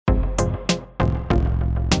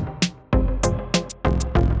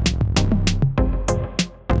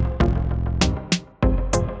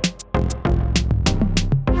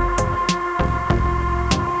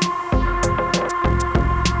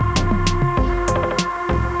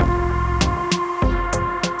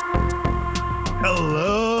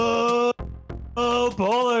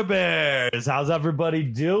guys. How's everybody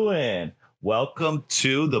doing? Welcome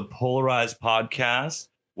to the Polarized Podcast,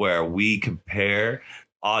 where we compare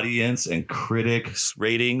audience and critics'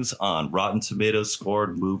 ratings on Rotten Tomatoes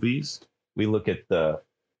scored movies. We look at the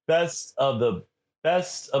best of the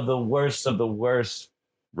worst of the worst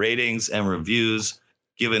ratings and reviews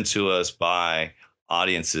given to us by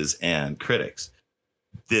audiences and critics.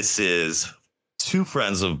 This is two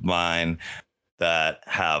friends of mine that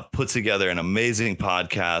have put together an amazing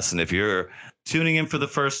podcast. And if you're tuning in for the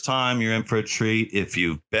first time, you're in for a treat. If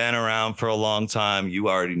you've been around for a long time, you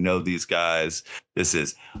already know these guys. This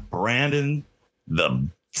is Brandon, the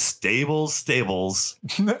Stables.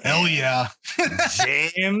 Hell yeah.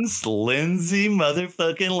 James Lindsay,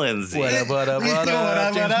 motherfucking Lindsay. What up? James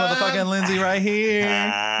motherfucking Lindsay right here.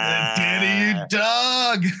 Danny, you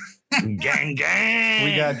dog. Gang.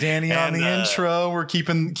 We got Danny on the intro. We're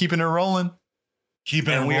keeping it rolling.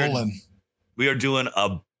 Keeping it rolling. We are doing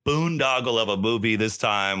a boondoggle of a movie this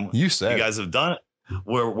time. You said you guys have done it.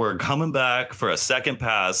 We're coming back for a second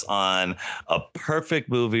pass on a perfect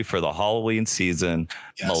movie for the Halloween season,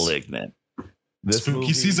 yes. Malignant. This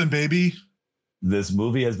spooky season, baby. This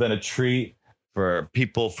movie has been a treat for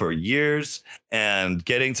people for years, and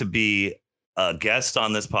getting to be a guest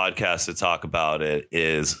on this podcast to talk about it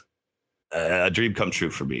is a dream come true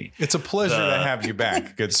for me. It's a pleasure to have you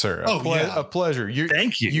back, good sir. A pleasure.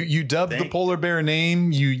 Thank you. You dubbed the polar bear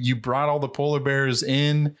name. You brought all the polar bears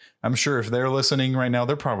in. I'm sure if they're listening right now,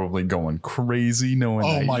 they're probably going crazy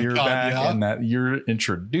knowing that you're back and that you're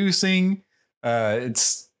introducing.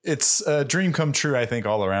 It's a dream come true, I think,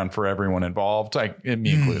 all around for everyone involved,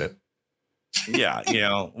 me included. Yeah,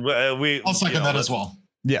 I'll second that as well.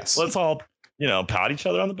 Yes. Let's all pat each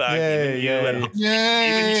other on the back. Yay.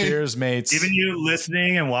 Cheers, mates. Even you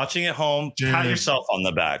listening and watching at home, pat yourself on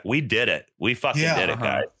the back. We did it. We fucking did it,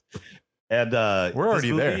 guys. And we're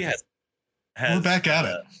already there. We're back at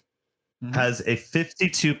it. Has a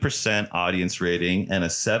 52% audience rating and a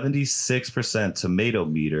 76% tomato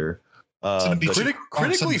meter.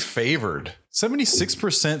 Critically favored.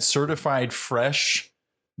 76% certified fresh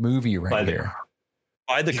movie by the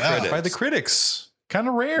critics. By the critics. Kind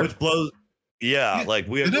of rare. Which blows. Yeah, like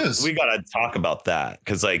we gotta talk about that,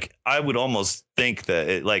 because I would almost think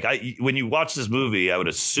that when you watch this movie, I would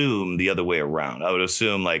assume the other way around. I would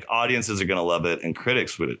assume audiences are gonna love it and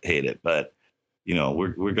critics would hate it, but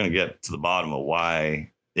we're gonna get to the bottom of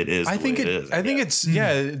why it is. I think it's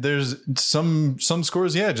there's some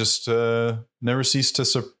scores just never cease to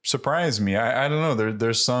surprise me. I don't know.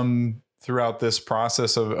 There's some throughout this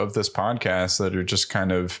process of this podcast that are just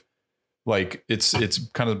kind of. It's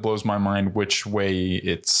kind of blows my mind which way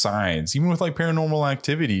it sides, even with Paranormal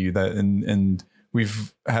Activity and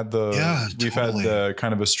we've had the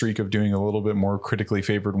kind of a streak of doing a little bit more critically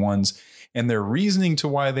favored ones, and their reasoning to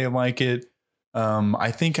why they like it.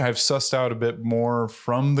 I think I've sussed out a bit more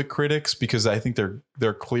from the critics, because I think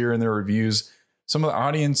they're clear in their reviews. Some of the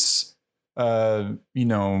audience,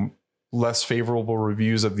 less favorable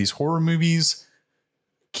reviews of these horror movies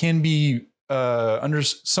can be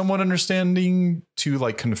somewhat understanding to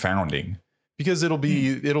confounding, because it'll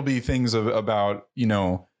be things about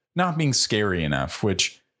not being scary enough,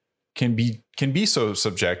 which can be so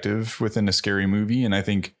subjective within a scary movie. And I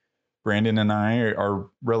think Brandon and I are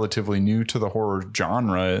relatively new to the horror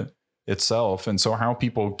genre itself, and so how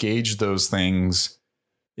people gauge those things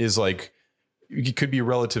is it could be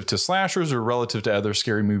relative to slashers or relative to other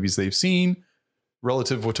scary movies they've seen,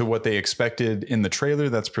 relative to what they expected in the trailer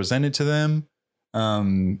that's presented to them,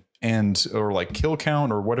 or kill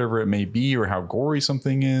count or whatever it may be, or how gory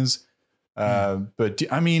something is. But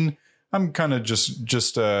I mean, I'm kind of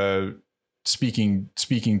just speaking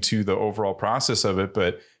to the overall process of it,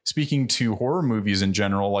 but speaking to horror movies in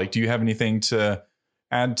general, do you have anything to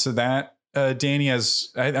add to that, Danny? As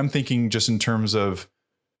I'm thinking just in terms of,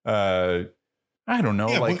 I don't know.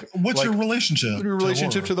 What's your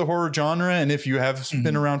relationship to the horror genre? And if you have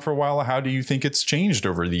been around for a while, how do you think it's changed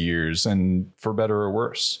over the years, and for better or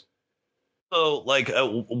worse? So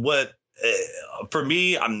for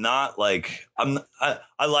me, I like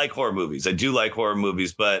horror movies. I do like horror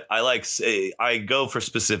movies, but I go for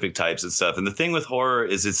specific types and stuff. And the thing with horror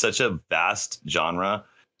is it's such a vast genre,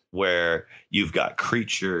 where you've got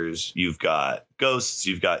creatures, you've got ghosts,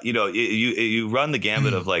 you've got, you run the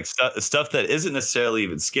gamut of stuff that isn't necessarily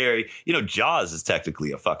even scary. Jaws is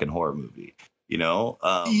technically a fucking horror movie. You know,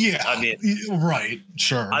 I mean, right,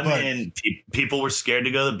 sure. I mean, people were scared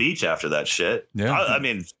to go to the beach after that shit. Yeah, I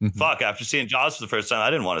mean, fuck. After seeing Jaws for the first time, I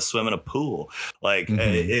didn't want to swim in a pool. Like,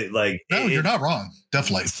 you're not wrong.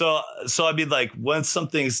 Definitely. So I mean, like, when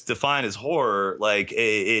something's defined as horror, like,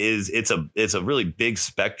 it's a really big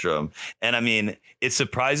spectrum. And I mean, it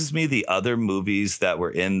surprises me the other movies that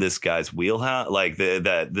were in this guy's wheelhouse, like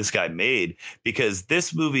that this guy made, because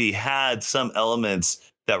this movie had some elements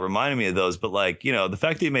that reminded me of those, but like, you know, the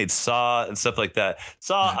fact that he made Saw and stuff like that.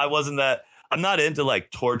 I'm not into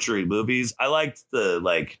like torturing movies. I liked the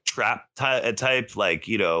like trap type, like,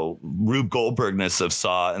 you know, Rube Goldbergness of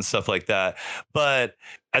Saw and stuff like that. But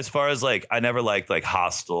as far as like, I never liked like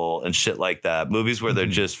Hostel and shit like that. Movies where they're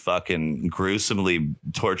just fucking gruesomely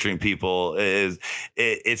torturing people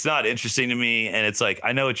it's not interesting to me. And it's like,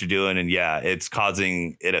 I know what you're doing, and yeah, it's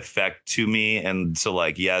causing an effect to me. And so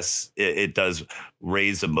like, yes, it does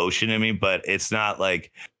raise emotion in me, but it's not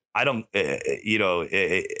like, I don't, you know,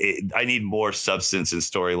 I need more substance and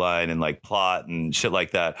storyline and like plot and shit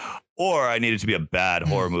like that. Or I need it to be a bad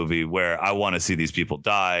horror movie where I want to see these people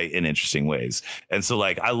die in interesting ways. And so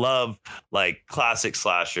like, I love like classic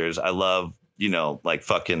slashers. I love, you know, like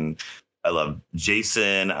I love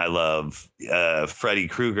Jason. I love Freddy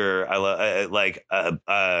Krueger. I love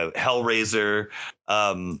Hellraiser.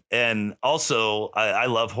 And also I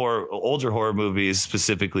love older horror movies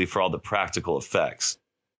specifically for all the practical effects.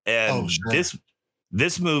 And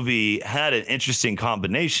this movie had an interesting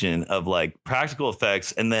combination of like practical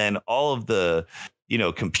effects, and then all of the, you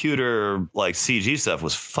know, computer like CG stuff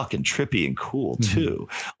was fucking trippy and cool too.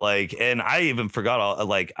 Like, and I even forgot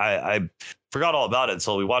I forgot all about it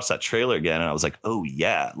until we watched that trailer again, and I was like, oh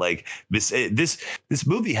yeah, like this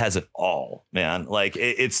movie has it all, man. Like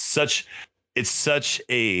it's such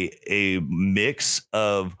a mix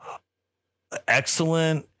of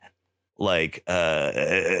excellent, like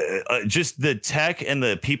just the tech and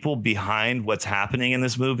the people behind what's happening in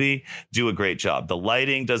this movie do a great job. The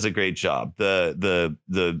lighting does a great job. The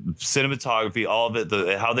cinematography, all of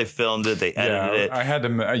it, how they filmed it, they edited it. I had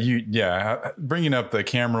to bringing up the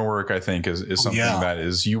camera work, I think is something that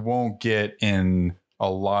is you won't get in a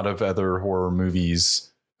lot of other horror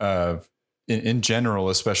movies in general,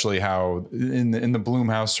 especially how in the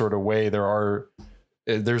Blumhouse sort of way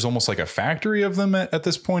there's almost like a factory of them at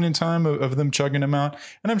this point in time of them chugging them out.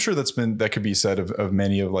 And I'm sure that could be said of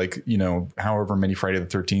many of, like, you know, however many Friday the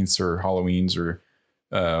 13th or Halloween's or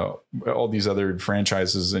all these other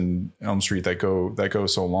franchises in Elm Street that go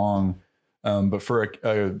so long. But for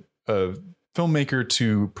a filmmaker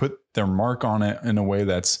to put their mark on it in a way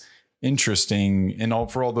that's interesting, and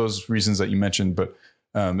for all those reasons that you mentioned, but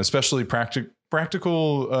especially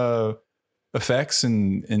practical effects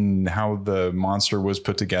and how the monster was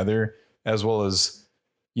put together, as well as,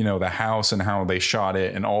 you know, the house and how they shot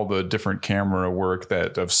it and all the different camera work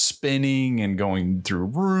of spinning and going through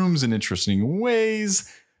rooms in interesting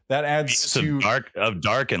ways. That adds to dark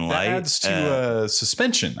and light. That adds to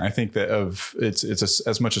suspension. I think that it's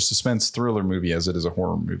as much a suspense thriller movie as it is a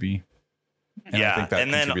horror movie. And I think that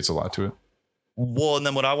contributes a lot to it. Well, and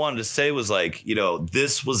then what I wanted to say was, like, you know,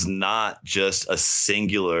 this was not just a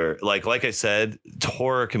singular, like I said,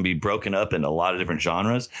 horror can be broken up into a lot of different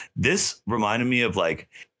genres. This reminded me of, like,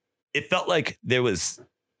 it felt like there was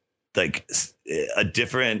like a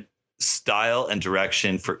different style and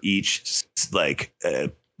direction for each like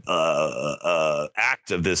act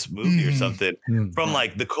of this movie or something. From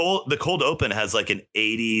like the cold open has like an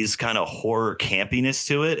 80s kind of horror campiness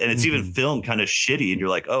to it, and it's even filmed kind of shitty, and you're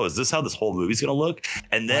like, oh, is this how this whole movie's gonna look?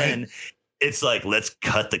 And then it's like, let's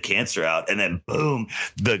cut the cancer out, and then boom,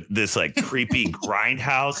 this like creepy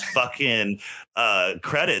grindhouse fucking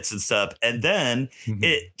credits and stuff, and then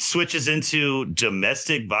it switches into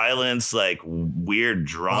domestic violence, like weird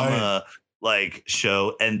drama like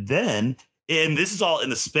show, and this is all in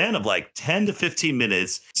the span of like 10 to 15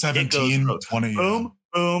 minutes. 17, 20. Boom,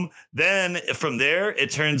 boom. Then from there,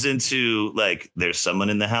 it turns into like, there's someone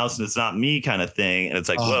in the house and it's not me kind of thing. And it's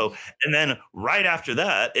like, whoa. And then right after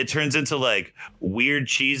that, it turns into like weird,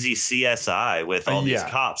 cheesy CSI with all these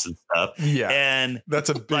cops and stuff. Yeah. And that's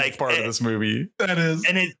a big part of this movie. That is.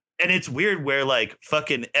 And it's weird where like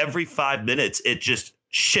fucking every 5 minutes, it just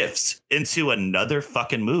shifts into another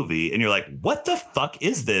fucking movie, and you're like, what the fuck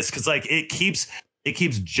is this? Because like it keeps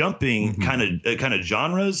jumping kind of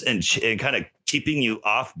genres and kind of keeping you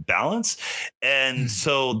off balance. And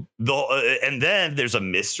so and then there's a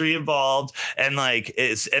mystery involved, and like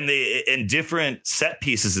they in different set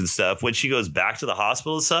pieces and stuff. When she goes back to the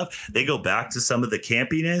hospital and stuff, they go back to some of the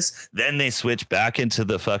campiness, then they switch back into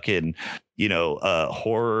the fucking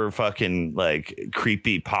horror, fucking like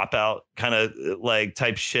creepy pop out kind of like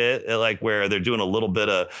type shit, like where they're doing a little bit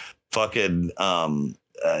of fucking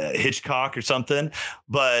Hitchcock or something,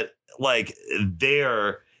 but like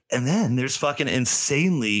and then there's fucking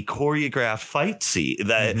insanely choreographed fight scene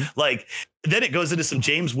that like, then it goes into some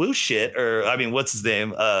James Woo shit, or I mean, what's his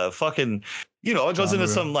name? Fucking, it goes into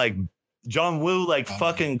some like John Woo, like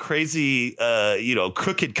fucking crazy,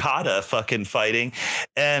 crooked kata fucking fighting.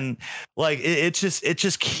 And like, it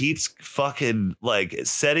just keeps fucking like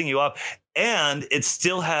setting you up. And it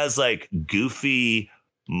still has like goofy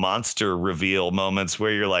monster reveal moments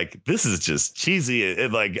where you're like, this is just cheesy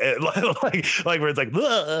and like where it's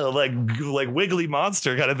like wiggly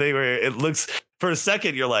monster kind of thing, where it looks for a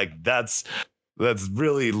second you're like, that's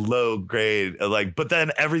really low grade, like, but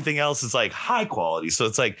then everything else is like high quality. So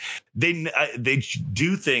it's like they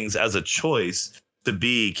do things as a choice to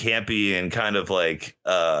be campy and kind of like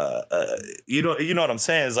you know what I'm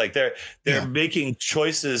saying, is like they're making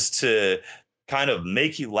choices to kind of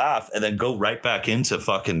make you laugh and then go right back into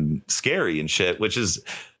fucking scary and shit, which is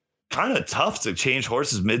kind of tough to change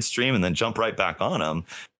horses midstream and then jump right back on them.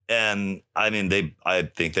 And I mean, I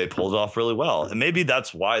think they pulled it off really well. And maybe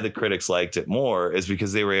that's why the critics liked it more, is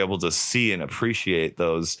because they were able to see and appreciate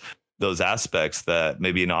those aspects that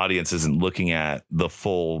maybe an audience isn't looking at the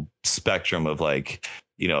full spectrum of like,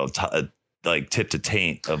 like tip to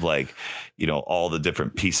taint of like, all the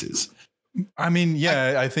different pieces. I mean,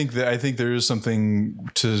 yeah, I think there is something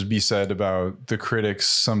to be said about the critics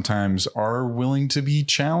sometimes are willing to be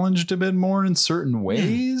challenged a bit more in certain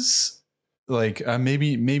ways. Like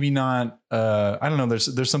maybe not. I don't know.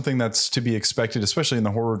 There's something that's to be expected, especially in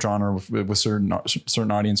the horror genre with certain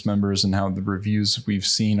audience members, and how the reviews we've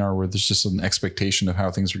seen are where there's just an expectation of how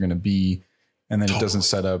things are going to be, and then it doesn't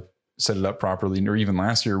set it up properly. Or even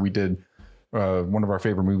last year we did one of our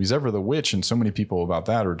favorite movies ever, The Witch, and so many people about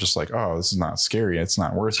that are just like, oh, this is not scary, it's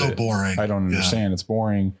not worth it. So boring. I don't understand. It's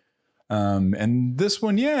boring. And this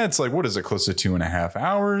one, it's like, what is it, close to 2.5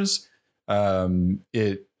 hours?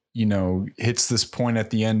 It hits this point at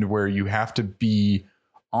the end where you have to be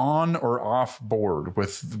on or off board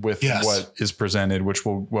with what is presented, which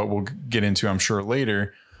we'll get into, I'm sure,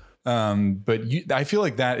 later. But I feel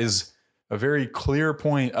like that is a very clear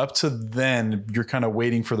point. Up to then, you're kind of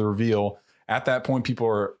waiting for the reveal. At that point, people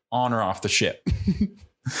are on or off the ship.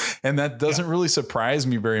 And that doesn't really surprise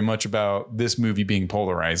me very much about this movie being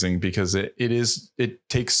polarizing, because it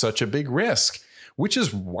takes such a big risk, which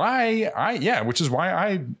is why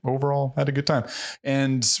I overall had a good time,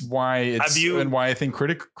 and why I think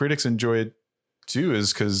critics enjoy it too,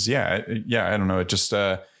 is because I don't know, it just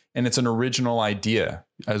and it's an original idea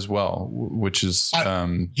as well, which is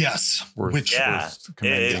worth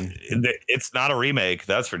commending. It's not a remake,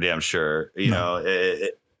 that's for damn sure. You know,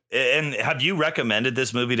 and have you recommended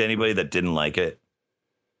this movie to anybody that didn't like it?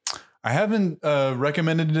 I haven't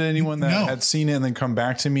recommended it to anyone that had seen it and then come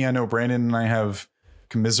back to me. I know Brandon and I have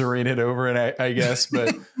commiserated over it, I guess,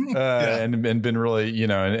 but and been really,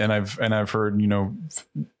 and I've heard,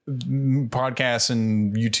 podcasts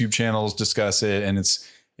and YouTube channels discuss it, and it's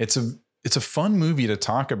a fun movie to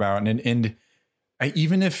talk about. And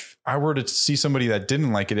even if I were to see somebody that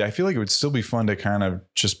didn't like it, I feel like it would still be fun to kind of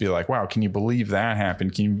just be like, wow, can you believe that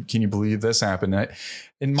happened? Can you believe this happened?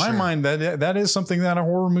 In my mind, that is something that a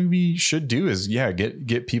horror movie should do, is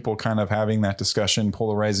get people kind of having that discussion,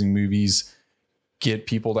 polarizing movies, get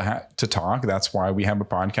people to talk. That's why we have a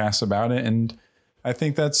podcast about it. And I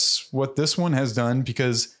think that's what this one has done,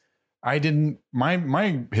 because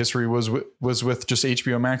my history was with just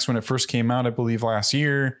HBO Max when it first came out, I believe last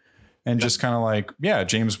year. And just kind of like,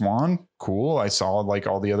 James Wan, cool. I saw like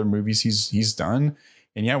all the other movies he's done.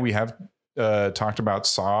 And we have talked about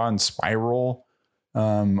Saw and Spiral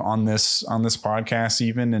on this podcast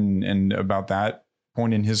even, and about that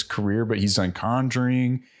point in his career. But he's done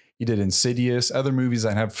Conjuring, he did Insidious, other movies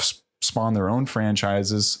that have spawned their own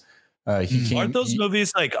franchises. Aren't those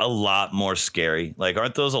movies like a lot more scary? Like,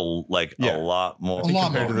 aren't those a lot more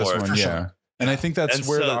compared to this one? Sure. And I think that's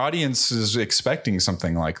where the audience is expecting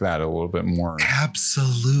something like that a little bit more.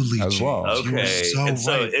 Absolutely. As well. Okay.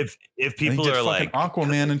 So if people are like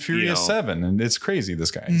Aquaman and Furious 7, and it's crazy,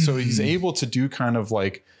 this guy. So he's able to do kind of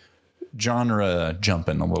like genre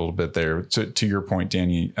jumping a little bit there, to your point,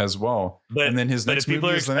 Danny, as well. And then his next movie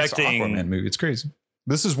is the next Aquaman movie. It's crazy.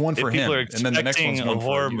 This is one for him. And then the next one's one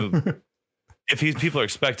for you. people are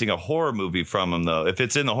expecting a horror movie from him, though, if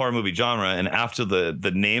it's in the horror movie genre, and after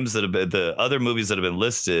the names that have been the other movies that have been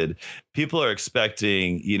listed, people are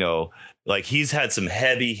expecting, like he's had some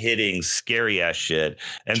heavy hitting, scary ass shit,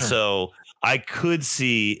 and so I could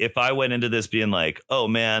see if I went into this being like, oh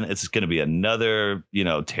man, it's going to be another,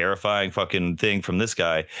 terrifying fucking thing from this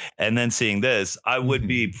guy, and then seeing this, I would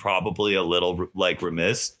be probably a little like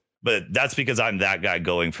remiss. But that's because I'm that guy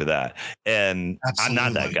going for that. And I'm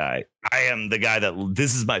not that guy. I am the guy that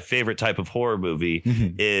this is my favorite type of horror movie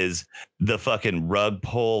is the fucking rug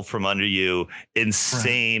pull from under you,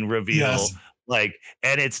 insane reveal. Yes. Like,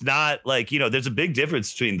 and it's not like, there's a big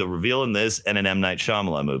difference between the reveal in this and an M. Night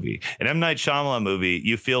Shyamalan movie. An M. Night Shyamalan movie,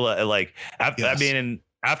 you feel like,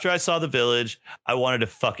 after I saw The Village, I wanted to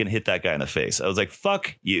fucking hit that guy in the face. I was like,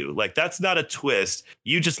 fuck you. Like, that's not a twist.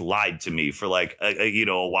 You just lied to me for like, a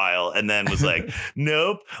while, and then was like,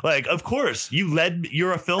 nope. Like, of course, you're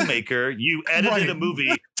a filmmaker. You edited a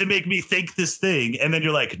movie to make me think this thing. And then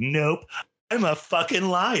you're like, nope. I'm a fucking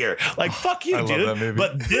liar. Like, fuck you, dude.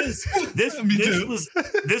 But this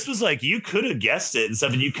was like, you could have guessed it and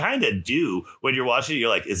stuff. And you kind of do when you're watching it. You're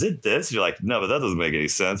like, is it this? You're like, no, but that doesn't make any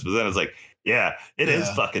sense. But then it's like, yeah, it is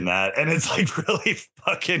fucking that. And it's like really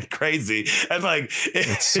fucking crazy. And like,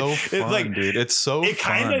 it's so fun, dude. It's so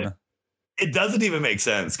fun. It doesn't even make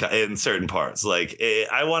sense in certain parts. Like,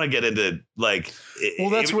 I want to get into like,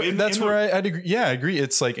 that's where I'd agree. Yeah, I agree.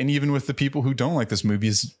 It's like, and even with the people who don't like this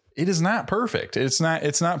movie, it is not perfect. It's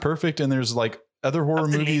not perfect. And there's like other horror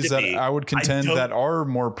movies that I would contend that are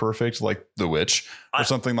more perfect, like The Witch or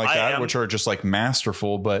something like that, which are just like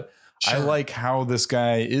masterful. But I like how this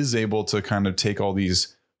guy is able to kind of take all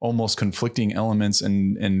these almost conflicting elements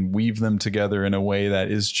and weave them together in a way that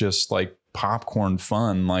is just like popcorn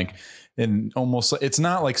fun. Like, and almost, it's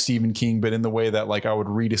not like Stephen King, but in the way that like I would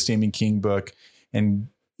read a Stephen King book, and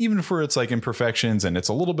even for its like imperfections, and it's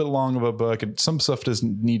a little bit long of a book, and some stuff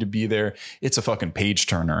doesn't need to be there, it's a fucking page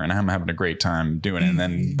turner, and I'm having a great time doing it. And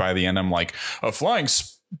then by the end, I'm like, a flying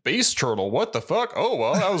space turtle, what the fuck? Oh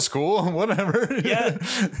well, that was cool. Whatever. Yeah,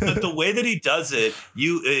 but the way that he does it,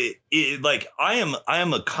 like I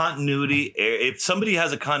am a continuity error. If somebody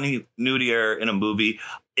has a continuity error in a movie,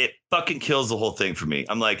 it fucking kills the whole thing for me.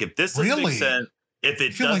 I'm like, if this doesn't make sense, if it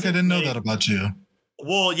I feel like I didn't know that about you.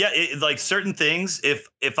 Well, yeah, like certain things,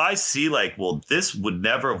 if I see like, well, this would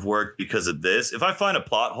never have worked because of this. If I find a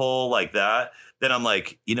plot hole like that, then I'm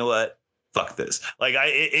like, you know what? Fuck this. Like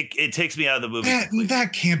it takes me out of the movie.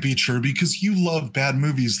 That can't be true, because you love bad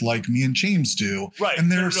movies like me and James do. Right.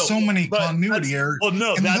 And there are so many continuity errors. Well,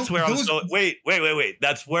 no, that's where I was going. Wait.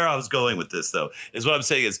 That's where I was going with this, though, is what I'm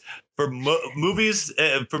saying is for movies,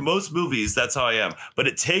 for most movies, that's how I am. But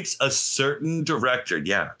it takes a certain director.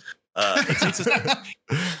 Yeah.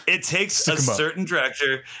 It takes a certain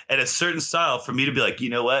director and a certain style for me to be like, you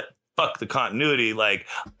know what? Fuck the continuity. Like,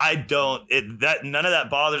 none of that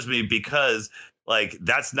bothers me, because like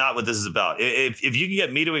that's not what this is about. If you can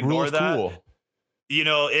get me to ignore that, cool.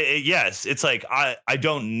 Yes, it's like I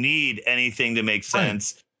don't need anything to make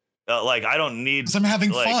sense. Like, I don't need. Because I'm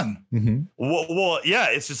having fun. Mm-hmm. Well,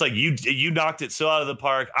 yeah, it's just like you knocked it so out of the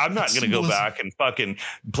park. I'm not going to go back and fucking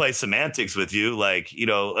play semantics with you. Like,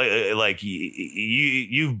 like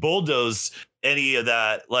you've bulldozed any of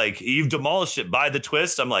that. Like, you've demolished it by the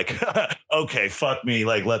twist. I'm like, okay, fuck me.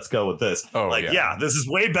 Like, let's go with this. Oh, like, yeah, this is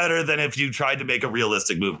way better than if you tried to make a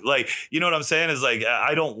realistic movie. Like, you know what I'm saying? Is like,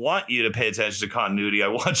 I don't want you to pay attention to continuity. I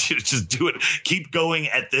want you to just do it. Keep going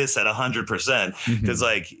at this at 100%. Because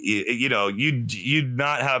like, you'd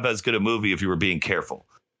not have as good a movie if you were being careful.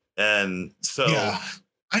 And so, yeah.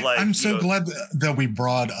 I'm so glad that we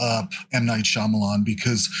brought up M. Night Shyamalan,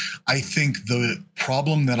 because I think the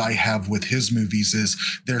problem that I have with his movies is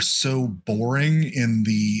they're so boring in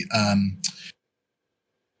the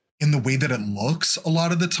way that it looks a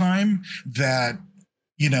lot of the time, that,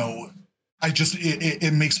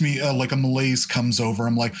 it makes me like a malaise comes over.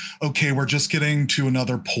 I'm like, okay, we're just getting to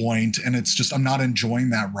another point, and it's just, I'm not enjoying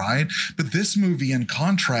that ride. But this movie, in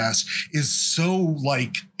contrast, is so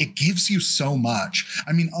like, it gives you so much.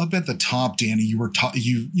 I mean, up at the top, Danny, you were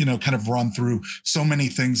kind of run through so many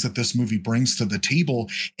things that this movie brings to the table,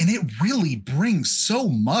 and it really brings so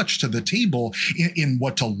much to the table in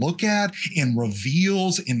what to look at, in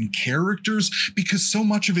reveals, in characters, because so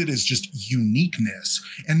much of it is just uniqueness.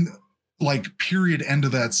 And like, period, end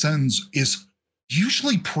of that sentence, is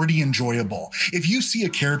usually pretty enjoyable. If you see a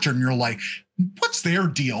character and you're like, what's their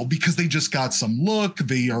deal? Because they just got some look,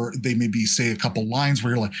 they maybe say a couple lines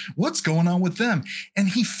where you're like, what's going on with them? And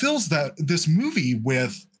he fills this movie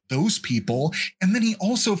with those people. And then he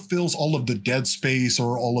also fills all of the dead space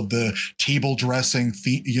or all of the table dressing,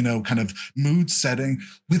 kind of mood setting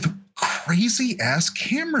with crazy ass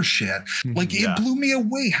camera shit. Like it blew me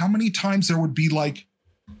away how many times there would be like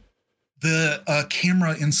the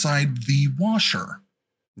camera inside the washer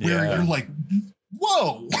where you're like,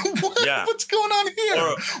 whoa, what's going on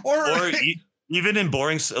here? Or even in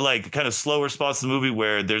boring, like kind of slower spots in the movie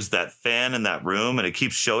where there's that fan in that room and it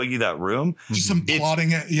keeps showing you that room. Some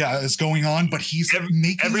plotting is going on, but he's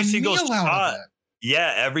making every single meal shot, out of it.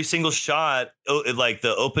 Yeah, every single shot, like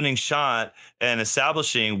the opening shot and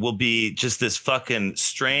establishing will be just this fucking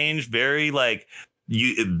strange, very like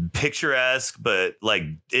picturesque, but like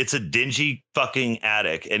it's a dingy fucking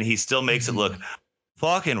attic and he still makes it look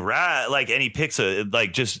fucking rad. Like, and he picks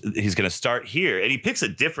he's gonna start here and he picks a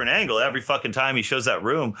different angle every fucking time he shows that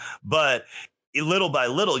room, but little by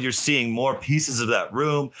little you're seeing more pieces of that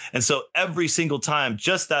room, and so every single time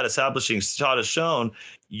just that establishing shot is shown,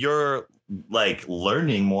 you're like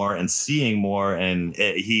learning more and seeing more, and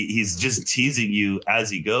he's just teasing you as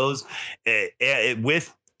he goes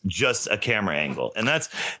with just a camera angle. And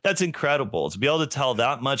that's incredible to be able to tell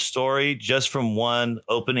that much story just from one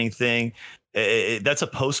opening thing. That's a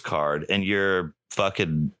postcard, and you're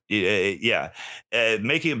fucking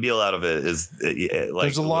making a meal out of it is like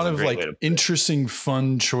there's a lot of like interesting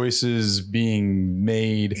fun choices being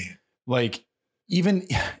made. Like even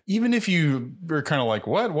if you were kind of like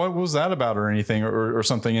what was that about or anything or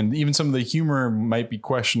something, and even some of the humor might be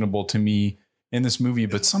questionable to me in this movie,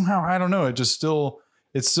 but somehow I don't know, it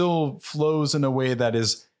still flows in a way that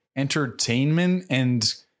is entertainment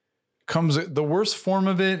and comes the worst form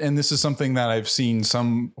of it. And this is something that I've seen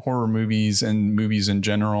some horror movies and movies in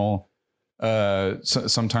general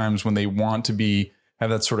sometimes when they want to have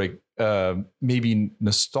that sort of maybe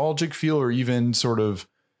nostalgic feel, or even sort of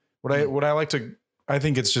I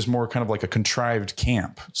think it's just more kind of like a contrived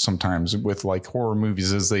camp sometimes with like horror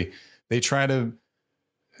movies, is they try to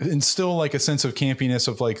instill like a sense of campiness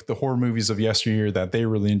of like the horror movies of yesteryear that they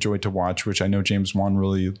really enjoyed to watch, which I know James Wan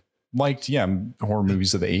really liked. Horror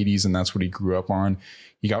movies of the 80s, and that's what he grew up on.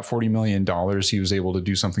 He got $40 million. He was able to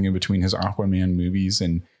do something in between his Aquaman movies,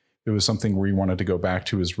 and it was something where he wanted to go back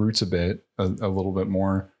to his roots a little bit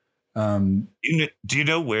more. Do you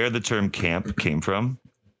know where the term camp came from?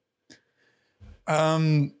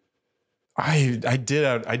 I did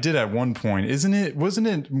at one point. Wasn't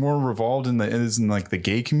it more revolved in like the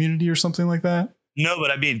gay community or something like that? No,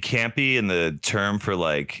 but I mean campy in the term for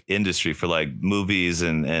like industry for like movies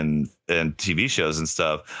and TV shows and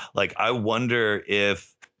stuff. Like I wonder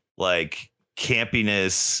if like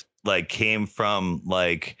campiness like came from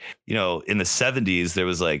like, you know, in the 70s there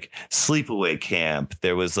was like sleepaway camp.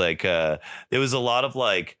 There was like there was a lot of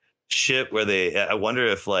like shit where I wonder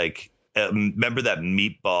if like remember that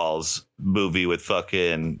Meatballs movie with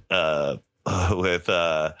fucking with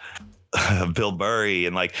Bill Murray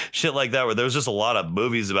and like shit like that, where there was just a lot of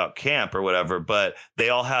movies about camp or whatever, but they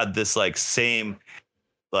all had this like same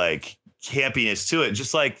like campiness to it,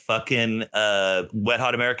 just like fucking Wet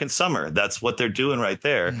Hot American Summer. That's what they're doing right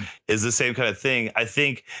there, is the same kind of thing. I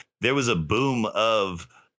think there was a boom of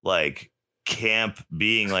like camp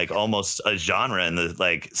being like almost a genre in the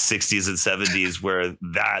like 60s and 70s where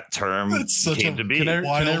that term came to be. Can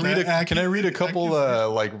I read a couple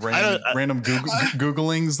like random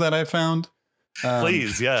Googlings that I found?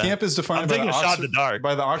 Please, yeah. Camp is defined by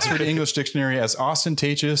the Oxford English Dictionary as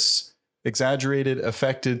ostentatious, exaggerated,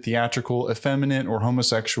 affected, theatrical, effeminate, or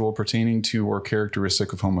homosexual, pertaining to or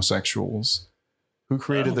characteristic of homosexuals. Who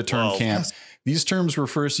created the term camp? These terms were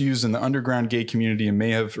first used in the underground gay community and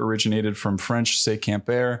may have originated from French "se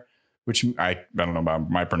camper," which I don't know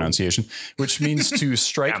about my pronunciation, which means to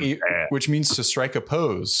strike a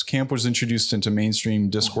pose. Camp was introduced into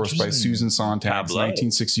mainstream discourse by Susan Sontag's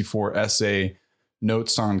 1964 essay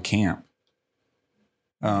 "Notes on Camp."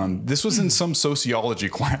 This was in some sociology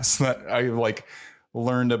class that I like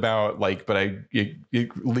learned about, like, but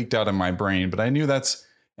it leaked out of my brain. But I knew that's.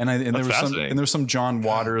 And there was some John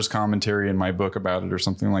Waters commentary in my book about it or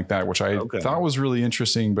something like that, which I thought was really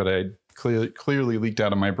interesting, but I clearly leaked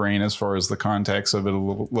out of my brain as far as the context of it a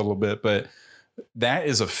little bit. But that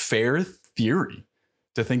is a fair theory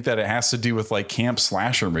to think that it has to do with like camp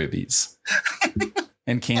slasher movies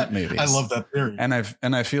and camp movies. I love that theory. And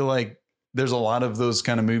I feel like there's a lot of those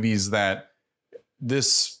kind of movies that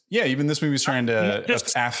even this movie's trying to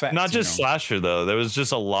affect. Not just slasher though. There was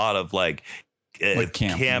just a lot of like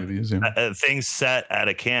camp movies, things set at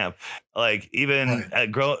a camp. Like even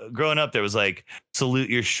growing up, there was like Salute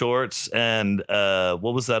Your Shorts and what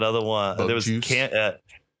was that other one? Bug there was Juice.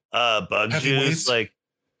 Bug Juice. Like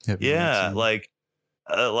like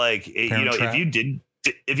if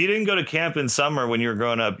you didn't go to camp in summer when you were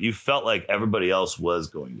growing up, you felt like everybody else was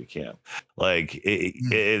going to camp,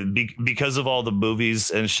 because of all the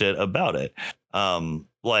movies and shit about it.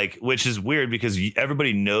 Which is weird because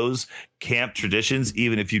everybody knows camp traditions,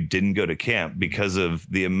 even if you didn't go to camp, because of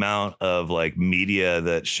the amount of like media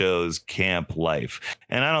that shows camp life.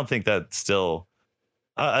 And I don't think that's still,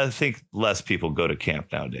 I think less people go to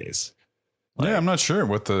camp nowadays. I'm not sure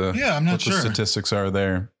what the statistics are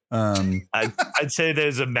there. I'd say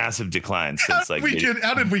there's a massive decline since how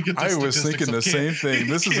did we get? I was thinking the same thing.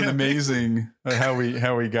 This is amazing how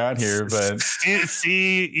we got here, but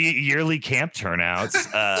see yearly camp turnouts.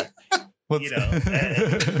 It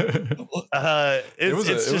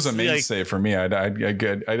was a mainstay for me. I'd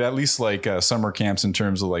at least like summer camps in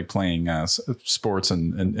terms of like playing sports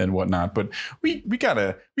and whatnot. But we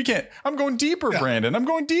can't. I'm going deeper, Brandon. I'm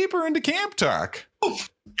going deeper into camp talk.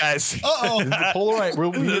 Guys, Polaroid.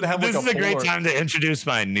 We need to have this is a great time to introduce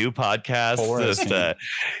my new podcast,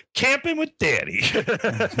 Camping with Danny.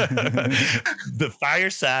 The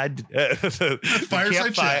fireside,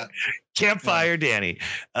 fireside chat. Campfire Danny.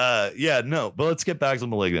 But let's get back to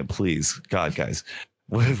Malignant, please. God, guys.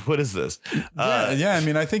 What is this? I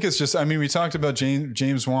mean, I think it's just, we talked about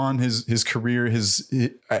James Wan, his career,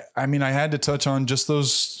 I had to touch on just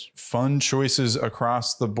those fun choices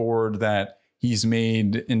across the board that he's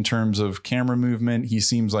made in terms of camera movement. He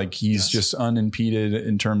seems like he's just unimpeded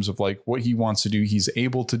in terms of like what he wants to do. He's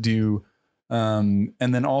able to do. And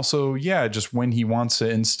then also, just when he wants to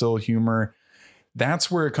instill humor,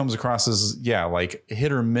 that's where it comes across as, like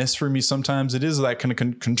hit or miss for me. Sometimes it is that kind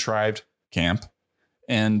of contrived camp.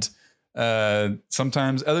 And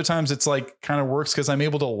sometimes other times it's like kind of works because I'm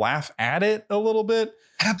able to laugh at it a little bit.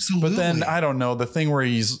 Absolutely. But then I don't know, the thing where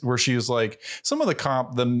she was like some of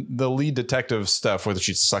the lead detective stuff where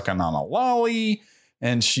she's sucking on a lolly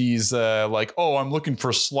and she's like, oh, I'm looking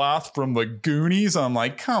for Sloth from the Goonies. I'm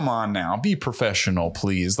like, come on now, be professional,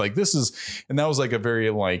 please. Like and that was like a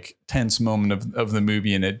very like tense moment of the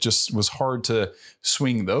movie. And it just was hard to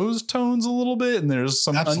swing those tones a little bit. And there's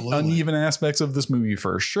some uneven aspects of this movie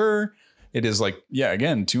for sure. It is like,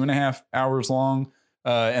 again, 2.5 hours long.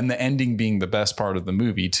 And the ending being the best part of the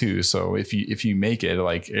movie too. So if you make it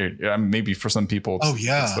like maybe for some people,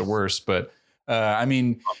 it's the worst. But I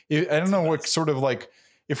don't know what sort of like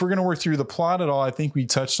if we're going to work through the plot at all. I think we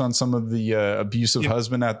touched on some of the abusive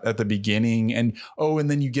husband at the beginning, and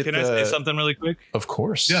then you get. Can I say something really quick? Of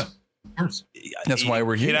course, yeah, of course. That's why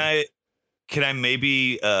we're here. Can I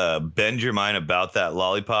maybe bend your mind about that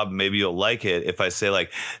lollipop? Maybe you'll like it if I say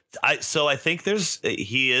like, I think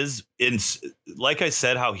he is in, like I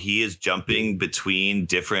said, how he is jumping between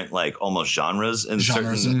different like almost genres in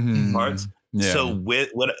certain parts. Yeah. So with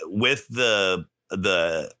the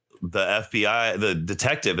FBI, the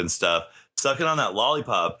detective and stuff, sucking on that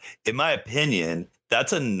lollipop, in my opinion,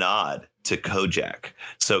 that's a nod to Kojak.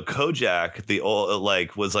 So Kojak, the old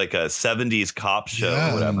was like a 70s cop show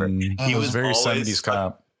or whatever. He was very always, 70s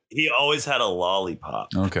cop. He always had a lollipop.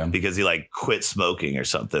 Okay. Because he like quit smoking or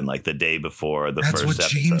something like the day before the first episode.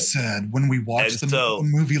 That's what James said when we watched the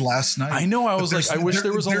movie last night. I know. I was like, I wish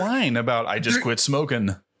there was a line about I just quit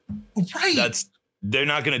smoking. Right. They're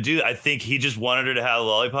not going to do that. I think he just wanted her to have a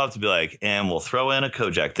lollipop to be like, and we'll throw in a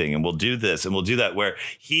Kojak thing and we'll do this and we'll do that, where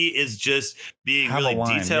he is just being really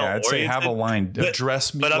detail oriented. I'd say have a line.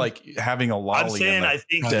 Address me like having a lolly in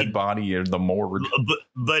the dead body or the morgue.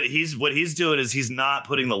 But what he's doing is he's not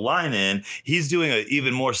putting the line in. He's doing an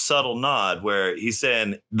even more subtle nod where he's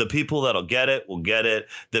saying the people that'll get it will get it.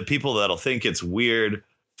 The people that'll think it's weird,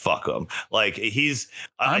 fuck them. Like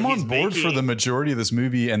I'm on board for the majority of this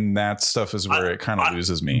movie, and that stuff is where it kind of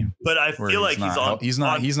loses me. But I feel like he's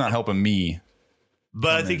not helping me.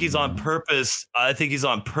 But I think he's on purpose. I think he's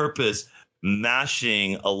on purpose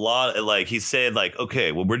mashing a lot. Like he said, like,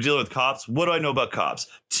 okay, well, we're dealing with cops. What do I know about cops?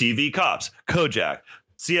 TV cops, Kojak,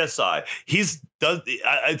 CSI.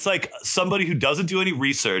 It's like somebody who doesn't do any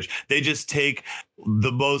research. They just take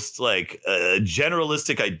the most like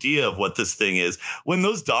generalistic idea of what this thing is. When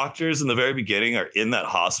those doctors in the very beginning are in that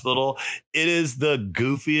hospital, it is the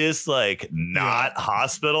goofiest, like not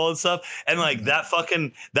hospital and stuff. And like that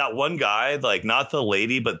one guy, like not the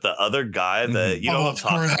lady, but the other guy that, you know what I'm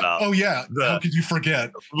talking about. Oh yeah. How could you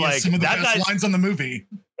forget? Like some of the best lines on the movie.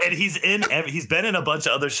 And he's been in a bunch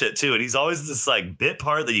of other shit too. And he's always this like bit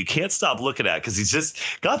part that you can't stop looking at because he's just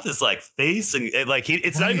got this like face and like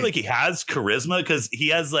it's not even like he has charisma, because he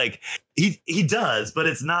has like he does, but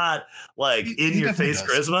it's not like in your face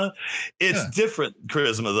charisma. It's different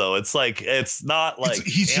charisma though. It's like it's not like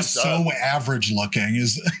he's just so average looking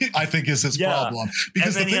I think is his problem,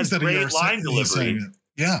 because the things that he line delivery.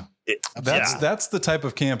 Yeah. That's the type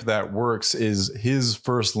of camp that works. Is his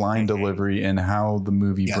first line delivery and how the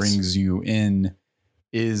movie brings you in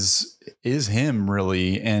is him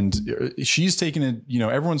really, and she's taking it.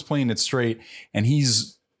 Everyone's playing it straight, and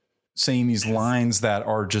he's saying these lines that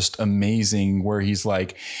are just amazing. Where he's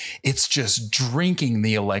like, "It's just drinking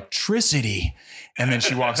the electricity." And then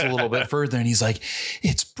she walks a little bit further and he's like,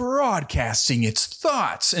 "It's broadcasting its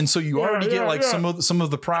thoughts." And so you already get like some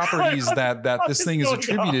of the properties that this thing is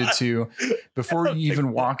attributed to before you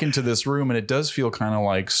even walk into this room. And it does feel kind of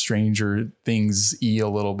like Stranger Things-y a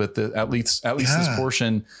little bit, at least this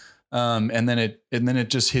portion. And then it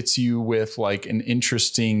just hits you with like an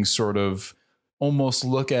interesting sort of almost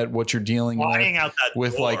look at what you're dealing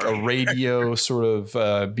with like a radio sort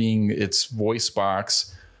of being its voice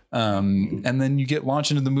box. And then you get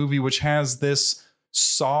launched into the movie, which has this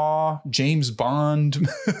Saw James Bond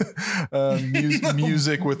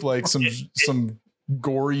music with like some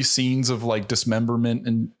gory scenes of like dismemberment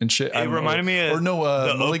and shit. It reminded me of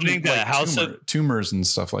malignant the like House of tumors and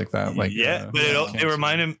stuff like that. Like but it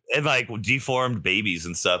reminded me of like deformed babies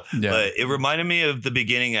and stuff. Yeah. But it reminded me of the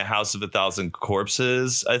beginning of House of a Thousand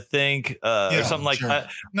Corpses, I think, or something like that.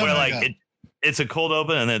 It's a cold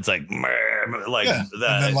open and then it's like that,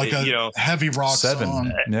 and then like a heavy rock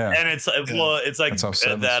song. And it's it's like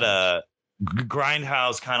that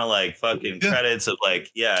grindhouse kind of like fucking credits of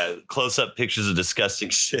like close up pictures of disgusting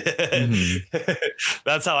shit.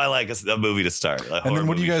 That's how I like a movie to start. And then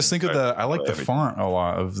what do you guys think of I like the font a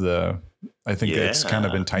lot of the. I think it's kind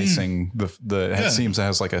of enticing. It seems it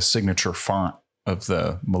has like a signature font of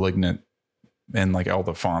the Malignant, and like all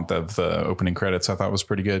the font of the opening credits I thought was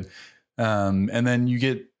pretty good. And then you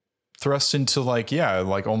get thrust into like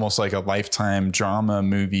almost like a Lifetime drama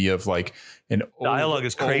movie of like an dialogue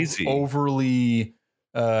is crazy, overly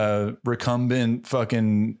recumbent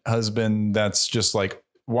fucking husband that's just like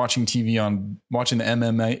watching the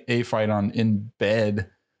MMA fight in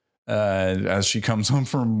bed as she comes home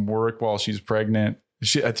from work while she's pregnant.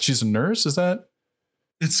 She's a nurse. Is that?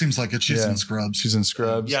 It seems like it. She's in Scrubs. She's in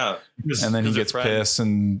Scrubs. Yeah. And then he gets pissed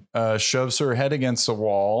and shoves her head against a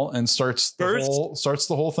wall and starts the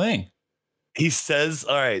whole thing. He says,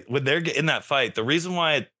 all right, when they're in that fight, the reason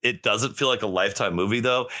why it doesn't feel like a Lifetime movie,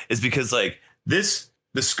 though, is because like the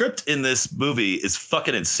script in this movie is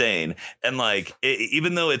fucking insane. And like,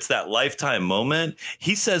 even though it's that Lifetime moment,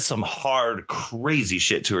 he says some hard, crazy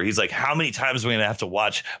shit to her. He's like, how many times are we going to have to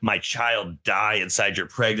watch my child die inside your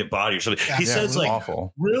pregnant body or something? He says like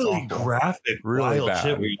awful. Really graphic, really wild bad.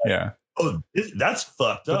 shit. Like, oh, that's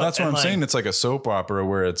fucked up. But that's what I'm saying. It's like a soap opera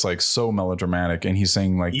where it's like so melodramatic, and he's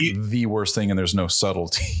saying like the worst thing, and there's no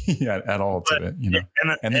subtlety at all to it,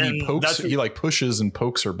 And then he like pushes and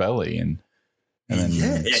pokes her belly, and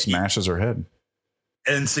then smashes her head.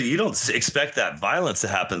 And so you don't expect that violence to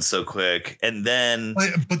happen so quick. And then,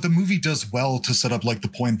 but the movie does well to set up like the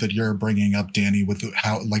point that you're bringing up, Danny, with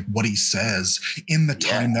how like what he says in the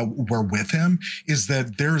time that we're with him is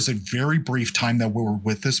that there is a very brief time that we're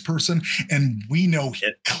with this person, and we know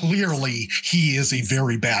clearly he is a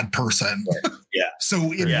very bad person. Yeah.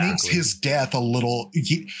 So it makes his death a little.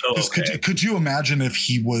 Could you imagine if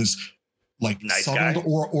he was like nice subtle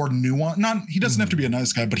or nuanced? He doesn't have to be a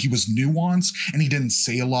nice guy, but he was nuanced and he didn't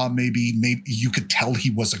say a lot. Maybe you could tell he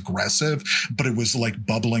was aggressive, but it was like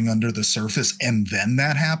bubbling under the surface. And then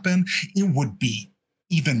that happened. It would be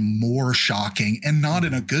even more shocking, and not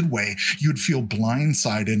in a good way. You'd feel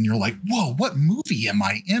blindsided and you're like, whoa, what movie am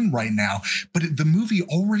I in right now? But the movie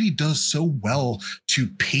already does so well to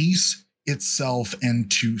pace itself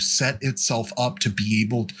and to set itself up to be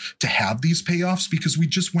able to have these payoffs, because we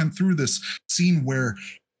just went through this scene where,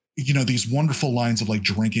 these wonderful lines of like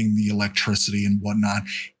drinking the electricity and whatnot,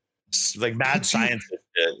 like mad science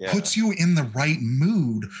puts you in the right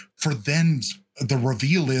mood for then the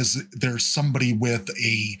reveal is there's somebody with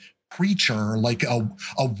a creature like a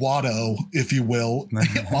Watto, if you will,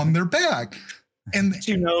 on their back. And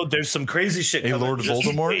there's some crazy shit. A Lord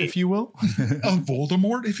Voldemort, if you will. A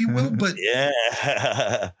Voldemort, if you will. But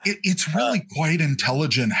it's really quite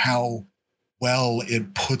intelligent how well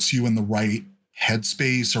it puts you in the right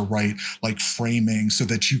headspace or right like framing so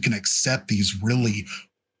that you can accept these really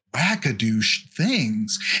wackadoosh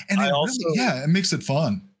things. And it makes it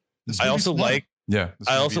fun. I also like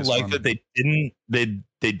that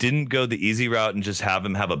they didn't go the easy route and just have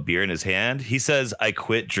him have a beer in his hand. He says, "I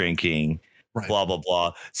quit drinking." Right. Blah blah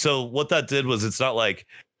blah. So what that did was, it's not like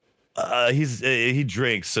he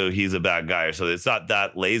drinks so he's a bad guy or something. It's not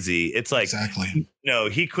that lazy. It's like, exactly. No,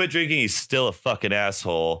 he quit drinking. He's still a fucking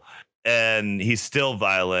asshole. and he's still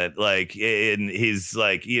violent. Like, and he's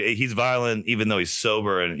like, he's violent even though he's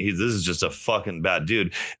sober, and this is just a fucking bad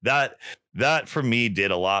dude. That for me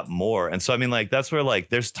did a lot more. And so, I mean, like, that's where, like,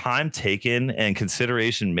 there's time taken and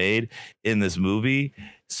consideration made in this movie,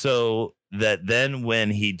 so that then when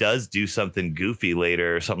he does do something goofy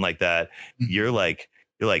later or something like that, you're like,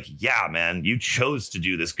 yeah, man, you chose to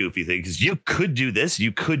do this goofy thing because you could do this,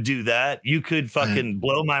 you could do that, you could fucking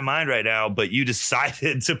blow my mind right now, but you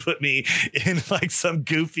decided to put me in like some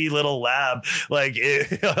goofy little lab, like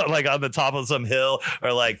like on the top of some hill,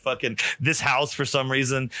 or like fucking this house. For some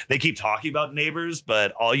reason, they keep talking about Neighbors,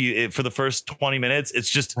 but for the first 20 minutes,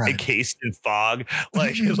 it's just encased in fog.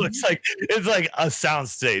 Like it looks like it's like a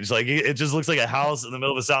soundstage. Like it just looks like a house in the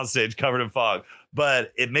middle of a soundstage covered in fog.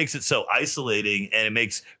 But it makes it so isolating, and it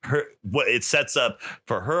makes it sets up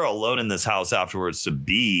for her alone in this house afterwards to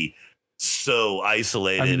be so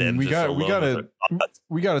isolated. I mean, and we got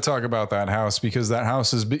to talk about that house, because that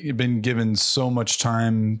house has been given so much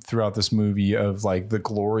time throughout this movie of like the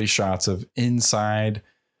glory shots of outside,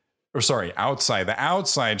 the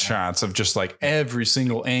outside shots of just like every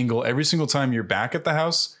single angle, every single time you're back at the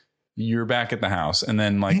house. You're back at the house, and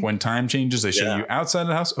then like when time changes, they show you outside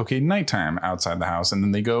the house. Okay, nighttime outside the house, and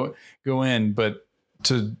then they go in. But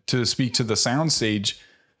to speak to the soundstage,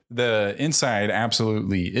 the inside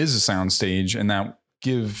absolutely is a soundstage, and that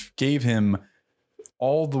gave him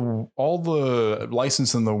all the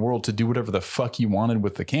license in the world to do whatever the fuck he wanted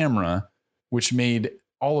with the camera, which made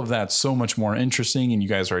all of that so much more interesting. And you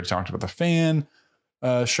guys already talked about the fan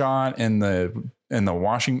shot and the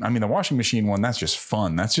washing. I mean, the washing machine one, that's just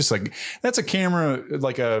fun. That's just like, that's a camera,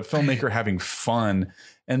 like a filmmaker having fun.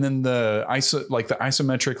 And then the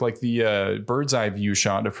isometric, like the bird's eye view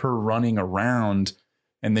shot of her running around,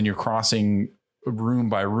 and then you're crossing room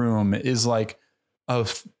by room, is like a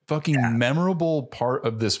fucking memorable part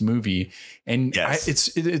of this movie. And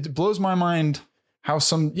it blows my mind how I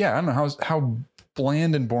don't know how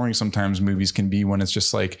bland and boring sometimes movies can be when it's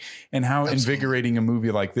just like, and how invigorating a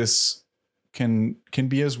movie like this can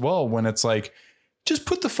be as well, when it's like, just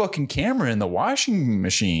put the fucking camera in the washing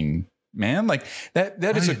machine, man. Like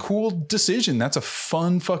that is a cool decision. That's a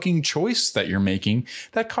fun fucking choice that you're making.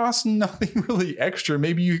 That costs nothing really extra.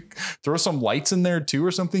 Maybe you throw some lights in there too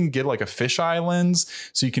or something, get like a fisheye lens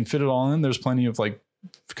so you can fit it all in. There's plenty of like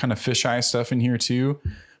kind of fisheye stuff in here too,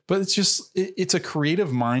 but it's just, it's a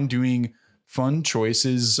creative mind doing fun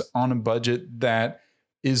choices on a budget that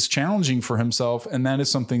is challenging for himself. And that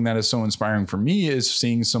is something that is so inspiring for me, is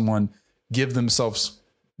seeing someone give themselves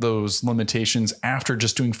those limitations after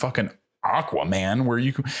just doing fucking Aquaman, where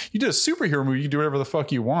you did a superhero movie, you do whatever the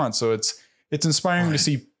fuck you want. So it's inspiring to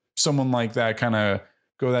see someone like that kind of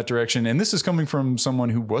go that direction. And this is coming from someone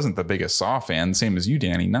who wasn't the biggest Saw fan, same as you,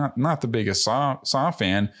 Danny, not the biggest Saw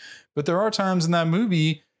fan, but there are times in that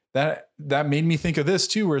movie that made me think of this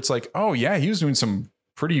too, where it's like, oh yeah, he was doing some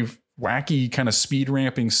pretty wacky kind of speed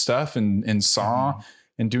ramping stuff and Saw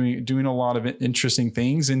and doing a lot of interesting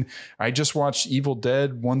things. And I just watched Evil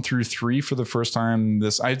Dead 1 through 3 for the first time.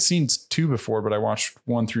 I'd seen 2 before, but I watched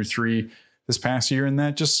 1 through 3 this past year, and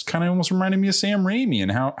that just kind of almost reminded me of Sam Raimi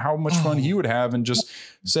and how much fun he would have, and just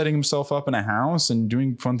setting himself up in a house and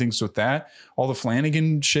doing fun things with that. All the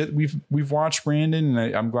Flanagan shit we've watched, Brandon,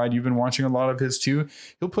 and I'm glad you've been watching a lot of his too.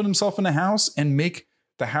 He'll put himself in a house and make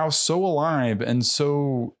the house so alive and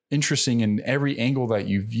so interesting in every angle that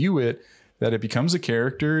you view it, that it becomes a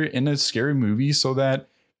character in a scary movie, so that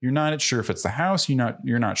you're not sure if it's the house,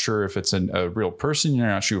 you're not sure if it's a real person, you're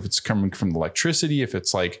not sure if it's coming from the electricity, if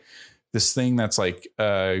it's like this thing that's like,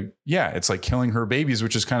 it's like killing her babies,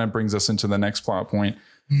 which just kind of brings us into the next plot point,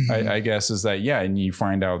 I guess, is that, and you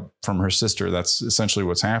find out from her sister, that's essentially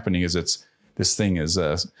what's happening, is this thing is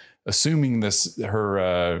assuming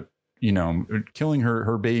her killing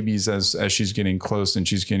her babies as she's getting close, and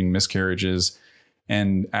she's getting miscarriages.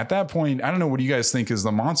 And at that point, I don't know, what do you guys think is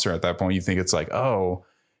the monster at that point? You think it's like, oh,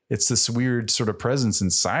 it's this weird sort of presence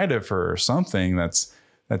inside of her or something that's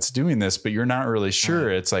doing this, but you're not really sure.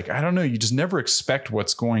 It's like, I don't know. You just never expect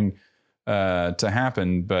what's going to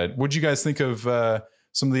happen. But what'd you guys think of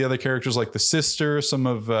some of the other characters, like the sister, some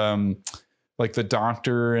of like the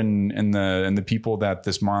doctor and the people that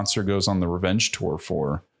this monster goes on the revenge tour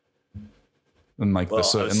for? And like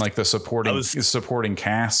the supporting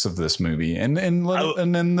casts of this movie, and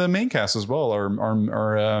then the main cast as well,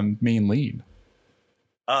 our main lead.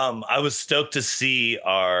 I was stoked to see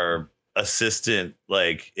our assistant,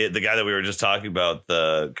 the guy that we were just talking about,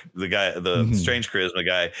 the guy, the strange charisma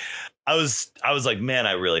guy. I was like, man,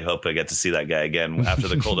 I really hope I get to see that guy again after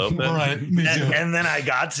the cold open. Right, me too. And then I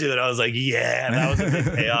got to it. I was like, yeah, that was a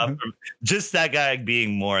big payoff. Just that guy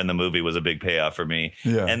being more in the movie was a big payoff for me.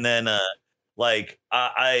 Yeah. And then like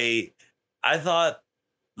I thought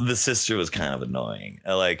the sister was kind of annoying.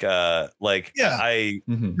 Yeah.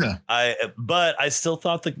 But I still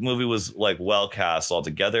thought the movie was like well cast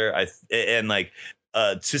altogether.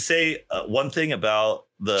 To say one thing about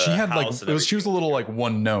the she had house like she was a little like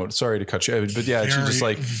one note. Sorry to cut you, but yeah, she just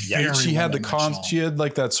like she had she had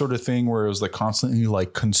like that sort of thing where it was like constantly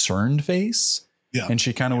like concerned face. Yeah, and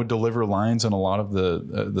she kind of would deliver lines in a lot of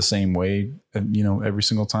the same way, every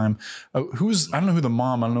single time. I don't know who the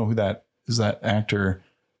mom. I don't know who that is, that actor,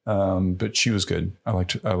 but she was good. I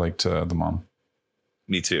liked the mom.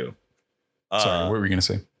 Me too. Sorry, what were you gonna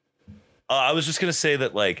say? I was just gonna say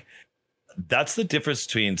that like that's the difference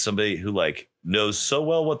between somebody who like knows so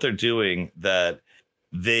well what they're doing that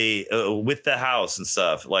they with the house and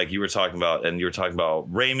stuff like you were talking about, and you were talking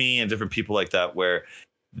about Raimi and different people like that, where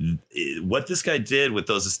what this guy did with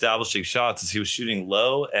those establishing shots is he was shooting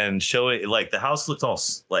low and showing like the house looked all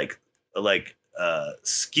like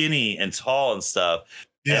skinny and tall and stuff.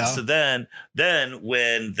 Yeah. And so then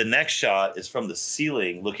when the next shot is from the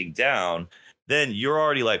ceiling looking down, then you're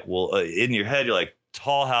already like, well, in your head, you're like,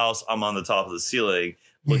 tall house, I'm on the top of the ceiling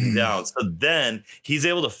looking down. So then he's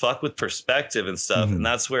able to fuck with perspective and stuff. And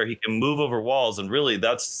that's where he can move over walls. And really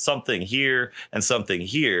that's something here and something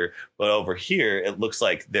here. But over here, it looks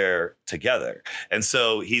like they're together. And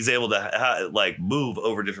so he's able to like move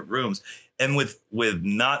over different rooms. And with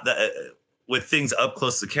not that, with things up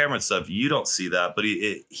close to the camera and stuff, you don't see that. But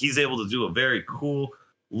he's able to do a very cool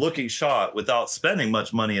looking shot without spending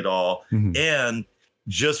much money at all. And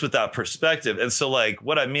just with that perspective. And so like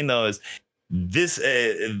what I mean though is this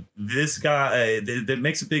guy that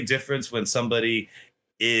makes a big difference when somebody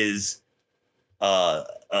is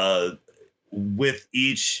with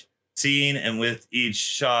each scene and with each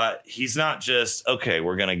shot. He's not just, okay,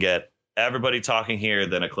 we're gonna get everybody talking here,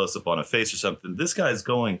 then a close-up on a face or something. This guy's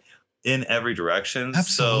going in every direction.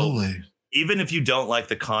 Absolutely. So even if you don't like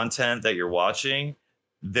the content that you're watching,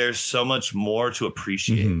 there's so much more to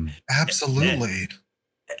appreciate. Absolutely.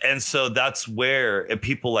 And so that's where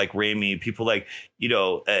people like Raimi, people like,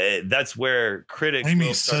 that's where critics.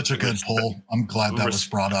 Raimi's such a good pull. I'm glad that was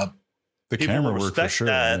brought up. The camera work for sure.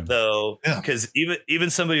 That though, because even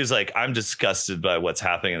somebody who's like, I'm disgusted by what's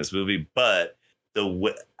happening in this movie, but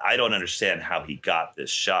I don't understand how he got this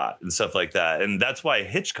shot and stuff like that. And that's why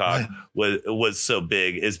Hitchcock was so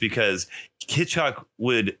big, is because Hitchcock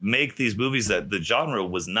would make these movies that the genre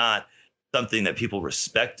was not something that people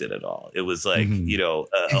respected at all. It was like,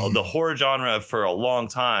 the horror genre for a long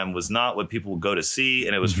time was not what people would go to see.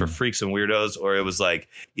 And it was for freaks and weirdos, or it was like,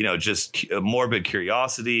 just a morbid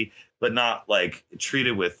curiosity, but not like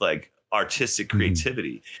treated with like artistic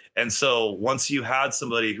creativity. And so once you had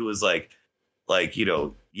somebody who was like,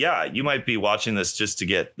 you might be watching this just to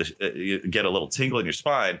get a little tingle in your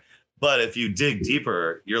spine. But if you dig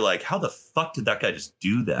deeper, you're like, how the fuck did that guy just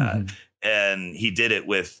do that? And he did it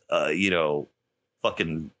with,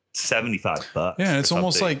 fucking $75. Yeah,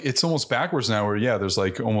 it's almost backwards now, where there's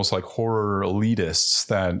like almost like horror elitists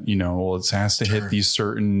that it has to hit these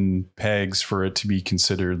certain pegs for it to be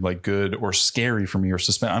considered like good or scary for me, or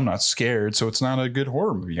suspend. I'm not scared, so it's not a good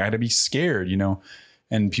horror movie. I got to be scared,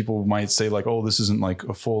 And people might say like, oh, this isn't like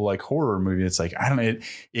a full like horror movie. It's like, I don't know,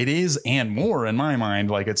 it is and more in my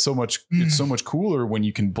mind. Like it's so much cooler when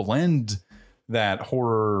you can blend that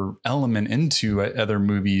horror element into other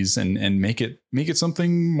movies and make it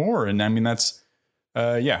something more. And I mean, that's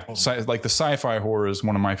like the sci-fi horror is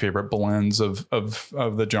one of my favorite blends of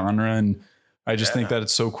the genre. And I just think that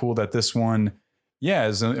it's so cool that this one,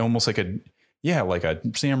 is almost like a Sam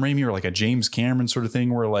Raimi or like a James Cameron sort of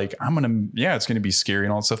thing, where like it's going to be scary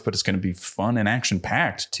and all that stuff, but it's going to be fun and action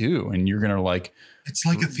packed too. And you're going to like, it's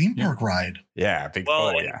like a theme park ride. Yeah.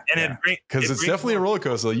 Because it's definitely a roller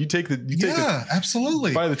coaster.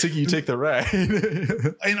 Absolutely. Buy the ticket, you take the ride.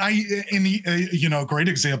 And a great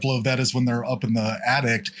example of that is when they're up in the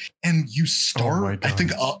attic and you start, I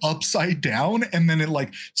think, upside down, and then it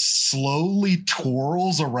like slowly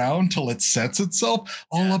twirls around till it sets itself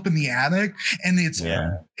all up in the attic. And it's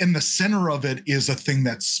in the center of it is a thing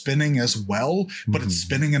that's spinning as well, but it's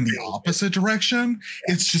spinning in the opposite direction.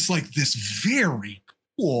 It's just like this very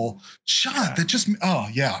cool shot that just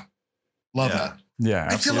love that. Yeah,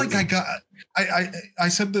 absolutely. I feel like I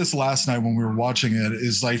said this last night when we were watching it,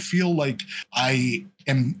 is I feel like I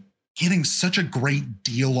am getting such a great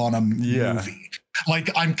deal on a movie. Like,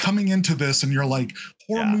 I'm coming into this and you're like,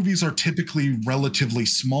 horror movies are typically relatively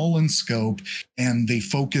small in scope, and they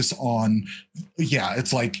focus on,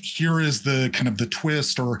 it's like, here is the kind of the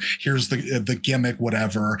twist, or here's the gimmick,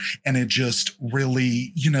 whatever. And it just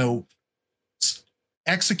really,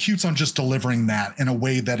 executes on just delivering that in a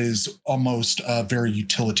way that is almost very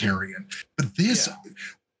utilitarian. But this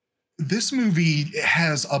movie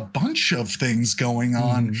has a bunch of things going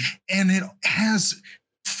on, and it has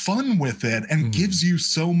fun with it and gives you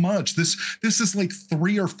so much. This is like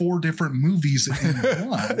 3 or 4 different movies in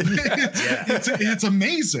one. It's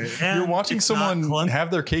amazing. And you're watching someone have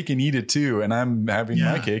their cake and eat it too, and I'm having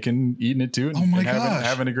my cake and eating it too, and,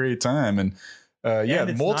 having a great time. And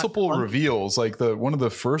multiple reveals. Like one of the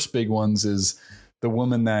first big ones is the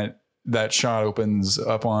woman that shot opens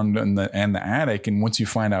up on in the attic, and once you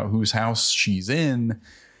find out whose house she's in,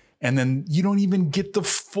 and then you don't even get the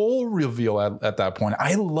full reveal at that point.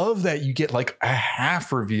 I love that you get like a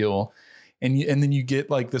half reveal, and then you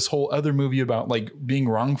get like this whole other movie about like being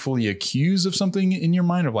wrongfully accused of something in your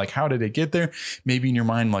mind, of like, how did it get there? Maybe in your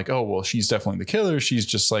mind, like, oh, well, she's definitely the killer. She's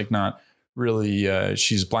just like not really,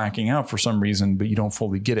 she's blacking out for some reason, but you don't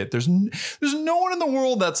fully get it. There's no one in the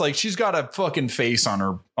world that's like, she's got a fucking face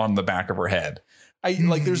on the back of her head.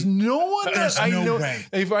 There's no one that I know. Way.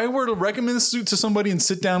 If I were to recommend this to somebody and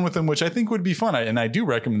sit down with them, which I think would be fun, and I do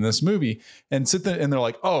recommend this movie, and sit there and they're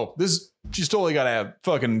like, oh, she's totally got to have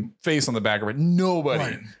fucking face on the back of it.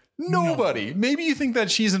 Nobody. No. Maybe you think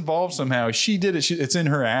that she's involved somehow. She did it. It's in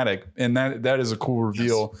her attic, and that is a cool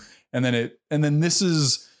reveal. Yes. And then this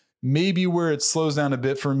is maybe where it slows down a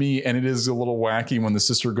bit for me, and it is a little wacky when the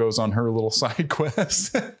sister goes on her little side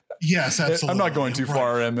quest. Yes, absolutely. I'm not going too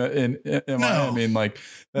far. I mean, like,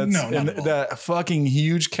 that fucking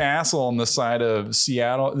huge castle on the side of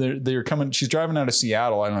Seattle. They're coming. She's driving out of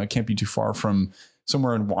Seattle. I don't know. It can't be too far from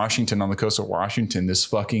somewhere in Washington, on the coast of Washington. This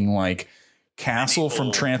fucking like castle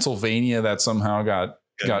from Transylvania that somehow got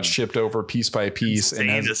shipped over piece by piece.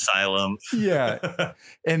 Insane asylum. Yeah.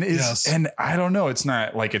 And and I don't know, it's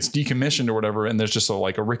not like it's decommissioned or whatever. And there's just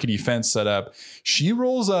a rickety fence set up. She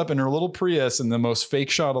rolls up in her little Prius in the most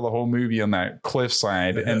fake shot of the whole movie on that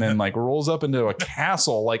cliffside, and then like rolls up into a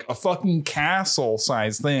castle, like a fucking castle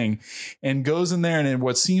size thing, and goes in there. And in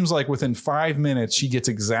what seems like within 5 minutes, she gets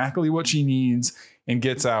exactly what she needs and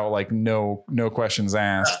gets out like no questions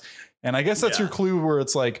asked. And I guess that's your clue, where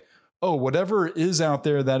it's like, oh, whatever is out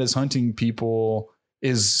there that is hunting people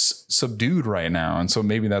is subdued right now. And so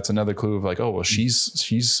maybe that's another clue of like, oh, well, she's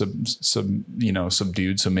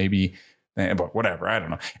subdued. So maybe, but whatever. I don't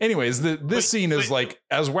know. Anyways, this scene is like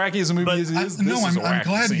as wacky as a movie is. I'm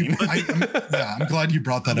glad you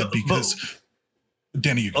brought that up, because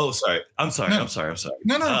Danny. Sorry. I'm sorry.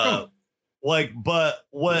 No.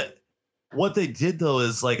 What they did though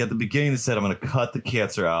is, like, at the beginning they said, I'm going to cut the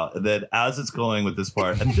cancer out, and then as it's going with this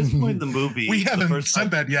part, at this point in the movie, we haven't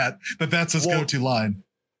said that yet, but that's his go-to line.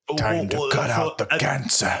 Time to cut out the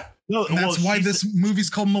cancer. No, and that's why this movie's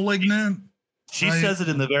called Malignant. She says it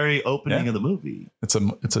in the very opening of the movie. It's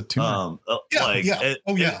a tumor.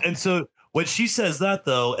 And so when she says that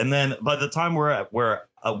though, and then by the time we're at where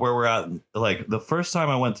we're at, like the first time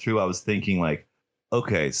I went through, I was thinking like,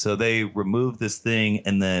 okay, so they removed this thing,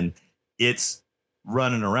 and then it's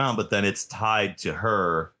running around, but then it's tied to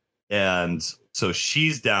her. And so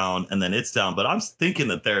she's down and then it's down. But I'm thinking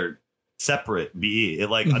that they're separate BE.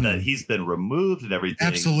 That he's been removed and everything.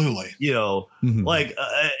 Absolutely.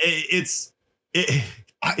 It's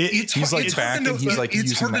he's like back and he's like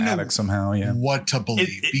using the attic somehow. Yeah. What to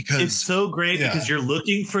believe, because it's so great because you're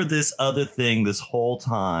looking for this other thing this whole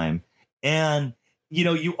time. And,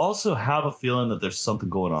 you also have a feeling that there's something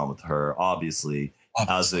going on with her, obviously.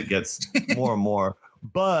 As it gets more and more,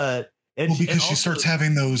 because she starts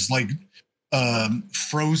having those like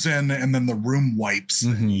frozen and then the room wipes.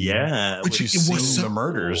 Which you see the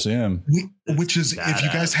murders. Which is badass. If you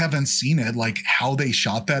guys haven't seen it, like how they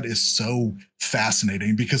shot that is so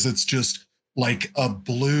fascinating, because it's just like a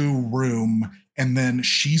blue room, and then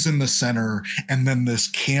she's in the center, and then this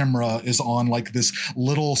camera is on like this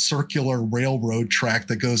little circular railroad track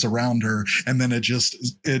that goes around her, and then it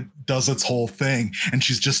does its whole thing, and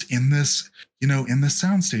she's just in this, in this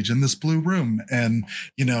soundstage in this blue room, and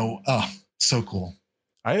so cool.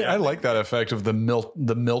 I like that effect of the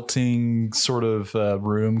melting sort of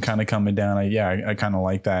room kind of coming down. I kind of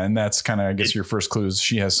like that, and that's kind of, I guess, your first clue is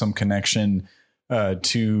she has some connection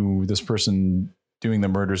to this person doing the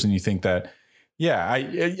murders, and you think that. Yeah,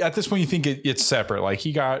 at this point you think it's separate. Like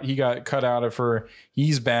he got cut out of her.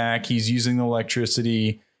 He's back. He's using the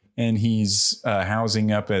electricity. and he's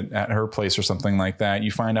housing up at her place or something like that.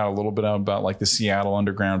 You find out a little bit about like the Seattle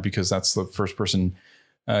underground, because that's the first person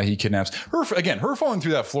he kidnaps. Her falling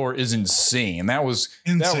through that floor is insane. That was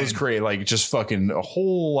great. Like just fucking a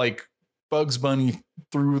whole like Bugs Bunny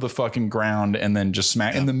through the fucking ground and then just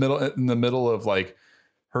smack in the middle of like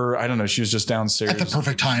her. I don't know. She was just downstairs at the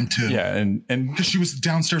perfect time too. Yeah, and because she was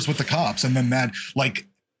downstairs with the cops, and then that like.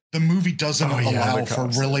 The movie doesn't allow for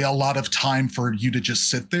really a lot of time for you to just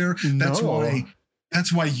sit there. That's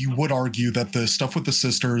why you would argue that the stuff with the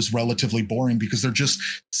sister is relatively boring, because they're just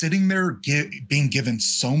sitting there being given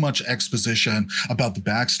so much exposition about the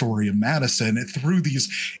backstory of Madison through these.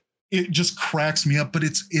 It just cracks me up, but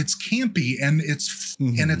it's campy and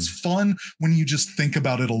it's fun when you just think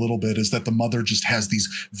about it a little bit, is that the mother just has these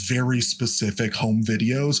very specific home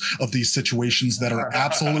videos of these situations that are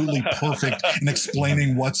absolutely perfect in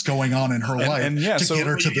explaining what's going on in her life to get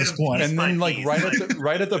her to this point. And then like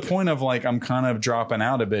right at the point of like, I'm kind of dropping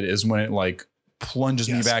out a bit is when it like plunges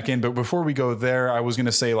me back in. But before we go there, I was going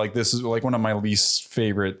to say like, this is like one of my least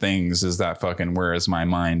favorite things is that fucking Where Is My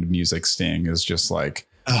Mind music sting is just like,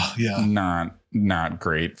 not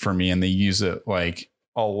great for me, and they use it like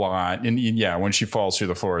a lot. And when she falls through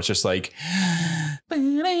the floor, it's just like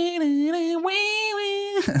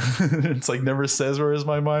it's like never says Where Is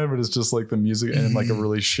My Mind, but it's just like the music and like a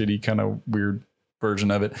really shitty kind of weird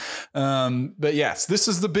version of it. But yes, this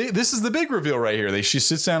is the big reveal right here. She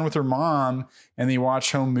sits down with her mom and they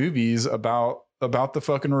watch home movies about the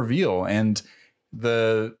fucking reveal. And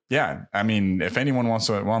I mean, if anyone wants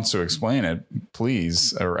to explain it,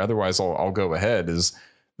 please, or otherwise I'll go ahead. Is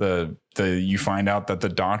you find out that the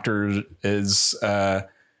doctor is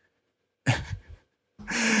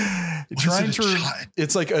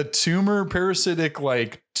it's like a tumor, parasitic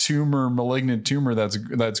like tumor, malignant tumor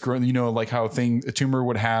that's growing. You know, like how a tumor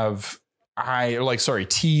would have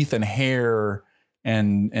teeth and hair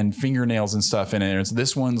and fingernails and stuff in it. And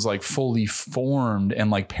this one's like fully formed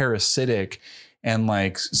and like parasitic and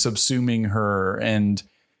like subsuming her, and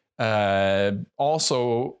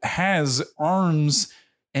also has arms.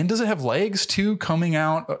 And does it have legs too coming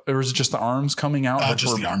out, or is it just the arms coming out?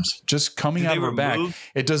 Just the arms, just coming out of her back.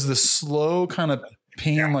 It does the slow kind of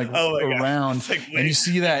pan around, like, and you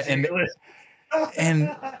see that, and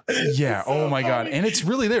oh my god, and it's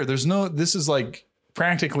really there. There's no. This is like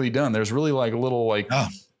practically done. There's really like a little like.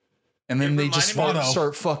 And then they just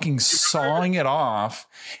start fucking sawing it off.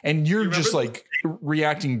 And you're just like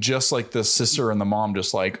reacting just like the sister and the mom,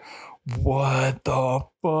 just like, what the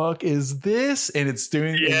fuck is this? And it's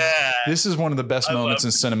doing. This is one of the best moments in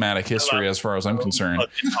cinematic history as far as I'm concerned.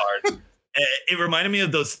 It reminded me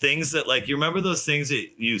of those things that, like, you remember those things that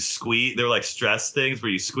you squeeze? They're like stress things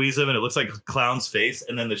where you squeeze them and it looks like a clown's face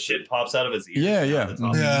and then the shit pops out of his ears. Yeah. It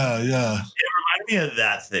reminded me of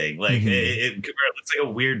that thing. Like it looks like a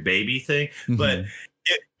weird baby thing, but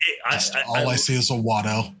I see is a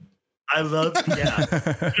Watto. I love,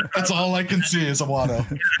 that's all I can see is a Watto.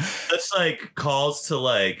 That's like calls to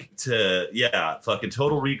fucking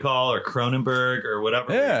Total Recall or Cronenberg or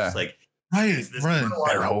whatever. Yeah, it's like right.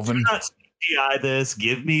 Verhoeven. CGI this.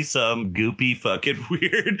 Give me some goopy fucking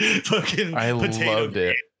weird fucking. I loved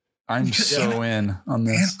it. I'm so in on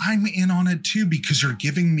this. And I'm in on it too, because you're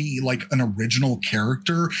giving me like an original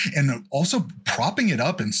character and also propping it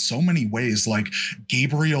up in so many ways. Like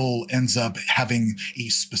Gabriel ends up having a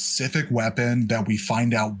specific weapon that we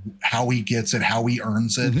find out how he gets it, how he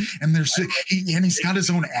earns it. And he's got his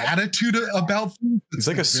own attitude about things. He's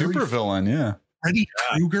like a super villain. Yeah. Freddy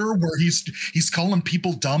Krueger, where he's calling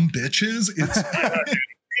people dumb bitches. It's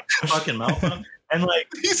fucking mouth on him. And like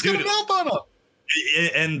he's got a mouth on him.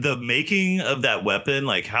 And the making of that weapon,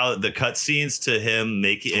 like how the cutscenes to him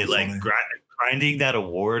making it, like grinding that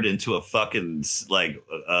award into a fucking like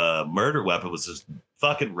murder weapon was just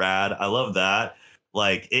fucking rad. I love that.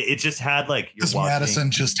 Like it just had like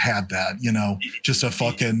Madison just had that, you know, just a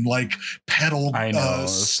fucking like pedal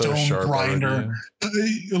stone grinder.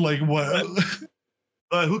 Like what?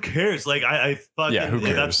 But who cares? Like I fucking who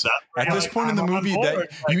cares? At this point in the movie, that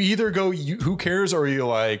you either go, who cares, or you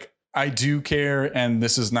like, I do care, and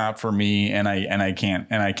this is not for me, and I can't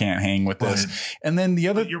hang with this. Right. And then the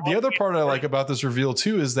other part I like about this reveal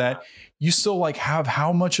too is that you still like have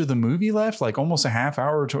how much of the movie left? Like almost a half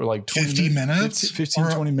hour to like 20 minutes,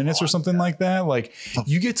 20 minutes or something like that. Like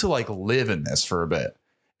you get to like live in this for a bit.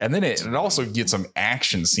 And then it also gets some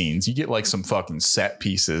action scenes. You get like some fucking set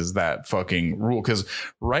pieces that fucking rule. Because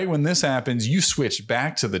right when this happens, you switch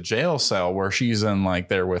back to the jail cell where she's in like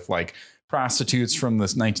there with like prostitutes from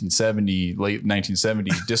this late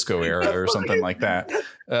 1970s disco era or something like that,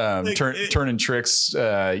 turning tricks,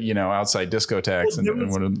 outside discotheques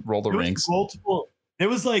and would roll the rings. There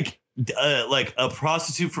was like a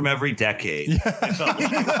prostitute from every decade. Yes.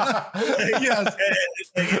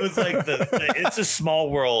 It was like it's a small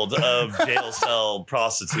world of jail cell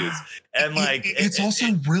prostitutes, and like it's also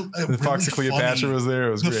real. The Foxy Cleopatra was there.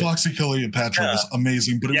 It was the great. Foxy Cleopatra was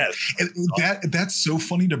amazing, but that's so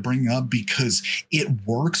funny to bring up because it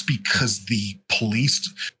works because the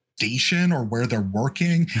police station or where they're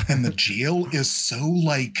working and the jail is so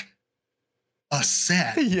like a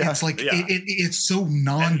set. It's like it's so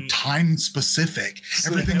non-time specific.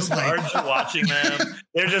 Everything's like watching them.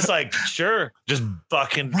 They're just like, sure, just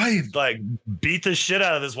fucking like beat the shit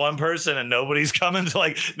out of this one person, and nobody's coming to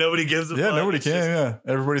like nobody gives a fuck. Nobody can.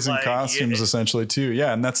 Everybody's in costumes essentially too.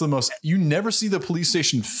 Yeah, and that's the most. You never see the police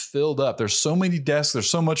station filled up. There's so many desks. There's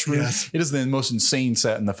so much room. Yes. It is the most insane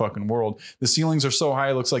set in the fucking world. The ceilings are so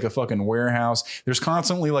high, it looks like a fucking warehouse. There's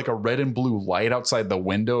constantly like a red and blue light outside the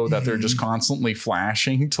window that they're just constantly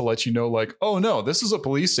flashing to let you know, like, oh no, this is a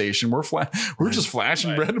police station. We're just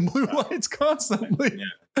flashing red and blue lights constantly.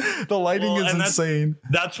 Yeah. The lighting is insane.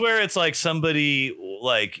 That's where it's like somebody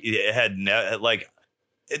like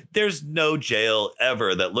there's no jail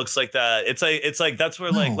ever that looks like that. It's like that's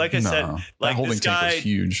where I said, like holding this guy tank was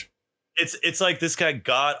huge. It's like this guy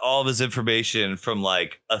got all of his information from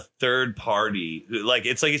like a third party. Like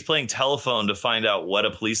it's like he's playing telephone to find out what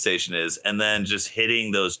a police station is, and then just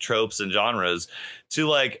hitting those tropes and genres to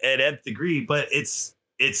like an nth degree. But it's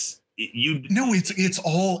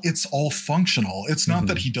all functional. It's not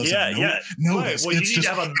that he doesn't know this. Well, it's just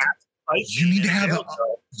you need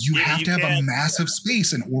to have a massive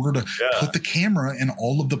space in order to put the camera in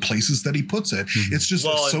all of the places that he puts it. It's just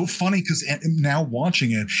so funny because now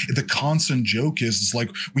watching it, the constant joke is like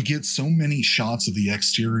we get so many shots of the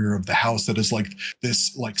exterior of the house that is like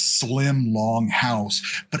this like slim long house,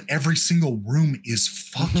 but every single room is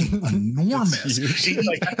fucking enormous.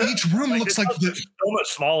 Each room looks like so much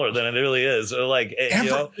smaller than it really is. Like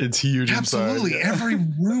it's huge. Absolutely, inside. Every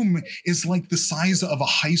room is like the size of a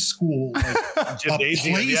high school. Like,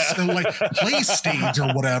 like play stage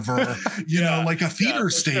or whatever, like a theater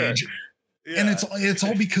stage. Sure. Yeah. And it's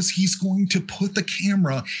all because he's going to put the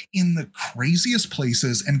camera in the craziest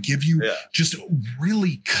places and give you just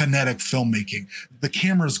really kinetic filmmaking. The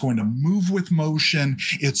camera is going to move with motion.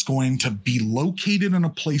 It's going to be located in a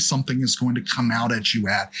place something is going to come out at you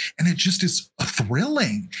at. And it just is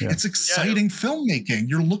thrilling. Yeah. It's exciting filmmaking.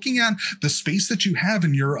 You're looking at the space that you have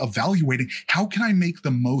and you're evaluating how can I make the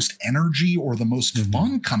most energy or the most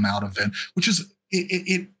fun come out of it, which is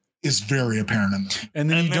it is very apparent in this. And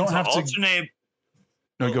then you don't have to alternate.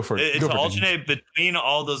 No, go for it. To alternate between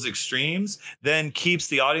all those extremes then keeps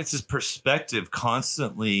the audience's perspective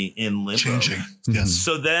constantly in limbo. Changing. Yes.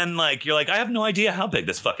 So then like you're like, I have no idea how big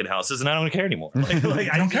this fucking house is and I don't care anymore.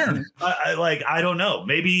 Like I don't care. I don't know.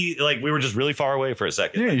 Maybe like we were just really far away for a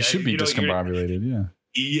second. Yeah, like, you should be discombobulated. Yeah.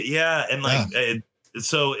 Yeah. And like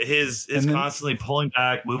so his constantly pulling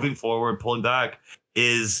back, moving forward, pulling back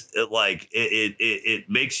is like it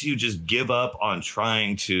makes you just give up on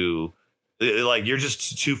trying to like you're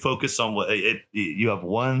just too focused on what you have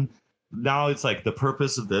one. Now it's like the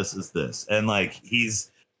purpose of this is this, and like he's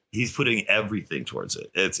putting everything towards it.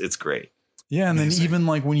 It's great. Yeah, and then even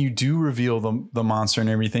like when you do reveal the monster and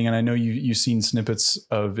everything, and I know you've seen snippets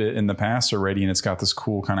of it in the past already, and it's got this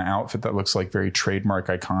cool kind of outfit that looks like very trademark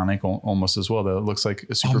iconic almost as well. That it looks like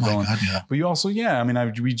a super villain. But you also,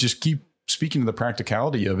 we just keep speaking to the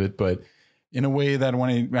practicality of it, but in a way that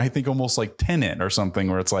when I think almost like Tenet or something,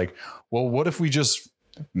 where it's like, well, what if we just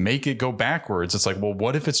make it go backwards? It's like, well,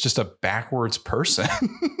 what if it's just a backwards person?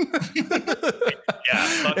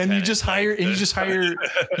 And you just hire,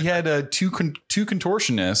 he had two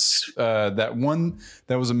contortionists, that one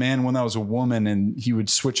that was a man, one that was a woman, and he would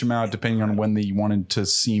switch them out depending on when they wanted to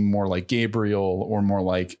seem more like Gabriel or more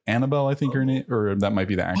like Annabelle, I think her name, or that might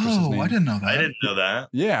be the actress's name. I didn't know that.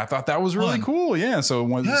 Yeah, I thought that was really cool. Yeah, so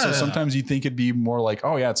sometimes you think it'd be more like,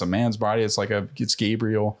 oh yeah, it's a man's body, it's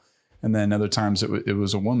Gabriel, and then other times it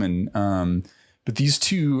was a woman. But these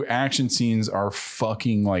two action scenes are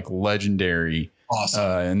fucking like legendary.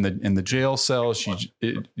 Awesome. In the jail cell, in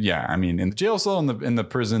the jail cell, in the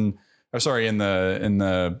prison, in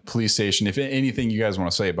the police station. If anything you guys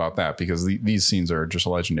want to say about that, because these scenes are just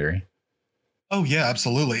legendary. Oh yeah,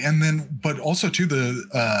 absolutely. And then, but also to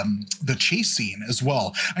the chase scene as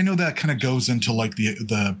well. I know that kind of goes into like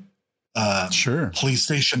the sure police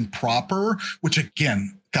station proper, which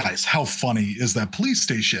again, guys, how funny is that police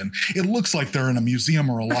station? It looks like they're in a museum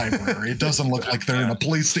or a library. It doesn't look like they're in a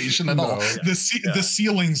police station at all. The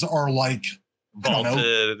ceilings are like,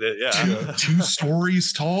 vaulted, two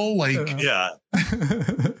stories tall. Like, hello.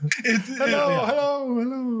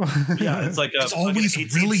 Yeah, it's like it's always like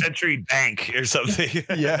an 18th really century bank or something.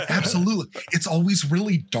 Yeah, absolutely. It's always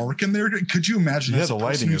really dark in there. Could you imagine? Yeah, the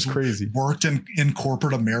lighting is crazy. Worked in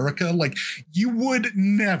corporate America, like you would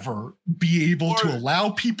never be able to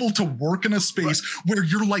allow people to work in a space where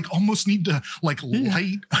you're like almost need to like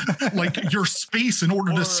light like your space in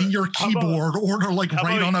order to see your keyboard or to like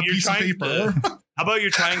write on a piece of paper. How about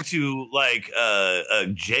you're trying to like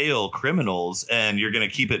jail criminals and you're going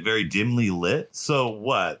to keep it very dimly lit? So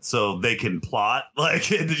what? So they can plot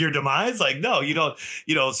like your demise? Like, no, you don't,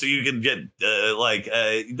 so you can get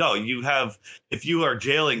no, you have, if you are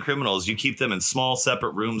jailing criminals, you keep them in small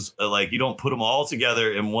separate rooms. Like you don't put them all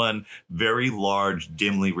together in one very large,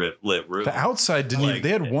 dimly lit room. The outside didn't even, they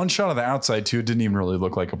had one shot of the outside too. It didn't even really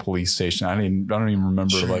look like a police station. I don't even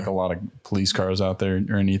remember like a lot of police cars out there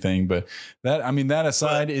or anything, but that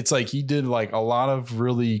aside, it's like he did like a lot of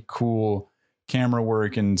really cool camera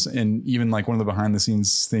work and even like one of the behind the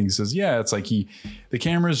scenes things says, it's like the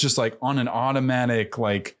camera is just like on an automatic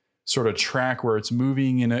like sort of track where it's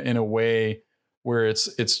moving in a way where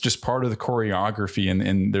it's just part of the choreography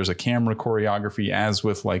and there's a camera choreography as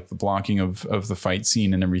with like the blocking of the fight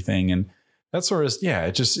scene and everything. And that sort of,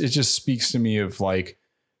 it just speaks to me of like,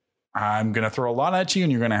 I'm going to throw a lot at you and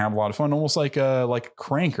you're going to have a lot of fun, almost like a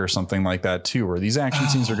Crank or something like that too, where these action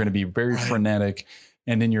scenes are going to be very frenetic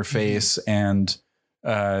and in your face and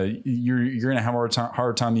you're going to have a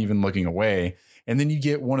hard time even looking away. And then you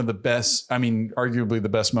get one of the best, arguably the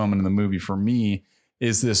best moment in the movie for me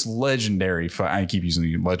is this legendary, I keep using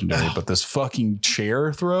the legendary, but this fucking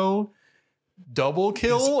chair throw. Double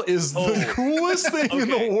kill is the coolest thing in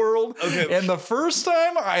the world. And the first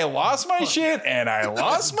time I lost my shit and I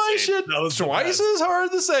lost my shit twice as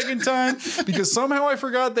hard the second time because somehow I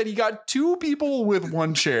forgot that he got two people with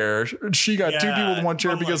one chair. She got two people with one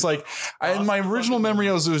chair because like in my original memory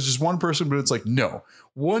it was just one person, but it's like, no,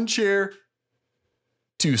 one chair,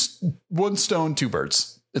 one stone, two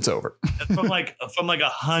birds. It's over. from like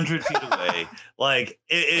 100 feet away. Like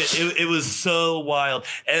it was so wild.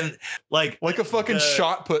 And like a fucking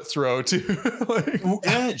shot put throw too.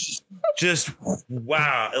 just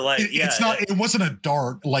wow. Like it wasn't a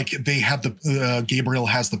dart. Like they had Gabriel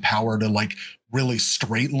has the power to like really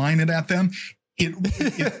straight line it at them.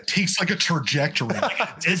 It takes like a trajectory.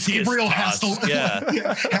 Gabriel has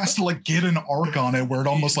to like get an arc on it where it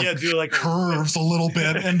almost curves a little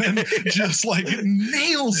bit and then just like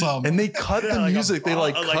nails them. And they cut the music. They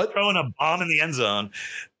like throwing a bomb in the end zone.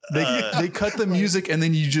 They cut the music and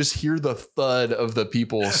then you just hear the thud of the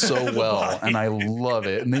people so well. And I love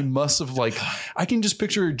it. And they must have I can just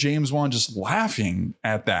picture James Wan just laughing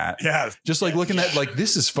at that. Yeah. Just like looking at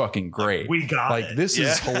this is fucking great. We got it. This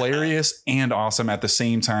is hilarious and awesome at the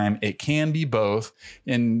same time. It can be both.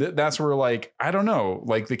 And that's where I don't know,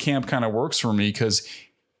 the camp kind of works for me because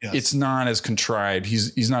it's not as contrived.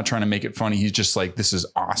 He's not trying to make it funny. He's just like, this is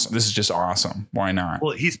awesome. This is just awesome. Why not?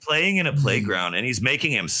 Well, he's playing in a playground and he's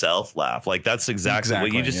making himself laugh. Like that's exactly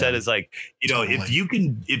what you just said is like, totally. if you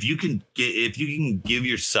can give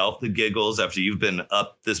yourself the giggles after you've been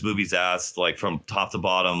up this movie's ass, like from top to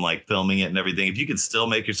bottom, like filming it and everything, if you can still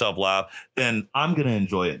make yourself laugh, then I'm going to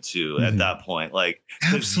enjoy it too at that point. Like,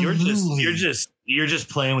 absolutely. you're just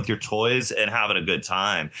playing with your toys and having a good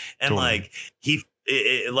time. And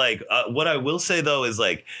what I will say though is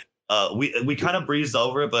we kind of breezed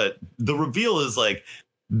over it, but the reveal is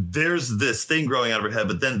there's this thing growing out of her head,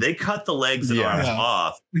 but then they cut the legs and arms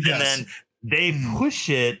off, and then they push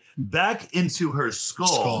it back into her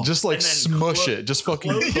skull. Just smush it, just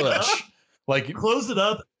fucking push, close it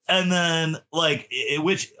up. And then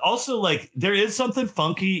which also there is something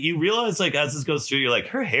funky. You realize as this goes through, you're like,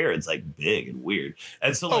 her hair is big and weird.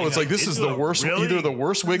 And so it's this is the worst, either the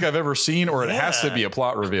worst wig I've ever seen, or it has to be a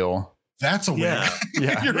plot reveal. That's a wig.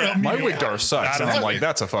 Yeah. My wig dar sucks. And I'm like,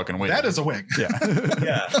 that's a fucking wig. That is a wig.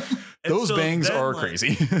 Yeah. Those bangs are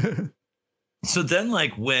crazy. So then,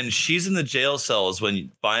 when she's in the jail cells,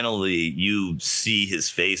 when finally you see his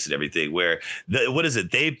face and everything, where what is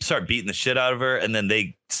it? They start beating the shit out of her, and then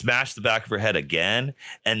they smash the back of her head again,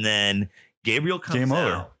 and then Gabriel comes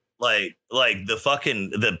out.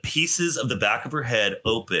 The pieces of the back of her head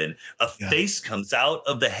open, a face comes out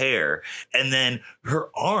of the hair, and then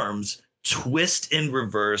her arms twist in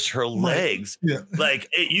reverse, her legs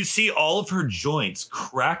you see all of her joints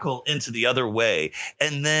crackle into the other way,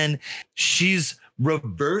 and then she's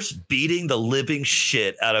reverse beating the living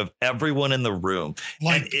shit out of everyone in the room,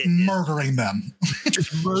 like murdering them.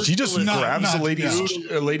 She just grabs a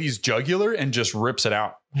lady's jugular and just rips it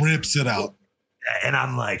out. And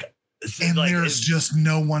I'm like, and there's just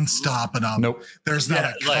no one stopping them. Nope. There's not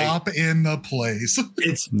a cop in the place.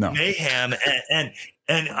 It's mayhem.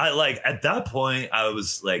 And I like at that point, I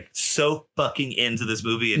was like so fucking into this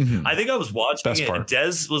movie. And I think I was watching it. And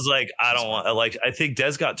Des was like, I don't want I think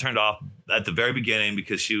Des got turned off at the very beginning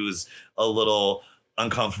because she was a little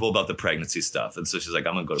uncomfortable about the pregnancy stuff. And so she's like,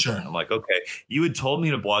 I'm going to go to bed. I'm like, okay, you had told me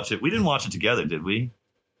to watch it. We didn't watch it together, did we?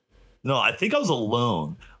 No, I think I was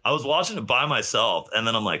alone. I was watching it by myself. And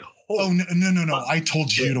then I'm like, no. I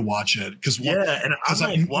told you to watch it because me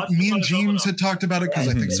and James had talked about it because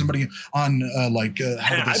I think somebody on I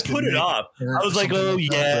put it off. I was like, I'll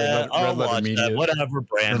watch that. Whatever,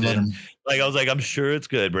 Brandon. Like I was like, I'm sure it's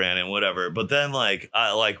good, Brandon. Whatever. But then I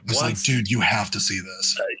was like, dude, you have to see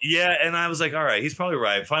this. And I was like, all right, he's probably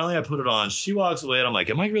right. Finally, I put it on. She walks away, and I'm like,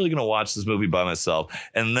 am I really gonna watch this movie by myself?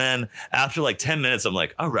 And then after like 10 minutes, I'm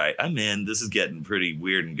like, all right, I'm in. This is getting pretty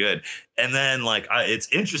weird and good. And then it's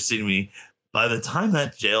interesting to me. By the time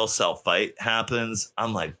that jail cell fight happens,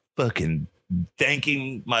 I'm like fucking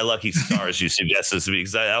thanking my lucky stars you suggested this to me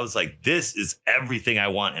because I was like, this is everything I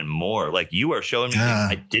want and more. Like you are showing me things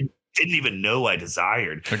I didn't even know I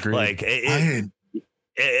desired. Agreed. Like and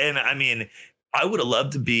I mean, I would have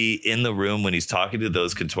loved to be in the room when he's talking to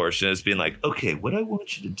those contortionists, being like, okay, what I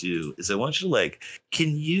want you to do is I want you to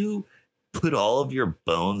can you put all of your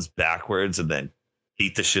bones backwards and then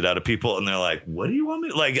beat the shit out of people? And they're like, what do you want me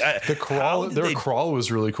the crawl? Their crawl was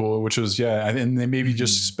really cool, which was and they maybe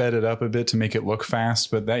just sped it up a bit to make it look fast,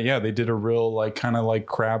 but they did a real kind of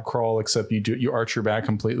crab crawl, except you arch your back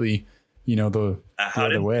completely, the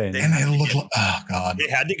other way. And it looked like, oh god, they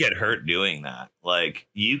had to get hurt doing that. Like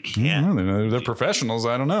you can't. They're professionals.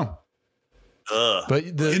 I don't know. But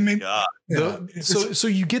so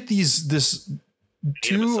you get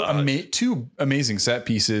two amazing set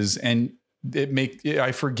pieces, and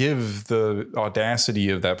I forgive the audacity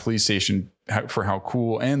of that police station for how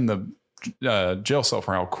cool, and the jail cell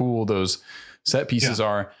for how cool those set pieces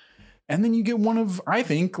are. And then you get one of, I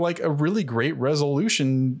think, a really great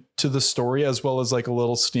resolution to the story, as well as a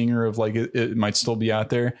little stinger of it might still be out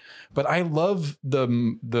there. But I love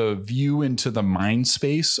the view into the mind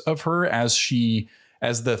space of her as the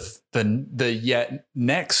yet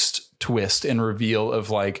next twist and reveal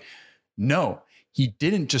of no, he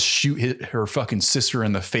didn't just shoot her fucking sister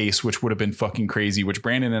in the face, which would have been fucking crazy, which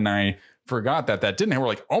Brandon and I forgot that didn't. And we're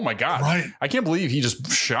like, oh my God, I can't believe he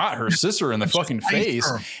just shot her sister in the fucking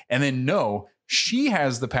face. And then no, she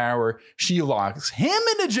has the power. She locks him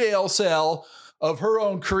in a jail cell of her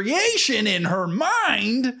own creation in her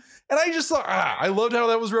mind. And I just thought, I loved how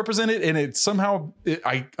that was represented. And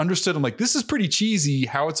I understood. I'm like, this is pretty cheesy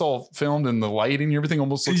how it's all filmed, and the lighting and everything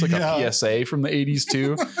almost looks like a PSA from the 80s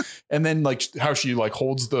too. And then how she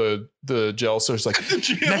holds the gel. So it's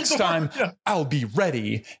next time I'll be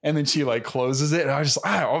ready. And then she closes it. And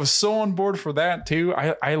I was so on board for that too.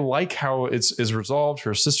 I like how it's resolved.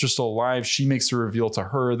 Her sister's still alive. She makes the reveal to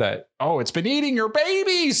her that, it's been eating your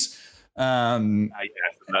babies.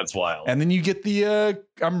 That's wild. And then you get the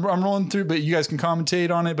I'm rolling through, but you guys can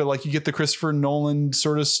commentate on it, but you get the Christopher Nolan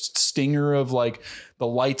sort of stinger of the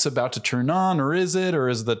light's about to turn on, or is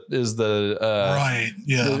the is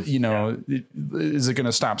it going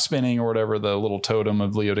to stop spinning or whatever, the little totem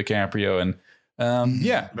of Leo DiCaprio. And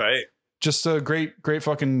just a great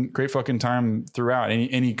fucking time throughout.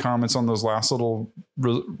 Any comments on those last little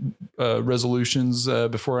resolutions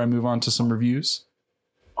before I move on to some reviews?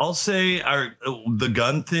 I'll say the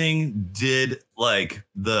gun thing did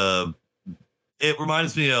it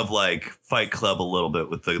reminds me of Fight Club a little bit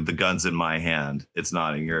with the guns in my hand, it's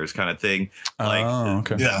not in yours kind of thing.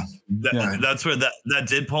 Okay. That's where that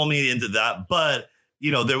did pull me into that. But,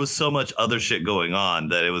 there was so much other shit going on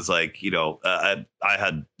that it was I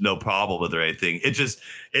had no problem with it or anything. It just,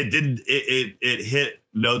 it hit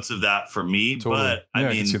notes of that for me. Totally.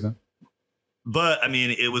 But I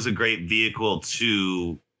mean, it was a great vehicle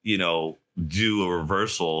to, do a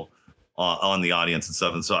reversal on the audience and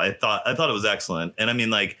stuff. And so I thought it was excellent. And I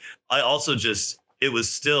mean, I also it was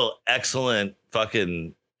still excellent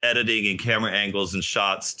fucking editing and camera angles and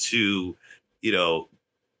shots to,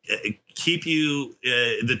 keep you,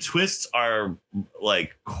 the twists are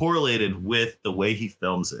correlated with the way he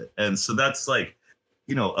films it. And so that's a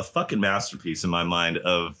fucking masterpiece in my mind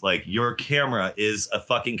of your camera is a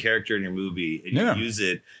fucking character in your movie, and you use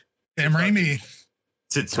it Sam Raimi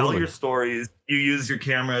to tell your stories. You use your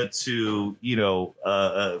camera to,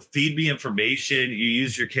 feed me information. You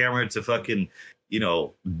use your camera to fucking,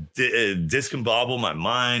 discombobble my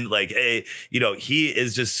mind. Like, he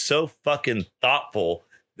is just so fucking thoughtful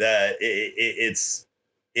that it's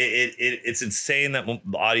insane that the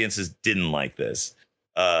audiences didn't like this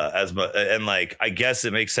as much. And like, I guess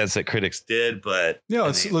it makes sense that critics did, but yeah,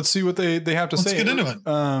 let's see what they have to say. Let's get into it.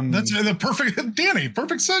 That's the perfect, Danny.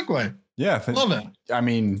 Perfect segue. Yeah, love it. I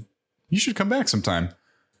mean, you should come back sometime.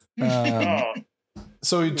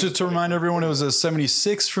 So just to remind everyone, it was a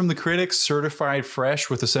 76 from the critics, certified fresh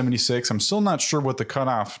with a 76. I'm still not sure what the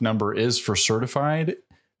cutoff number is for certified.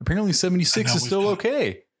 Apparently 76 is still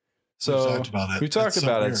okay. So we talked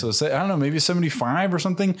about it. So I don't know, maybe 75 or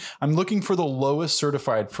something. I'm looking for the lowest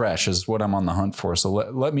certified fresh is what I'm on the hunt for. So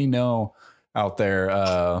let me know out there.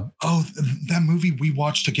 That movie we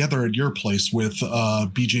watched together at your place with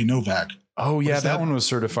BJ Novak. Oh yeah, that one was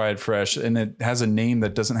certified fresh, and it has a name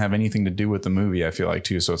that doesn't have anything to do with the movie. I feel like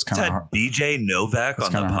too, so it's kind of hard. BJ Novak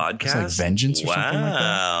on the podcast. It's like Vengeance or something like that.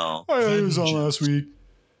 Wow, it was on last week.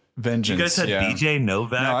 Vengeance. You guys had BJ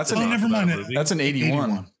Novak. No, that's never mind. That's an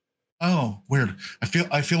 81. Oh, weird.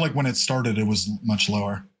 I feel like when it started, it was much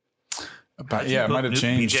lower. But yeah, it might have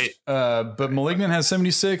changed. But Malignant has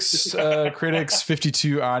 76 critics,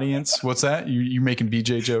 52 audience. What's that? You making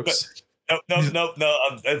BJ jokes? No.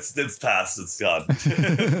 It's past. It's gone.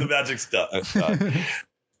 The magic's done.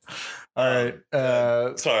 All right.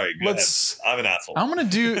 Sorry. I'm an asshole. I'm gonna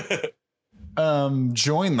do.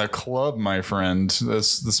 Join the club, my friend.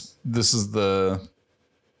 This is the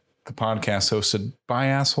podcast hosted by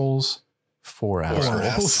assholes for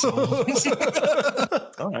assholes. All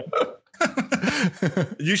right.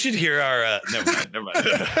 You should hear our never mind.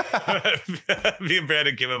 Me and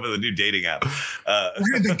Brandon came up with a new dating app.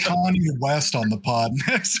 We're gonna get Kanye West on the pod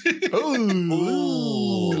next.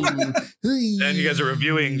 Ooh. And you guys are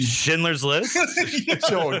reviewing Schindler's List.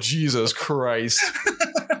 Oh Jesus Christ.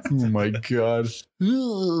 Oh my God.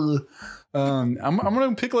 I'm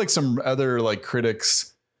gonna pick like some other like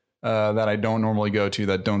critics that I don't normally go to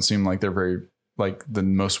that don't seem like they're very like the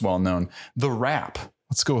most well known. The Wrap.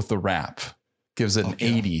 Let's go with The Wrap. Gives it an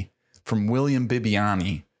 80 from William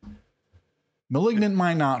Bibbiani. Malignant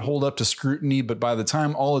might not hold up to scrutiny, but by the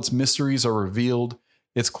time all its mysteries are revealed,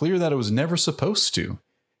 it's clear that it was never supposed to.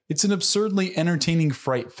 It's an absurdly entertaining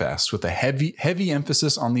fright fest with a heavy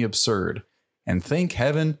emphasis on the absurd, and thank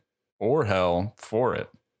heaven or hell for it.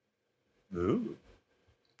 Ooh.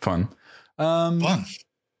 Fun.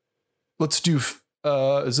 Let's do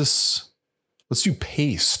let's do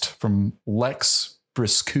Paste from Lex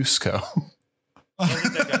Briscusco.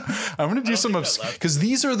 I'm going to do some of because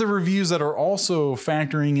these are the reviews that are also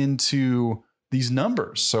factoring into these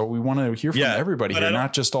numbers. So we want to hear from everybody here,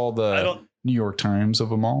 not just all the New York Times of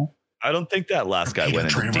them all. I don't think that last guy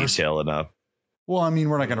went into detail enough. Well, I mean,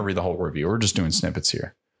 we're not going to read the whole review. We're just doing snippets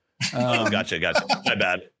here. Gotcha. My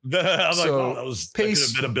bad. I'm so that could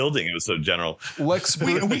have been a building. It was so general. Lex,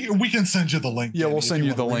 we can send you the link. Yeah, we'll send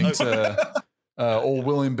you the link to old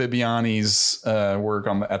William Bibbiani's work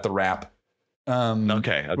at The Wrap.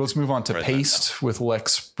 Okay. Let's move on to Paste with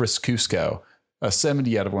Lex Briscusco, a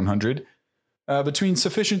 70 out of 100. Between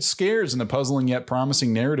sufficient scares and a puzzling yet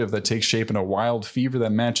promising narrative that takes shape in a wild fever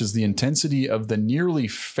that matches the intensity of the nearly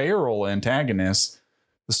feral antagonist,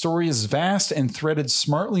 the story is vast and threaded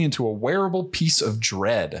smartly into a wearable piece of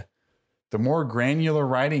dread. The more granular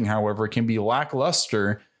writing, however, can be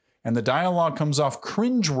lackluster, and the dialogue comes off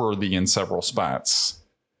cringeworthy in several spots.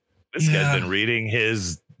 This guy's been reading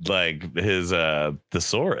his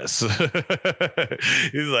thesaurus.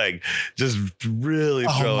 He's like just really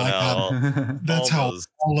throwing out. That's how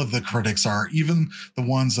all of the critics are. Even the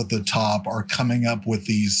ones at the top are coming up with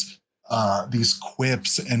these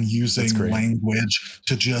quips and using language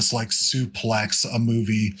to just like suplex a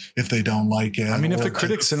movie if they don't like it. I mean, if the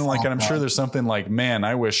critics didn't like it, I'm sure there's something like, man,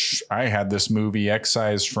 I wish I had this movie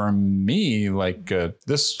excised from me like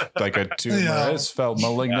this, like a tumor has felt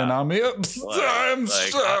malignant on me. I'm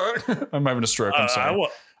having a stroke. I'm sorry.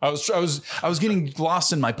 I was getting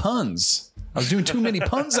lost in my puns. I was doing too many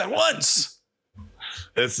puns at once.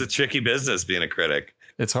 It's a tricky business being a critic.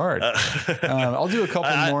 It's hard. I'll do a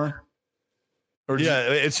couple more.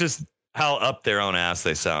 It's just how up their own ass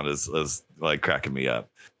they sound is like cracking me up.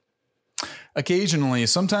 Occasionally,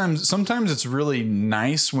 sometimes it's really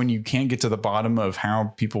nice when you can't get to the bottom of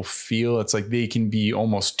how people feel. It's like they can be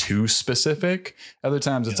almost too specific. Other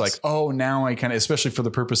times it's like, oh, now I kind of, especially for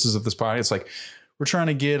the purposes of this podcast, it's like we're trying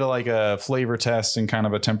to get like a flavor test and kind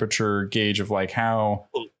of a temperature gauge of like how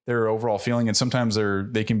their overall feeling. And sometimes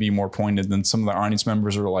they can be more pointed than some of the audience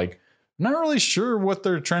members are like, not really sure what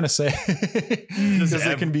they're trying to say because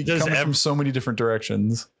they can be coming from so many different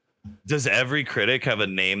directions. Does every critic have a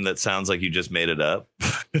name that sounds like you just made it up?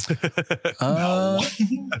 No.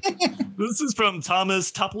 This is from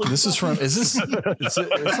Thomas Toplin. This is from. Is this? It's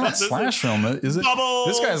not Slash Film. Is it?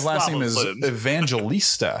 This guy's last name is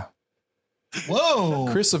Evangelista. Whoa.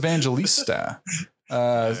 Chris Evangelista.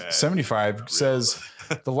 75 says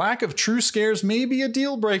the lack of true scares may be a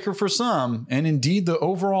deal breaker for some, and indeed the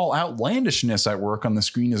overall outlandishness at work on the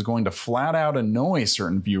screen is going to flat out annoy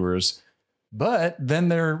certain viewers. But then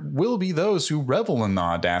there will be those who revel in the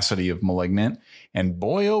audacity of Malignant, and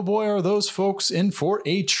boy oh boy are those folks in for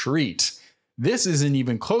a treat. This isn't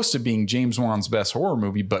even close to being James Wan's best horror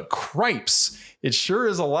movie, but cripes, it sure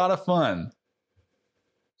is a lot of fun.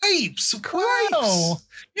 Cripes. Wow.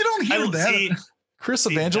 You don't hear that. Chris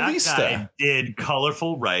Evangelista. That guy did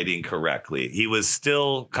colorful writing correctly. He was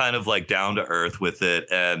still kind of like down to earth with it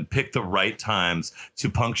and picked the right times to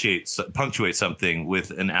punctuate something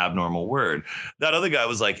with an abnormal word. That other guy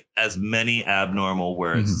was like as many abnormal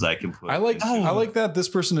words as I can put. I like that this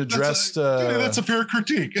person addressed. That's a fair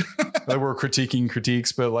critique. They were critiquing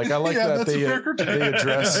critiques, but like I like that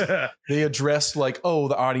they addressed like, oh,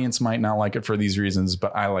 the audience might not like it for these reasons,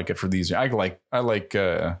 but I like it for these. I like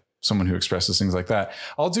someone who expresses things like that.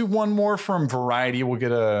 I'll do one more from Variety. We'll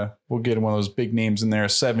get one of those big names in there.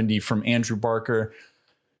 70 from Andrew Barker.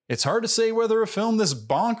 It's hard to say whether a film this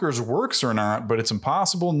bonkers works or not, but it's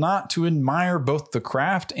impossible not to admire both the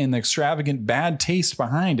craft and the extravagant bad taste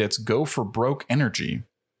behind its go for broke energy.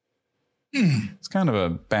 It's kind of a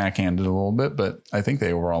backhanded a little bit, but I think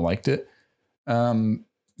they overall liked it. We'll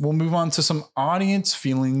move on to some audience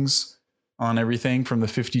feelings on everything from the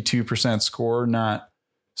 52% score. Not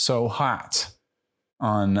so hot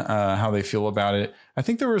on how they feel about it. I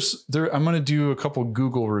think I'm going to do a couple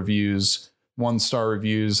Google reviews, 1-star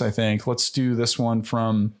reviews, I think. Let's do this one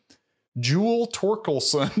from Jewel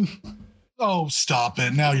Torkelson. Oh, stop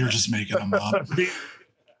it. Now you're just making them up.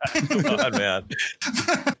 Come on, man.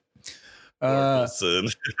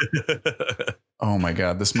 Oh my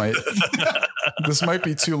God, this might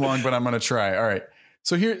be too long, but I'm going to try. All right.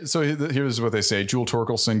 So here's what they say. Jewel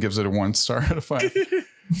Torkelson gives it a 1 star out of 5.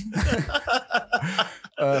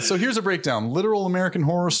 So here's a breakdown. Literal American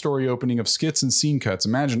Horror Story opening of skits and scene cuts.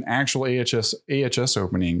 Imagine actual AHS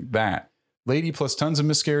opening. That. Lady plus tons of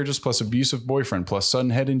miscarriages plus abusive boyfriend plus sudden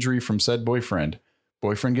head injury from said boyfriend.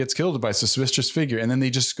 Boyfriend gets killed by suspicious figure. And then they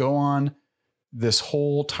just go on this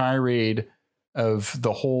whole tirade of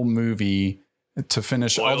the whole movie to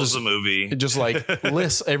finish. The movie. It just like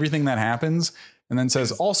lists everything that happens. And then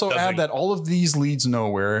says, also add that all of these leads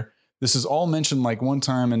nowhere. This is all mentioned like one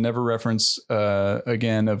time and never reference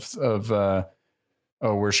again of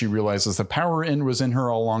where she realizes the power was in her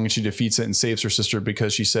all along and she defeats it and saves her sister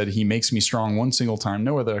because she said he makes me strong one single time.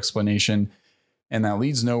 No other explanation. And that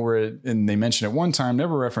leads nowhere. And they mention it one time,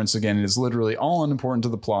 never reference again. It is literally all unimportant to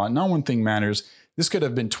the plot. Not one thing matters. This could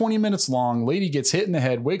have been 20 minutes long. Lady gets hit in the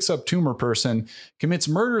head, wakes up tumor person, commits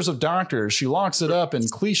murders of doctors. She locks it up in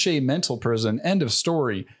cliche mental prison. End of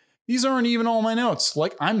story. These aren't even all my notes.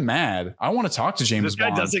 Like, I'm mad. I want to talk to James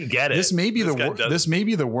Bond. This guy doesn't get it. This may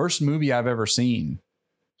be the worst movie I've ever seen.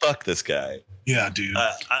 Fuck this guy. Yeah, dude.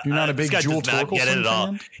 You're not a big Jewel Torkelson get it at all.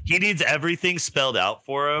 fan? He needs everything spelled out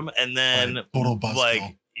for him, and then Total buzzkill.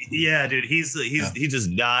 like, yeah, dude, he does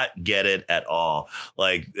not get it at all.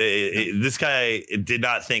 Like, this guy did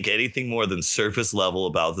not think anything more than surface level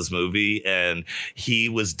about this movie, and he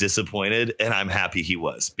was disappointed. And I'm happy he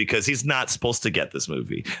was, because he's not supposed to get this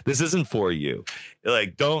movie. This isn't for you.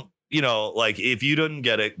 Like, don't. You know, like, if you didn't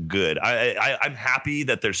get it, good. I'm happy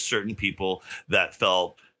that there's certain people that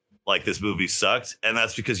felt like this movie sucked, and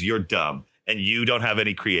that's because you're dumb and you don't have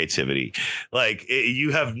any creativity. Like,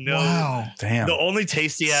 you have no. Wow. Damn. The only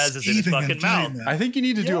taste he has is in his fucking mouth. I think you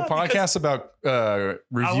need to do a podcast about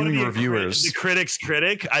reviewing reviewers. The critic's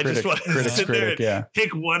critic. I just want to sit there and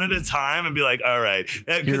pick one at a time and be like, all right.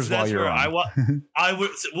 Here's that's where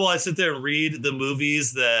I sit there and read the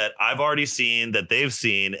movies that I've already seen, that they've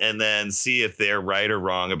seen, and then see if they're right or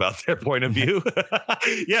wrong about their point of view.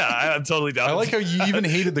 Yeah, I'm totally down. I like how you even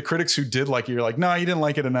hated the critics who did like it. You're like, no, you didn't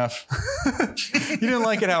like it enough. You didn't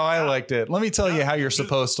like it how I liked it. Let me tell you how you're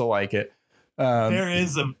supposed to like it. There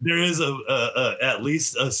is at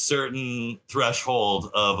least a certain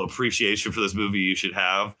threshold of appreciation for this movie you should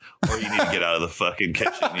have, or you need to get out of the fucking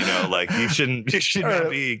kitchen. You know, like, you should not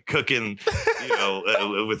be cooking, you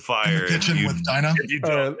know, with fire. In the kitchen with Dinah.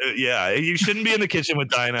 You shouldn't be in the kitchen with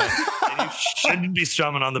Dinah, and you shouldn't be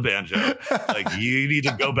strumming on the banjo. Like, you need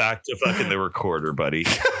to go back to fucking the recorder, buddy.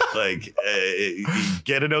 Like,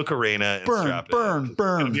 get an ocarina and strap it. Burn. It's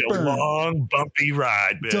gonna be a long, bumpy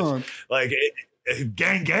ride, bitch. Like,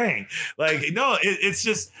 gang gang. Like, no, it's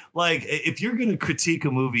just like, if you're gonna critique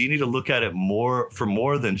a movie, you need to look at it more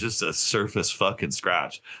than just a surface fucking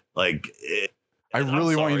scratch. Like, I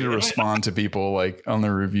really want you to respond to people like on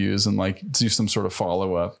their reviews and like do some sort of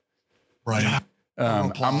follow up. Right.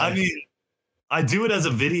 I mean, I do it as a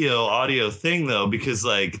video audio thing though, because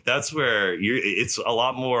like that's where it's a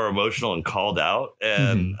lot more emotional and called out.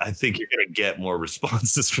 And I think you're going to get more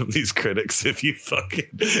responses from these critics if you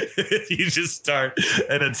just start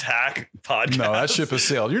an attack podcast. No, that ship has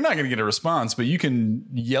sailed. You're not going to get a response, but you can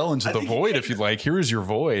yell into the void if you'd like. Here is your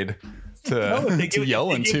void to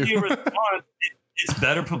yell into. It's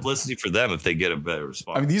better publicity for them if they get a better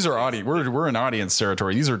response. I mean, these are audience. We're in audience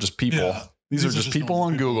territory. These are just people. Yeah. These are just people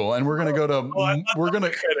on Google, and we're gonna go to.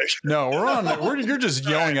 You're just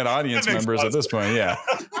yelling at audience members at this point, yeah.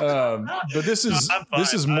 But this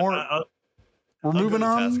is more. We're moving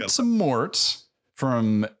on to Mort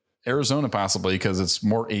from Arizona, possibly because it's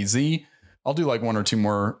Mort AZ. I'll do like one or two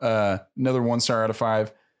more. Another 1 star out of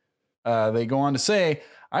 5. They go on to say,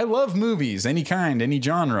 I love movies, any kind, any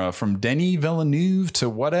genre, from Denis Villeneuve to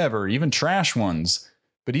whatever, even trash ones.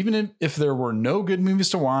 But even if there were no good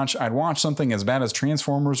movies to watch, I'd watch something as bad as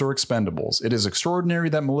Transformers or Expendables. It is extraordinary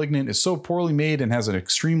that Malignant is so poorly made and has an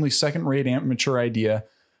extremely second-rate amateur idea.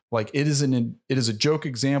 Like it is a joke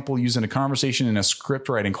example used in a conversation in a script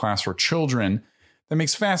writing class for children that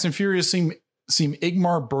makes Fast and Furious seem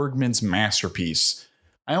Ingmar Bergman's masterpiece.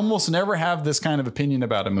 I almost never have this kind of opinion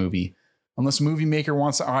about a movie, unless a movie maker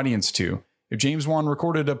wants the audience to. If James Wan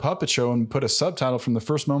recorded a puppet show and put a subtitle from the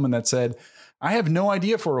first moment that said, I have no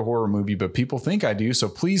idea for a horror movie, but people think I do, so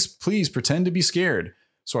please pretend to be scared,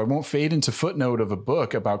 so I won't fade into footnote of a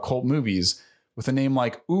book about cult movies with a name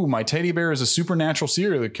like, ooh, my teddy bear is a supernatural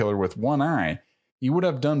serial killer with one eye. He would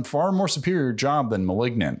have done far more superior job than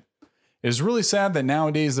Malignant. It is really sad that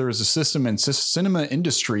nowadays there is a system in cinema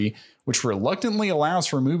industry which reluctantly allows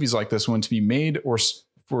for movies like this one to be made or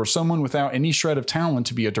for someone without any shred of talent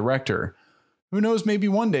to be a director. Who knows, maybe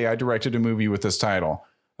one day I directed a movie with this title.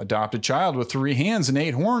 Adopted child with 3 hands and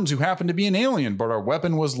 8 horns who happened to be an alien, but our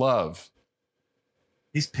weapon was love.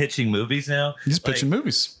 He's pitching movies now? He's pitching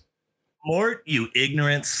movies. Mort, you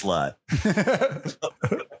ignorant slut.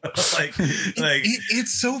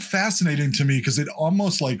 It's so fascinating to me because it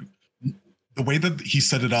almost like the way that he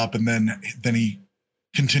set it up and then he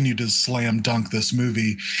continued to slam dunk this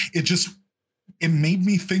movie. It made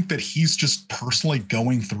me think that he's just personally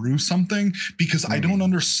going through something because I don't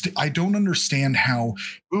understand how.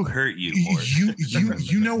 Who hurt you? Mort?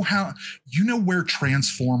 You know where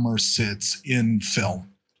Transformers sits in film.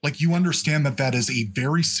 Like you understand that is a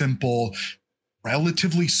very simple,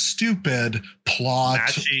 relatively stupid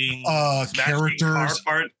plot, characters.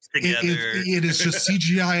 It is just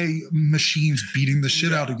CGI machines beating the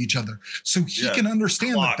shit out of each other. So he can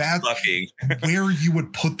understand that's where you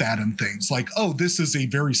would put that in things. Like, oh, this is a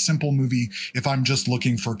very simple movie. If I'm just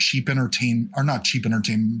looking for cheap entertainment, or not cheap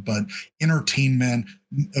entertainment, but entertainment,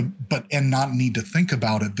 and not need to think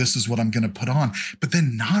about it, this is what I'm going to put on. But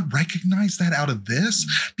then not recognize that out of this,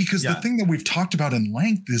 because the thing that we've talked about in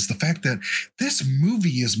length is the fact that this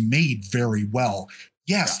movie is made very well.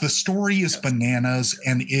 Yes, the story is bananas,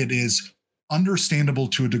 and it is understandable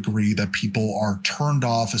to a degree that people are turned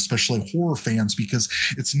off, especially horror fans, because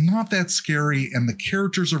it's not that scary and the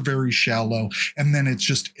characters are very shallow. And then it's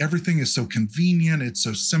just everything is so convenient. It's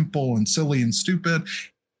so simple and silly and stupid.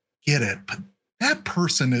 Get it. But that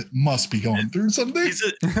person must be going through something. He's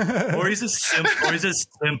a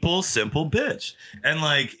simple bitch. And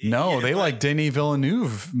like, they like Denis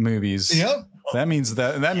Villeneuve movies. Yep. That means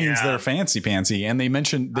they're fancy pantsy, and they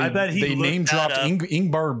mentioned they name dropped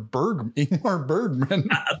Ingmar Bergman.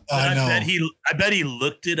 I bet he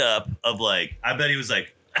looked it up. I bet he was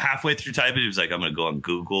like halfway through typing. He was like, I'm gonna go on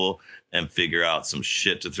Google and figure out some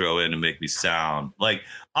shit to throw in and make me sound like.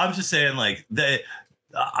 I'm just saying, like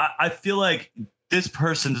I feel like this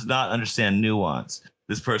person does not understand nuance.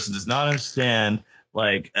 This person does not understand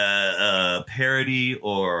like parody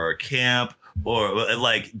or camp. Or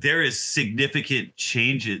like there is significant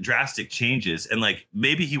changes, drastic changes. And like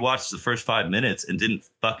maybe he watched the first 5 minutes and didn't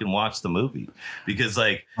fucking watch the movie because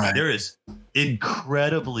like there is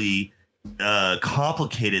incredibly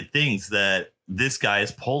complicated things that this guy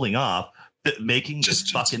is pulling off, making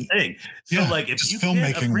this fucking thing. So like if you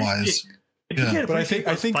filmmaking wise. But I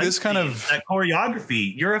think this kind of that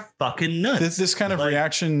choreography, you're a fucking nut. This kind of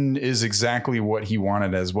reaction is exactly what he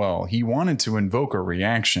wanted as well. He wanted to invoke a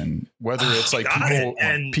reaction, whether it's like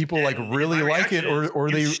people like really like it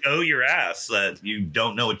or they show your ass that you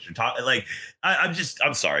don't know what you're talking. Like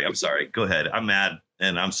I'm sorry. Go ahead. I'm mad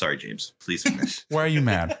And I'm sorry, James. Please finish. Why are you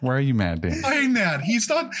mad? Why are you mad, Dan? I ain't mad. He's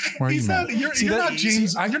not. Why are He's you not. mad? You're, See, you're that- not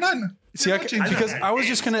James. see, I- you're not. See, you're not James. because I was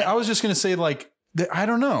just gonna say like I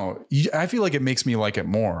don't know. I feel like it makes me like it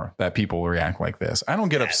more that people react like this. I don't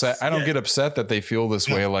get upset. I don't get upset that they feel this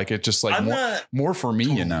way. Like it's just like I'm more, not- more for me,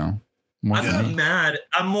 you know. More I'm for not me. mad.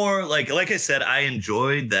 I'm more like I said, I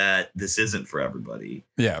enjoyed that this isn't for everybody.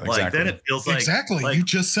 Yeah, Like exactly. then it feels like Exactly. like, you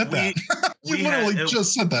just said that. You we literally had-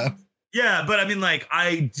 just said that. Yeah, but I mean, like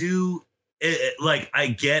I do. Like I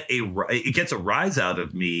get it gets a rise out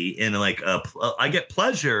of me, and like I get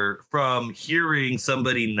pleasure from hearing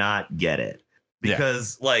somebody not get it,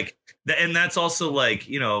 because like, and that's also like,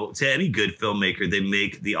 you know, to any good filmmaker, they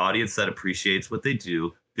make the audience that appreciates what they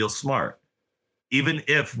do feel smart, even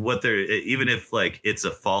if like it's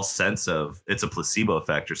a false sense of, it's a placebo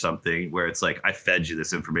effect or something, where it's like I fed you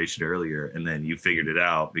this information earlier and then you figured it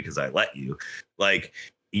out because I let you. Like,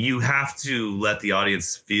 you have to let the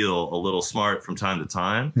audience feel a little smart from time to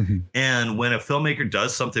time. Mm-hmm. And when a filmmaker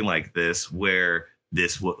does something like this, where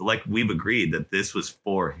like we've agreed that this was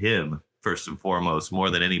for him first and foremost, more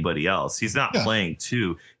than anybody else. He's not playing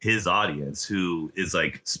to his audience, who is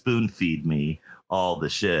like spoon feed me all the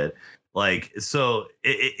shit. Like, so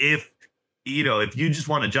if you know, if you just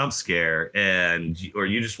want a jump scare or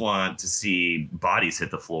you just want to see bodies hit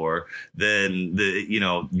the floor, then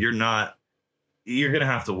you're gonna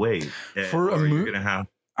have to wait for a movie. You're gonna have.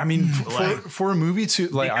 I mean, like, for a movie to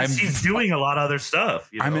like, he's doing a lot of other stuff.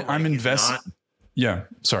 You know? I'm invested. Yeah,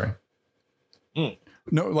 sorry.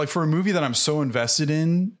 No, like for a movie that I'm so invested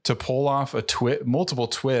in to pull off multiple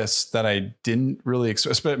twists that I didn't really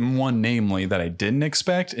expect, one namely that I didn't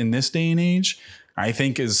expect in this day and age, I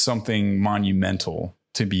think is something monumental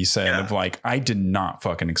to be said. Of like, I did not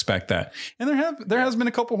fucking expect that. And there has been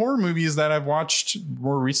a couple horror movies that I've watched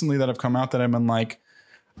more recently that have come out that I've been like,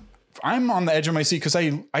 I'm on the edge of my seat because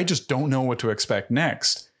I just don't know what to expect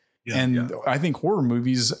next. I think horror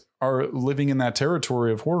movies are living in that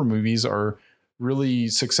territory of horror movies are really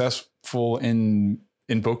successful in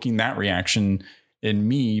invoking that reaction in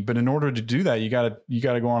me. But in order to do that, you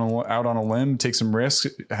gotta go out on a limb, take some risks,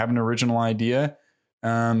 have an original idea.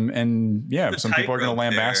 And yeah, some people are going to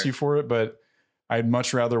lambast you for it, but I'd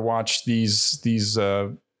much rather watch these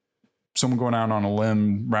someone going out on a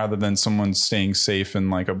limb rather than someone staying safe in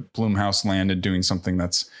like a Blumhouse land and doing something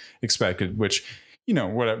that's expected, which, you know,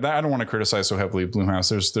 whatever. I don't want to criticize so heavily Blumhouse.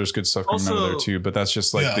 There's good stuff coming out of there too, but that's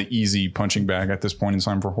just like the easy punching bag at this point in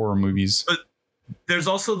time for horror movies. But there's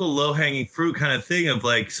also the low hanging fruit kind of thing of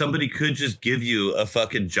like, somebody could just give you a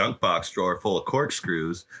fucking junk box drawer full of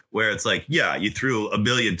corkscrews where it's like, yeah, you threw a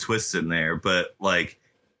million twists in there, but like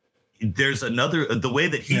there's the way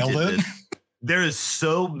that he did this, there is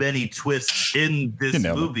so many twists in this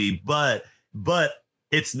movie, but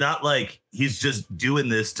it's not like he's just doing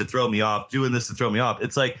this to throw me off.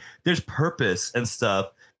 It's like there's purpose and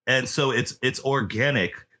stuff. And so it's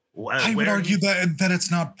organic. I would argue that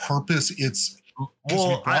it's not purpose. It's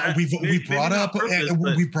we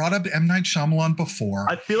brought up M. Night Shyamalan before.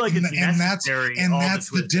 I feel like it's necessary. And that's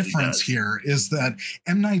the difference here is that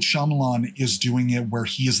M. Night Shyamalan is doing it where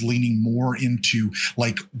he is leaning more into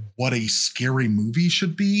like what a scary movie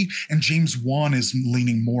should be, and James Wan is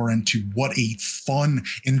leaning more into what a fun,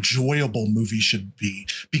 enjoyable movie should be.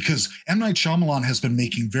 Because M. Night Shyamalan has been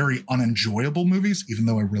making very unenjoyable movies, even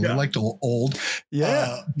though I really liked Old.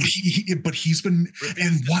 Yeah, but he's been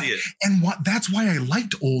that's why I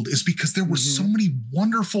liked Old, is because there were so many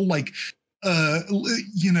wonderful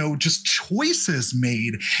just choices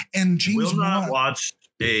made. And James will not watch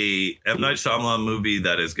a M. Night Shyamalan movie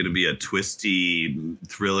that is going to be a twisty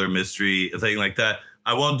thriller mystery thing like that.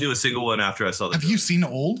 I won't do a single one after I saw the. Have you seen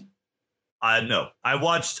Old? No, I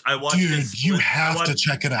watched. Dude, you have to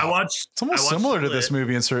check it out. It's almost similar to this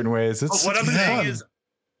movie in certain ways. What I'm saying is,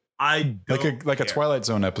 I don't like a Twilight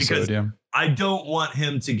Zone episode. Yeah, I don't want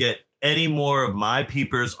him to get any more of my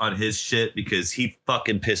peepers on his shit because he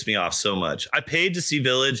fucking pissed me off so much. I paid to see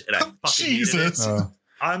Village and I fucking hated it.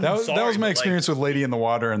 That was my experience with Lady in the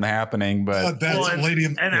Water and The Happening, but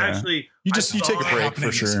actually, you take a break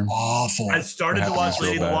for sure. Awful. I started to watch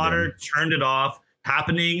Lady in the Water, turned it off.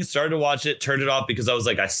 Happening, started to watch it, turned it off because I was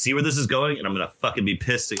like, I see where this is going, and I'm gonna fucking be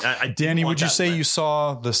pissed. Danny, would you say you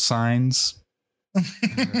saw The Signs?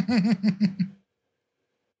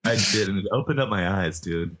 I did, and it opened up my eyes,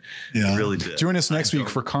 dude. Yeah, it really did. Join us next week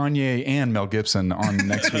for Kanye and Mel Gibson on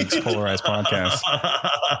next week's Polarized podcast.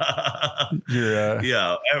 We're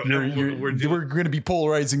going to be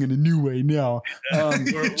polarizing in a new way now.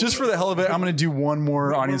 Just for the hell of it, I'm going to do one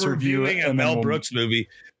more audience review. A Mel Brooks movie.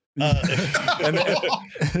 and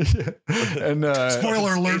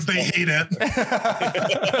Spoiler alert, they hate it.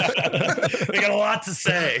 They got a lot to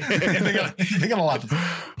say. they got a lot.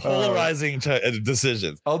 Polarizing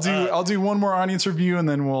decisions. I'll do one more audience review, and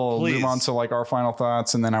then we'll move on to like our final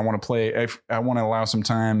thoughts. And then I want to I want to allow some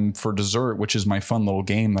time for dessert, which is my fun little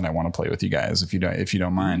game that I want to play with you guys, if you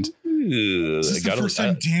don't mind. Ooh, Is this the first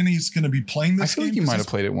time Danny's going to be playing this? I feel like you might have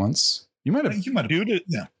played it once. You might have.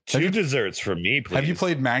 Yeah. Two desserts for me, please. Have you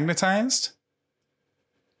played Magnetized?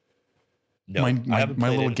 No, my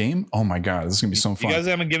little game. Oh my god, this is gonna be so fun. You guys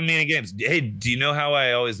haven't given me any games. Hey, do you know how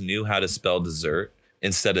I always knew how to spell dessert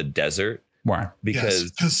instead of desert? Why?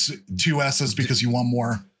 Because two S's, because you want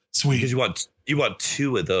more sweet. Because you want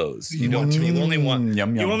two of those. You don't. You only want.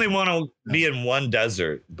 Yum, you yum. only want to be in one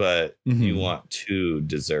desert, but you want two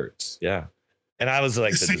desserts. Yeah, and I was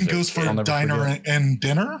like, the same goes for diner and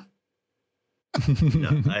dinner.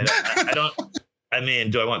 No, I don't. I mean,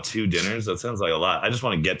 do I want two dinners? That sounds like a lot. I just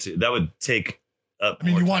want to get to. That would take up. I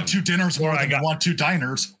mean, you want two dinners more than you want two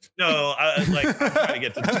diners. No, I'm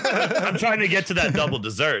trying to get to that double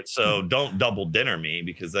dessert. So don't double dinner me,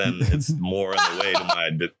 because then it's more in the way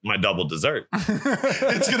to my double dessert.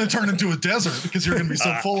 It's going to turn into a desert because you're going to be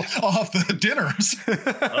so full off the dinners.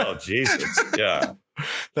 Oh Jesus, yeah.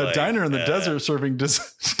 That diner in the desert serving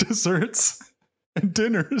desserts and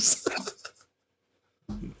dinners.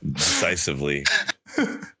 Decisively.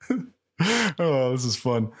 Oh, this is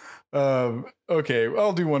fun. Okay,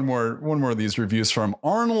 I'll do one more of these reviews from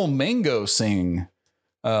Arnold Mango Sing.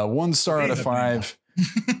 1 star out of 5.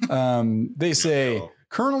 They say,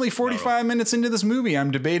 currently 45 minutes into this movie,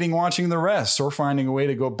 I'm debating watching the rest or finding a way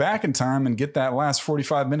to go back in time and get that last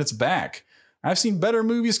 45 minutes back. I've seen better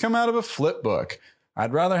movies come out of a flip book.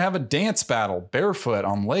 I'd rather have a dance battle barefoot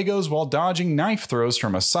on Legos while dodging knife throws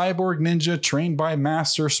from a cyborg ninja trained by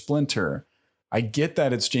Master Splinter. I get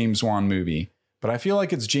that it's James Wan movie, but I feel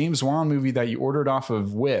like it's James Wan movie that you ordered off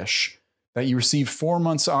of Wish, that you received 4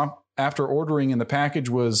 months after ordering, and the package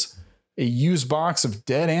was a used box of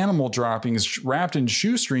dead animal droppings wrapped in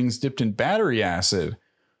shoestrings dipped in battery acid.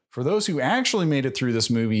 For those who actually made it through this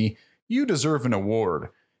movie, you deserve an award.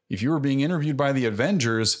 If you were being interviewed by the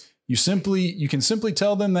Avengers, you can simply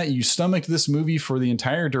tell them that you stomached this movie for the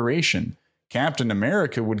entire duration. Captain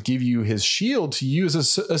America would give you his shield to use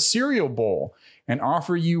as a cereal bowl and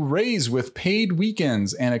offer you raise with paid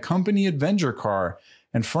weekends and a company Avenger car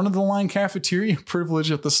and front of the line cafeteria privilege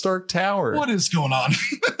at the Stark Tower. What is going on?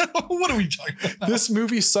 What are we talking about? This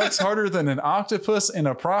movie sucks harder than an octopus in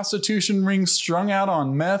a prostitution ring strung out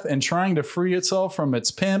on meth and trying to free itself from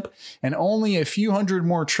its pimp, and only a few hundred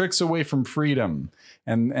more tricks away from freedom.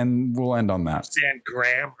 And we'll end on that. Understand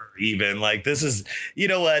grammar, even like this is, you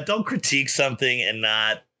know what? Don't critique something and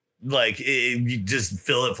not you just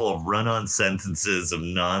fill it full of run-on sentences of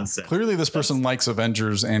nonsense. Clearly, this person likes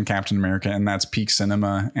Avengers and Captain America, and that's peak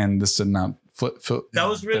cinema. And this did not that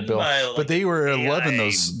was written by, but they were loving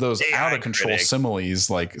those AI out of control critics.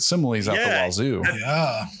 Similes out the wazoo.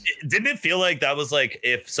 Yeah. Didn't it feel like that was like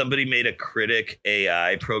if somebody made a critic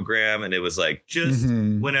AI program and it was like just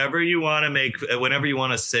whenever you want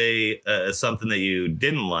to say something that you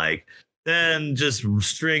didn't like, then just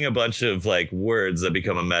string a bunch of like words that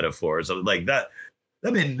become a metaphor. So like that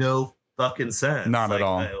made no fucking sense. Not at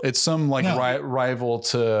all. It's some rival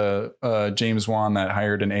to James Wan that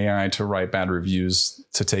hired an AI to write bad reviews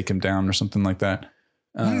to take him down or something like that.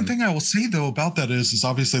 One thing I will say though about that is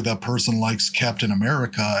obviously that person likes Captain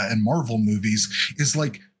America and Marvel movies. Is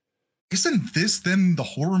like, isn't this then the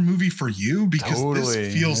horror movie for you? Because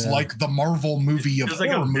this feels like the Marvel movie of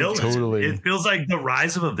horror movies. Totally. It feels like the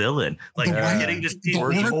rise of a villain. Like you're getting to see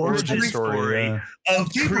the origin story of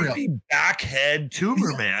creepy backhead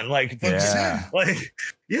tumor man.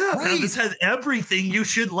 This has everything you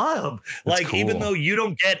should love. That's like, cool. Even though you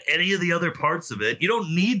don't get any of the other parts of it, you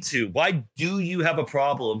don't need to. Why do you have a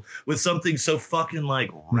problem with something so fucking like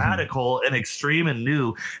radical and extreme and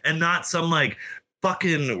new, and not some like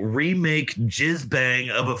fucking remake jizz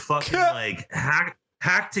bang of a fucking like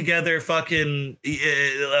hack together fucking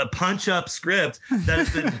punch up script that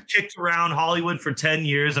has been kicked around Hollywood for 10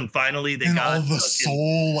 years, and finally they got all the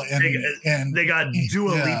soul and they got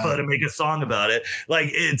Dua Lipa to make a song about it,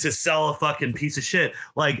 like to sell a fucking piece of shit.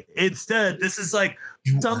 Like instead, this is like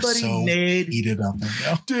somebody made eat it up,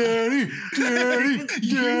 daddy,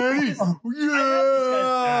 yeah.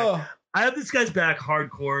 I have this guy's back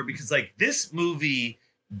hardcore because like this movie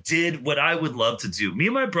did what I would love to do. Me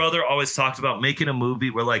and my brother always talked about making a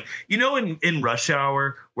movie where like, you know, in Rush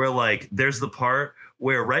Hour where like there's the part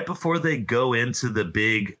where right before they go into the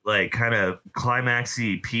big like kind of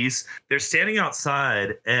climaxy piece, they're standing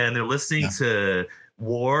outside and they're listening to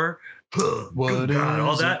war, What good God,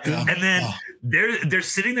 all is that, it? and then Oh, they're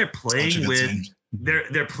sitting there such a playing good with. scene.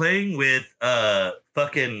 They're playing with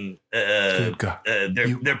fucking Good God.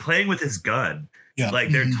 they're playing with his gun. Yeah. Like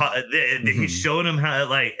they're Mhm. he's showing him how,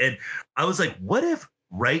 like, and I was like, what if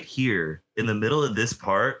right here in the middle of this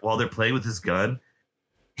part while they're playing with his gun,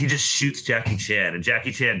 he just shoots Jackie Chan and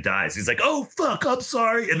Jackie Chan dies. He's like, oh fuck, I'm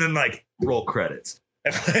sorry, and then like roll credits.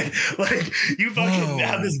 like you fucking Whoa,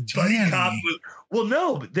 have this buddy Danny. cop. Well,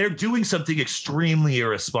 no, but they're doing something extremely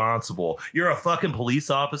irresponsible. You're a fucking police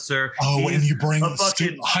officer. Oh, and He's you bring a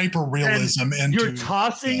fucking hyper realism into. you're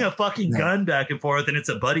tossing a fucking Right. gun back and forth, and it's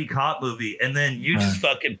a buddy cop movie, and then you just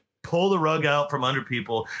fucking pull the rug out from under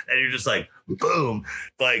people, and you're just like, boom,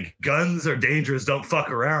 like guns are dangerous, don't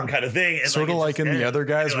fuck around, kind of thing. And Sort of like in the other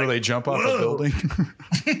guys where like, they jump off a whoa. building.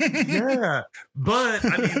 Yeah, but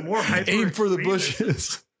I mean, more hyper. Aim for the extremist-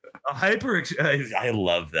 bushes. a hyper. I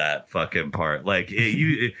love that fucking part. Like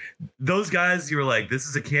those guys, you were like, this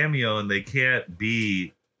is a cameo, and they can't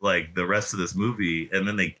be like the rest of this movie, and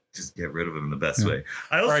then they just get rid of him in the best way.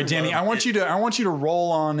 All right, Danny, I want you to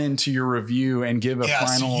roll on into your review and give a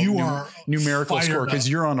final numerical score because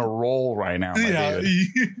you're on a roll right now. My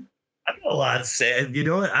dude. I got a lot to say. You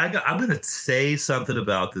know what? I'm going to say something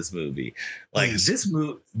about this movie. Like Please. this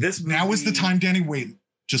movie. Now is the time, Danny. Wait,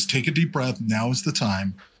 just take a deep breath. Now is the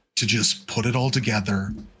time to just put it all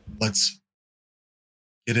together. Let's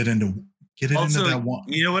get it into Also, that one.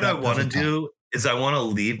 you know what I that want to perfect time. do is I want to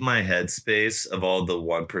leave my headspace of all the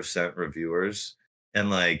 1% reviewers, and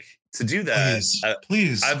like to do that.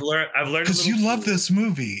 Please, I've learned because you love this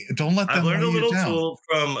movie. Don't let them I've learned a weigh you little down. tool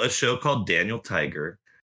from a show called Daniel Tiger.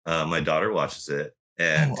 My daughter watches it,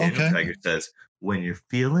 and Daniel okay. Tiger says, when you're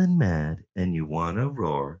feeling mad and you want to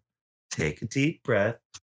roar, take a deep breath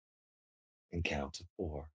and count to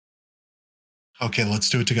 4. Okay, let's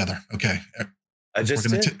do it together. Okay, I just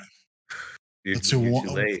We're gonna did. let's do You're one-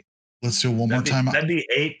 too late. let's do it one more time. That'd be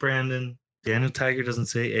 8, Brandon. Daniel Tiger doesn't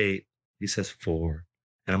say 8. He says 4.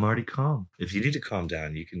 And I'm already calm. If you need to calm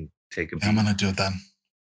down, you can take a beat. I'm gonna do it then.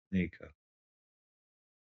 There you go.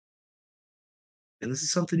 And this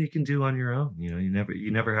is something you can do on your own. You know,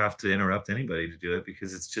 you never have to interrupt anybody to do it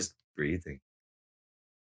because it's just breathing.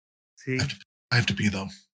 See? I have to pee though.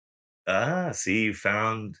 See, you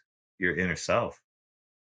found your inner self.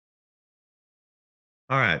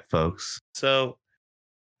 All right, folks. So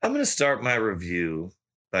I'm going to start my review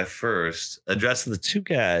by first addressing the two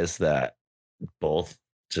guys that both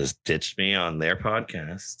just ditched me on their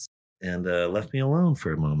podcasts and left me alone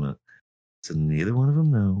for a moment. So neither one of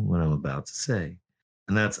them know what I'm about to say.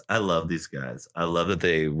 And I love these guys. I love that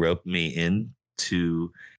they roped me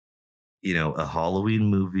into, a Halloween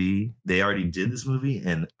movie. They already did this movie,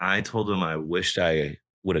 and I told them I wished I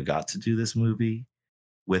would have got to do this movie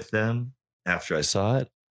with them after I saw it.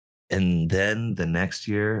 And then the next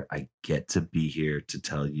year, I get to be here to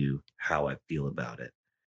tell you how I feel about it.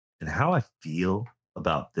 And how I feel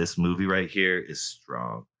about this movie right here is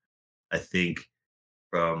strong. I think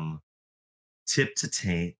from tip to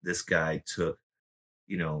taint, this guy took,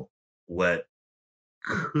 what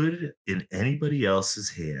could in anybody else's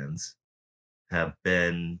hands have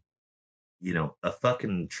been, a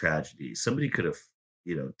fucking tragedy. Somebody could have,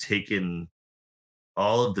 taken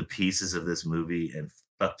all of the pieces of this movie and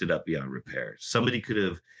fucked it up beyond repair. Somebody could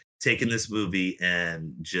have taken this movie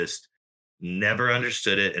and just never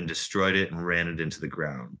understood it and destroyed it and ran it into the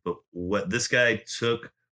ground. But what this guy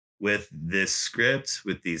took with this script,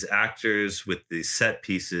 with these actors, with these set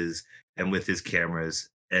pieces, and with his cameras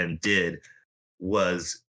and did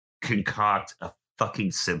was concoct a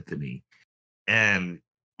fucking symphony. And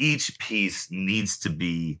each piece needs to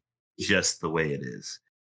be just the way it is.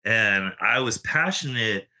 And I was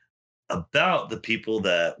passionate about the people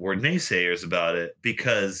that were naysayers about it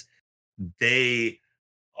because they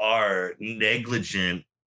are negligent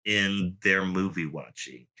in their movie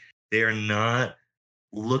watching. They are not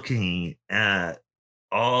looking at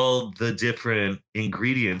all the different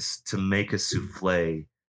ingredients to make a souffle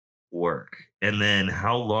work and then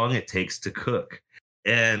how long it takes to cook.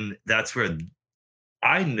 And that's where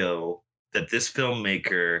I know that this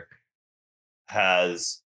filmmaker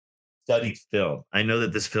has studied film. I know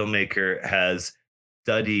that this filmmaker has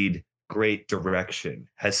studied great direction,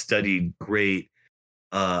 has studied great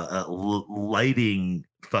lighting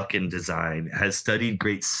fucking design, has studied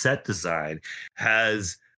great set design,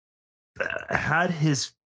 has had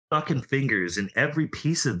his fucking fingers in every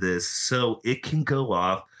piece of this so it can go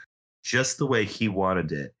off just the way he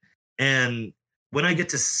wanted it. And when I get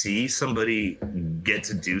to see somebody get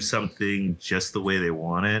to do something just the way they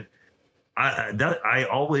want it, I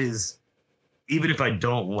always, even if I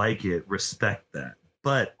don't like it, respect that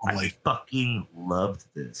But Totally. I fucking loved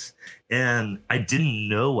this. And I didn't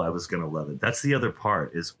know I was going to love it. That's the other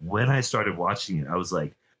part, is when I started watching it, I was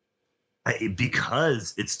like,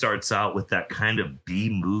 because it starts out with that kind of B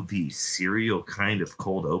movie serial kind of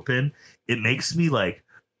cold open, it makes me like,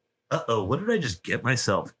 uh-oh, what did I just get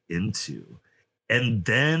myself into? And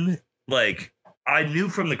then, like, I knew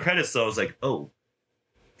from the credits, though, I was like, oh,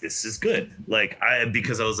 this is good.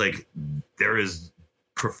 Because I was like, there is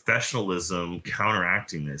professionalism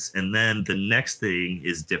counteracting this. And then the next thing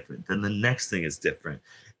is different. Then the next thing is different.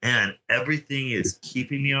 And everything is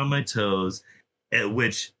keeping me on my toes,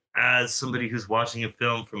 which, as somebody who's watching a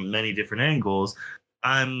film from many different angles,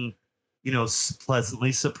 I'm,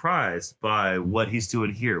 pleasantly surprised by what he's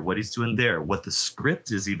doing here, what he's doing there, what the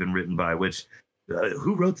script is even written by, which,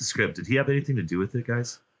 who wrote the script? Did he have anything to do with it,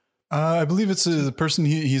 guys? I believe it's the person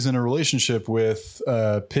he's in a relationship with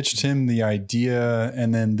pitched him the idea,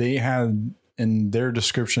 and then they had, in their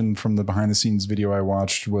description from the behind the scenes video I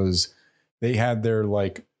watched, was they had their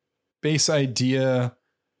like base idea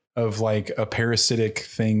of like a parasitic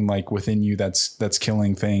thing like within you that's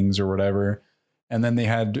killing things or whatever, and then they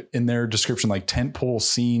had in their description like tentpole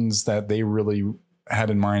scenes that they really had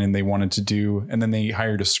in mind and they wanted to do, and then they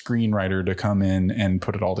hired a screenwriter to come in and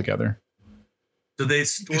put it all together. So they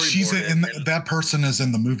she's in that person is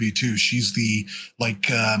in the movie too. She's the like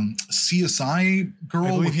CSI girl. I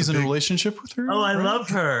believe he's in a relationship with her. Oh, I love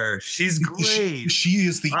her. She's great. She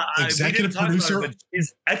is the executive producer.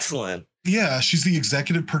 She's excellent. Yeah, she's the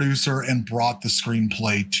executive producer and brought the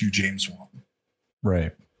screenplay to James Wan.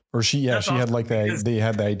 Right. Or she had like that. They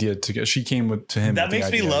had the idea to. She came to him. That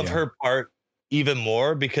makes me love her part even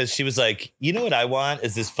more, because she was like, you know what I want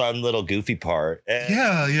is this fun little goofy part. And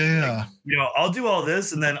yeah. Like, I'll do all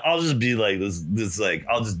this, and then I'll just be like this like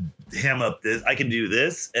I'll just ham up this. I can do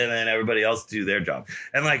this, and then everybody else do their job.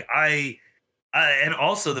 And like I and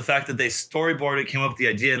also the fact that they storyboarded, came up with the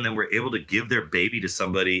idea, and then were able to give their baby to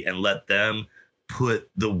somebody and let them put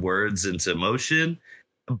the words into motion.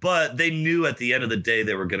 But they knew at the end of the day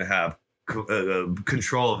they were going to have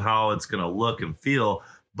control of how it's going to look and feel.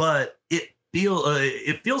 But it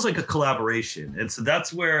feels like a collaboration. And so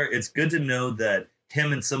that's where it's good to know that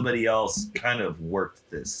him and somebody else kind of worked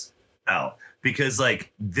this out, because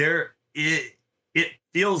like it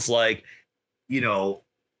feels like,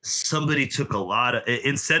 somebody took a lot of,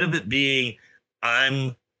 instead of it being,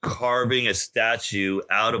 I'm carving a statue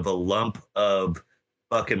out of a lump of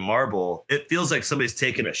fucking marble, it feels like somebody's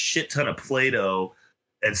taking a shit ton of Play-Doh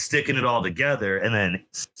and sticking it all together, and then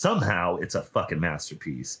somehow it's a fucking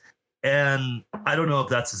masterpiece. And I don't know if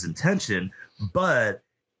that's his intention, but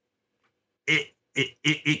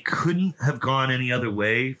it couldn't have gone any other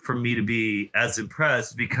way for me to be as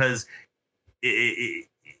impressed, because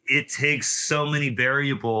it takes so many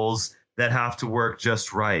variables that have to work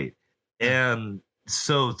just right. And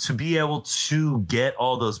so to be able to get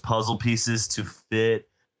all those puzzle pieces to fit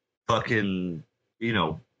fucking,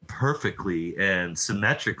 perfectly and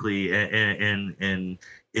symmetrically and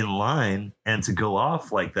in line, and to go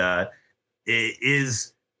off like that, it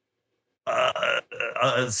is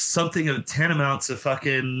something of tantamount to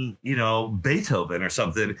fucking Beethoven or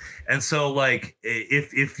something. And so like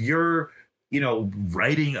if you're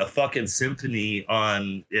writing a fucking symphony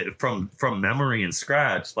on from memory and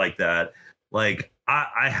scratch like that, like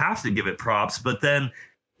I have to give it props. But then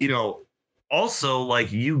also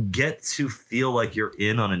like you get to feel like you're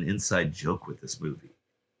in on an inside joke with this movie.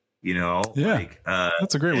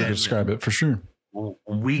 That's a great way to describe it, for sure.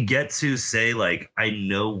 We get to say like, I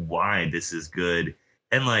know why this is good.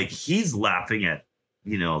 And like, he's laughing at,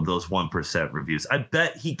 those 1% reviews. I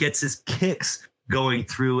bet he gets his kicks going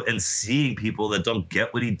through and seeing people that don't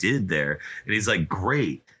get what he did there. And he's like,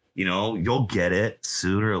 great, you'll get it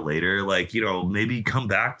sooner or later. Like, maybe come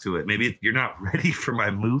back to it. Maybe you're not ready for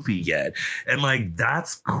my movie yet. And like,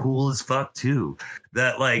 that's cool as fuck too.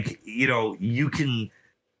 That like, you can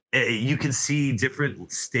see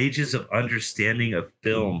different stages of understanding a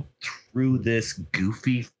film through this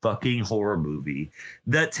goofy fucking horror movie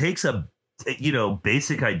that takes a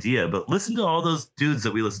basic idea. But listen to all those dudes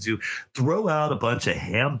that we listen to throw out a bunch of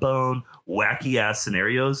ham bone wacky ass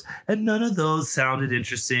scenarios, and none of those sounded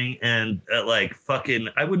interesting. And like fucking,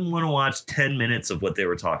 I wouldn't want to watch 10 minutes of what they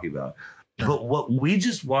were talking about. But what we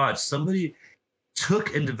just watched, somebody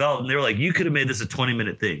took and developed, and they were like, you could have made this a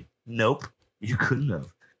 20-minute thing. Nope, you couldn't have.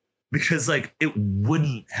 Because like it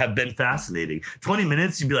wouldn't have been fascinating. 20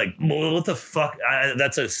 minutes, you'd be like, well, what the fuck?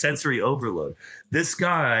 That's a sensory overload. This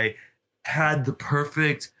guy had the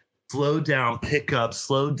perfect slow down, pick up,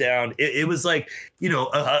 slow down. It was like,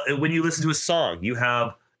 when you listen to a song, you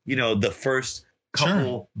have, the first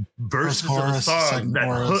couple verses First of a chorus, song. second That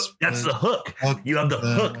chorus, hook, that's the hook. You have the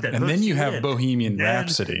hook that And then hooks you have in. Bohemian Then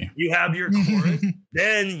Rhapsody. You have your chorus.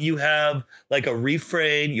 Then you have like a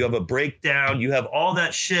refrain. You have a breakdown. You have all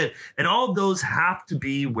that shit. And all of those have to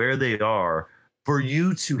be where they are for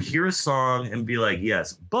you to hear a song and be like,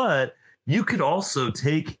 yes. But you could also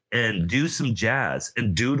take and do some jazz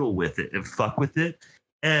and doodle with it and fuck with it.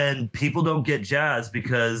 And people don't get jazz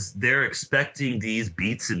because they're expecting these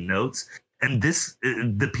beats and notes. And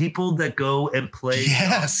the people that go and play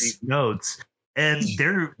these notes, and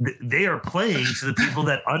they are playing to the people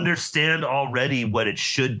that understand already what it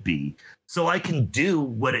should be. So I can do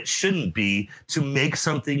what it shouldn't be to make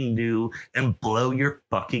something new and blow your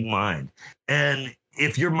fucking mind. And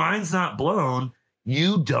if your mind's not blown,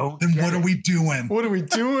 you don't. Then what are we doing? What are we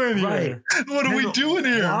doing here? Right. What are we doing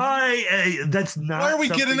here? Why? That's not. Why are we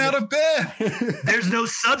getting out of bed? There's no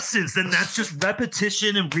substance, and that's just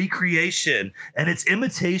repetition and recreation, and it's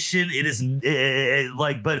imitation. It is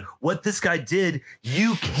but what this guy did,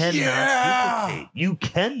 you cannot duplicate. You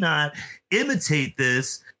cannot imitate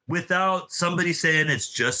this without somebody saying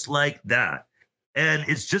it's just like that, and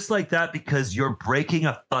it's just like that because you're breaking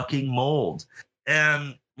a fucking mold,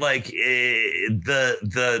 and like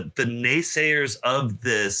the naysayers of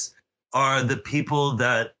this are the people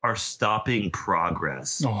that are stopping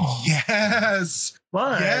progress. Oh. Yes.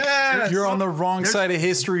 But Yes. You're on the wrong side of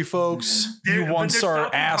history, folks. You but once they're are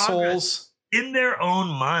stopping assholes. in their own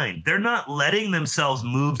mind, they're not letting themselves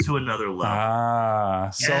move to another level. Yeah.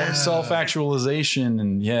 Self-actualization,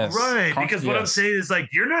 and yes. Right, because what I'm yes. saying is like,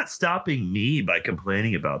 you're not stopping me by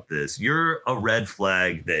complaining about this. You're a red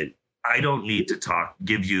flag that I don't need to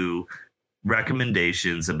give you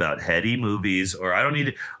recommendations about heady movies, or I don't need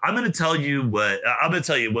to. I'm going to tell you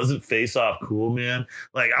it wasn't Face Off cool, man.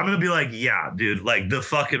 Like, I'm going to be like, yeah, dude, like the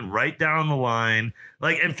fucking right down the line.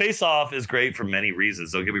 Like, and Face Off is great for many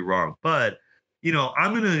reasons. Don't get me wrong. But, you know,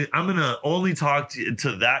 I'm going to only talk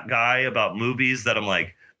to that guy about movies that I'm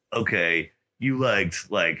like, okay, you liked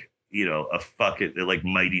like, you know, a fucking like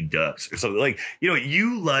Mighty Ducks or something. Like, you know,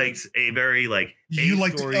 you liked a very like You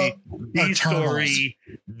liked story, B Eternals. story.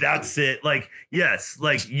 That's it. Like, yes,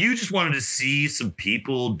 like you just wanted to see some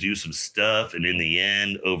people do some stuff, and in the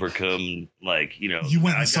end, overcome like, you know. You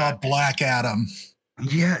went and saw Black Adam.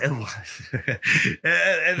 Yeah, it was.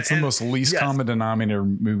 It's the most least common denominator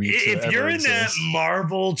movie. If you're in that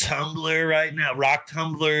Marvel Tumblr right now, Rock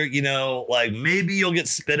Tumblr, you know, like maybe you'll get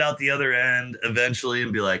spit out the other end eventually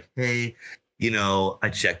and be like, hey, you know, I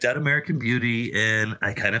checked out American Beauty and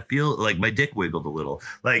I kind of feel like my dick wiggled a little.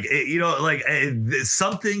 Like, you know, like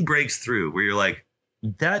something breaks through where you're like,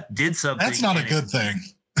 that did something. That's not a good thing.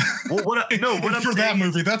 Well, what I'm for that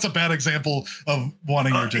movie, that's a bad example of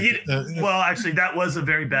wanting your dick. Well, actually, that was a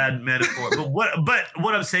very bad metaphor. But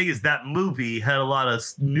what I'm saying is that movie had a lot of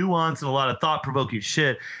nuance and a lot of thought-provoking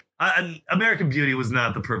shit. American Beauty was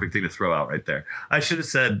not the perfect thing to throw out right there. I should have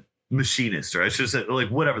said Machinist, or I should have said like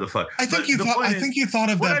whatever the fuck. I think you thought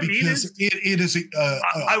of that because it is a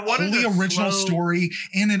wholly original story,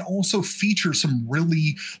 and it also features some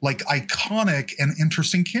really like iconic and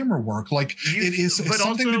interesting camera work. Like it is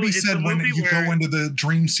something to be said when you go into the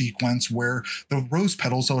dream sequence where the rose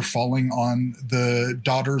petals are falling on the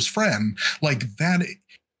daughter's friend, like that.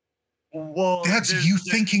 Well, that's you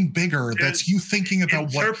thinking bigger. That's you thinking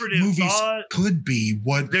about what movies could be.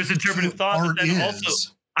 What there's interpretive thought, art but then is.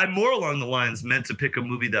 Also, I'm more along the lines meant to pick a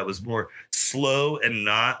movie that was more slow and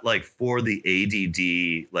not like for the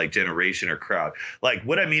ADD like generation or crowd. Like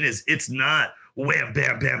what I mean is it's not wham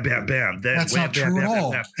bam bam bam bam. Then that's wham, not bam, true bam, at bam,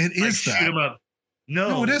 all. bam, It like, is that. Shoot 'em up.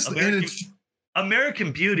 No, it is.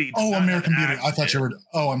 American Beauty. Oh, American Beauty. I thought you were.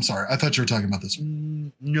 Oh, I'm sorry. I thought you were talking about this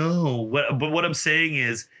one. No, but what I'm saying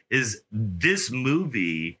is this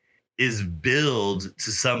movie is billed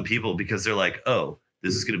to some people because they're like, oh,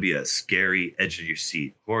 this is going to be a scary, edge of your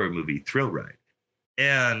seat horror movie thrill ride.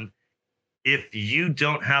 And if you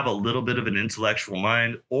don't have a little bit of an intellectual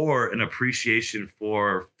mind or an appreciation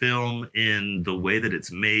for film in the way that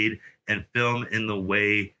it's made and film in the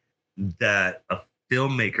way that a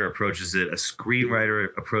filmmaker approaches it, a screenwriter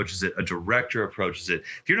approaches it, a director approaches it,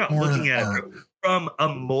 if you're not looking at it from a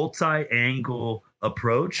multi-angle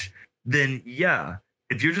approach, then yeah.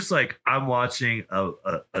 If you're just like, I'm watching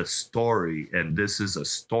a story and this is a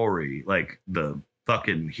story, like the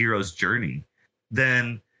fucking hero's journey,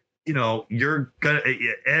 then, you know, you're gonna,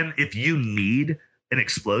 and if you need an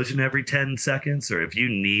explosion every 10 seconds, or if you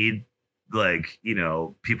need like, you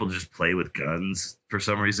know, people just play with guns for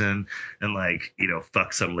some reason and like, you know,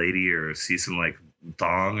 fuck some lady or see some like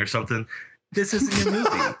thong or something, this isn't your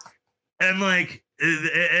movie. And like,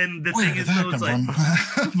 And the Where thing did is, that though, it's come like,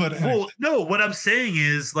 from? But anyway. well, no, what I'm saying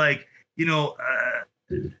is like,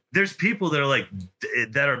 there's people that are like,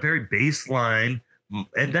 that are very baseline,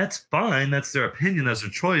 and that's fine. That's their opinion. That's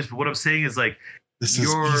their choice. But what I'm saying is like, This is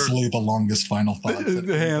easily the longest final thought.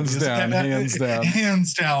 Hands down.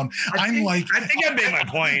 Hands down. I think I made my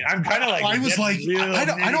point. I'm kind of like, I was like,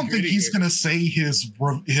 I don't think he's going to say his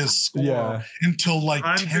score until like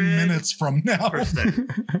 10 minutes from now.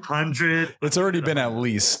 100. It's already been at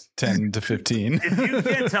least 10 to 15. If you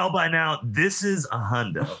can't tell by now, this is a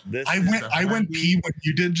hundo. I went pee when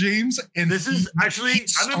you did, James, and this is actually,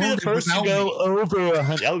 I'm going to be the first to go over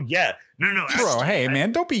 100. Oh yeah. No, bro. Hey,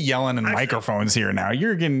 man, don't be yelling in microphones here now.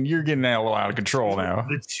 You're getting a little out of control now.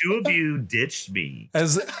 The two of you ditched me.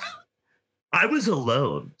 As I was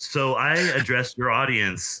alone, so I addressed your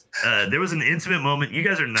audience. There was an intimate moment. You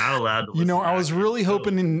guys are not allowed to. I was really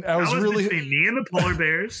hoping. I was really between me and the polar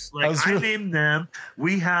bears. Like I named them.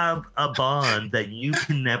 We have a bond that you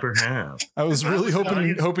can never have. I was really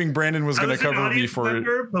hoping Brandon was going to cover me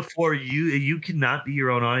for before you. You cannot be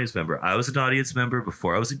your own audience member. I was an audience member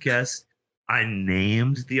before I was a guest. I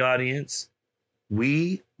named the audience.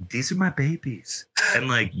 These are my babies. And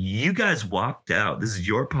like you guys walked out. This is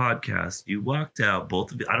your podcast. You walked out,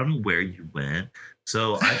 both of you. I don't know where you went.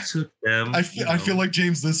 So I took them. I feel like,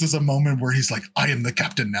 James, this is a moment where he's like, I am the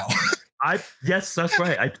captain now. Yes, that's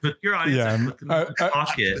right. I took your audience and put them in my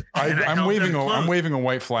pocket. I'm waving a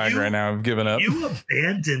white flag right now. I've given up. You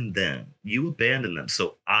abandoned them.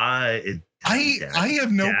 So I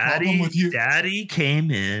have no problem with you. Daddy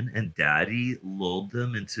came in and Daddy lulled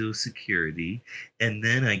them into security, and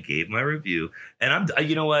then I gave my review. And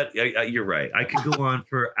you know what? You're right. I could go on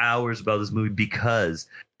for hours about this movie because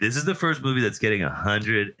this is the first movie that's getting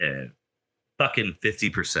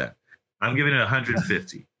 150%. I'm giving it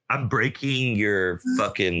 150. I'm breaking your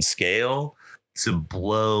fucking scale to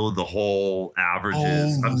blow the whole averages.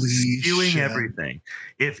 Holy I'm skewing shit. everything.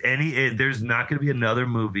 There's not going to be another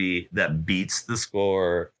movie that beats the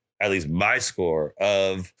score, at least my score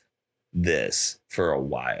of this for a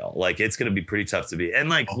while. Like it's going to be pretty tough to beat. And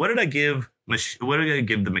like, what did I give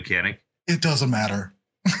the mechanic? It doesn't matter.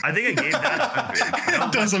 I think I gave that 100.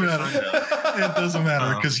 It doesn't matter. It doesn't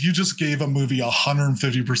matter because you just gave a movie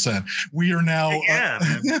 150%. We are now. Man.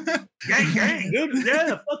 Gang, dude.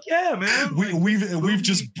 Yeah, fuck yeah, man. We've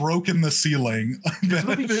just broken the ceiling. This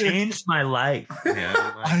movie changed my life. Man.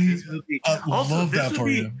 I love that for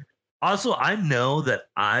you. Also, I know that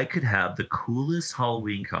I could have the coolest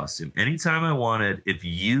Halloween costume anytime I wanted if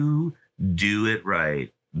you do it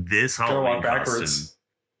right. This Halloween costume.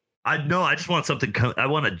 I just want something. I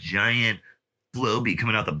want a giant Floby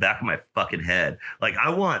coming out the back of my fucking head. Like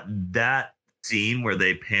I want that scene where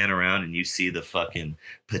they pan around and you see the fucking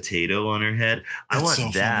potato on her head. I want so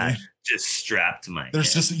that just strapped to my head.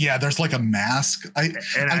 There's like a mask. I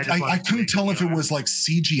couldn't tell if it was like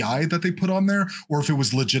CGI that they put on there or if it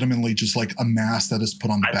was legitimately just like a mask that is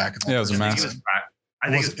put on the back. Yeah, it was a mask.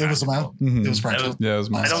 I think it was a mask. Mm-hmm. It was practical. Yeah, it was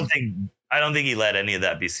a mask. I don't think he let any of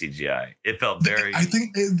that be CGI. It felt very. I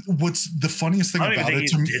think what's the funniest thing about it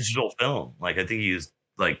to me, digital film. Like I think he used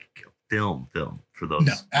like film for those.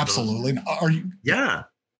 No, absolutely. Are you? Yeah,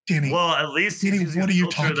 Danny. Well, at least Danny, what are you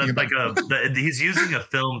talking about? He's using a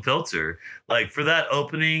film filter, like for that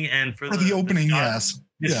opening and for the opening. Yes,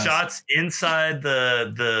 the shots inside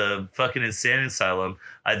the fucking insane asylum.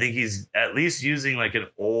 I think he's at least using like an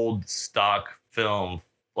old stock film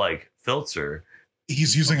like filter.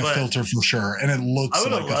 He's using a filter for sure, and it looks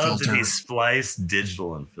like a filter. I would have loved to be spliced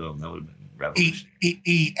digital in film. That would have been revolutionary.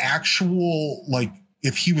 A actual, like,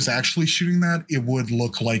 if he was actually shooting that, it would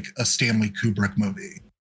look like a Stanley Kubrick movie.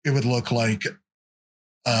 It would look like,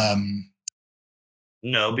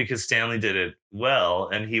 no, because Stanley did it well,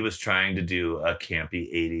 and he was trying to do a campy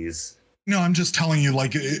 80s. No, I'm just telling you,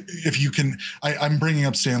 like, if you can, I'm bringing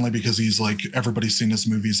up Stanley because he's like, everybody's seen his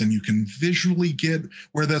movies and you can visually get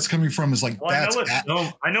where that's coming from is like, I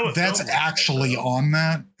know that's actually on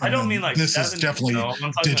that. I don't mean like, this is definitely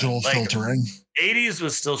digital about, like, filtering. 80s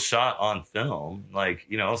was still shot on film. Like,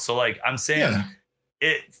 so like, I'm saying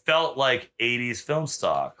it felt like 80s film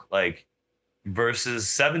stock, like versus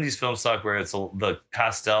 70s film stock where it's the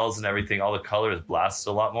pastels and everything, all the color is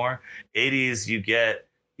blasted a lot more. 80s, you get,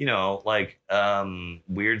 like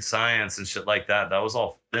Weird Science and shit like that. That was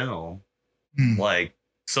all film. Like,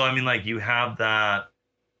 so I mean, like you have that,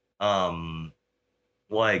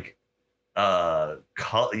 like,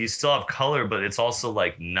 color. You still have color, but it's also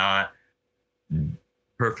like not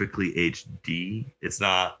perfectly HD. It's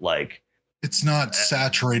not like. It's not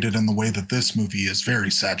saturated in the way that this movie is very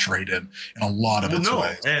saturated in a lot of its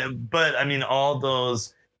ways. But I mean, all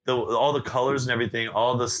those all the colors and everything,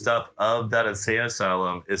 all the stuff of that insane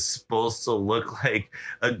asylum is supposed to look like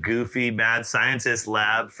a goofy mad scientist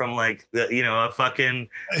lab from like a fucking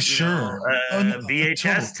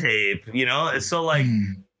VHS tape. So like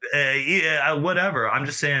whatever. I'm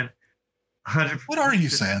just saying. What are you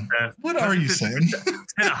saying? What are you saying?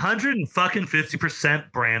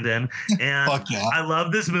 150%, Brandon. And Fuck yeah. I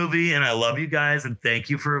love this movie and I love you guys. And thank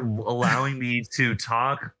you for allowing me to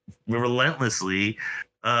talk relentlessly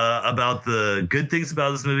about the good things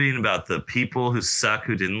about this movie and about the people who suck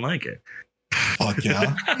who didn't like it. Fuck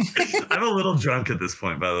yeah. I'm a little drunk at this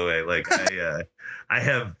point, by the way. Like I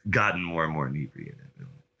have gotten more and more inebriated.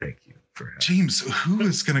 Thank you. James, who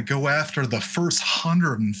is going to go after the first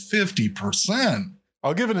 150%?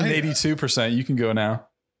 I'll give it an 82%. You can go now.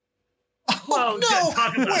 Oh, no.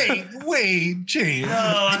 Wait, James.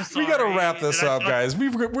 No, I'm sorry. We got to wrap this up, guys.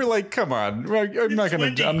 We're like, come on. I'm not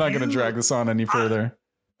going to drag this on any further.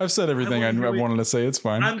 I've said everything I wanted to say. It's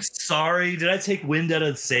fine. I'm sorry. Did I take wind out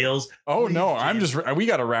of the sails? Oh, no. We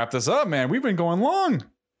got to wrap this up, man. We've been going long.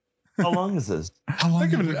 How long is this? How long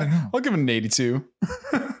have we been going? I'll give it an 82.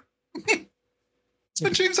 So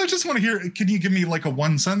James, I just want to hear, can you give me like a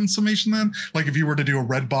 1-sentence summation then? Like if you were to do a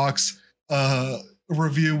Redbox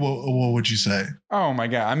review, what would you say? Oh my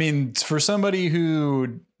God. I mean, for somebody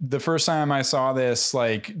who the first time I saw this,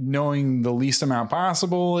 like knowing the least amount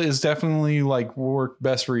possible is definitely like work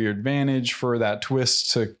best for your advantage for that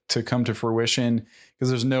twist to come to fruition, because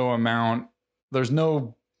there's no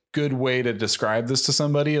good way to describe this to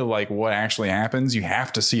somebody, like what actually happens. You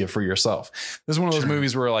have to see it for yourself. This is one of those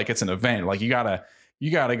movies where like it's an event, like you gotta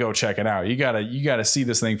go check it out. You gotta see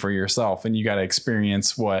this thing for yourself, and you gotta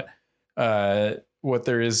experience what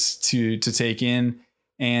there is to take in,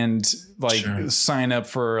 and like sign up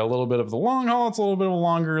for a little bit of the long haul. It's a little bit of a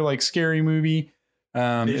longer, like scary movie.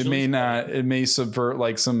 It may subvert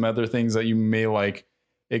like some other things that you may like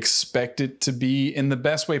expect it to be in the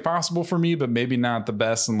best way possible for me, but maybe not the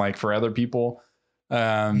best. And like for other people,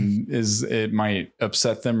 it might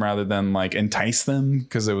upset them rather than like entice them,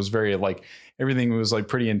 because it was very like everything was like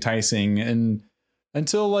pretty enticing, and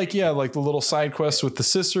until like like the little side quest with the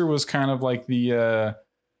sister was kind of like the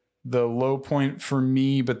low point for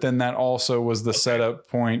me, but then that also was the setup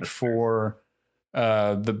point for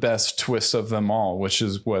the best twist of them all, which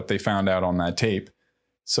is what they found out on that tape.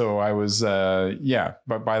 So I was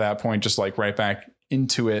but by that point just like right back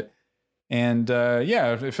into it. And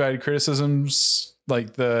if I had criticisms,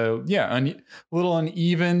 like a little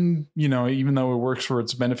uneven, even though it works for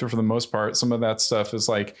its benefit for the most part, some of that stuff is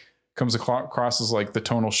like comes across as like the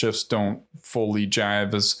tonal shifts don't fully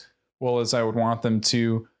jive as well as I would want them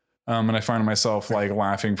to. And I find myself like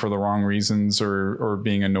laughing for the wrong reasons or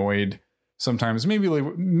being annoyed sometimes,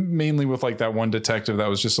 mainly with like that one detective that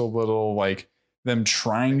was just a little like them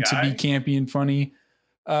trying to be campy and funny.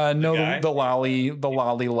 The lolly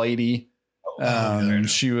lady.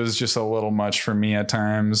 She was just a little much for me at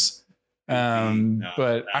times.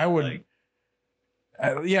 But I would,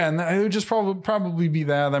 and it would just probably be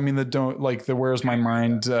that. I mean, the Where's My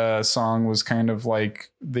Mind song was kind of like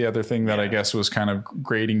the other thing that I guess was kind of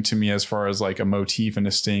grating to me as far as like a motif and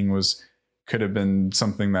a sting could have been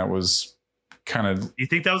something that was kind of. You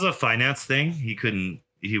think that was a finance thing?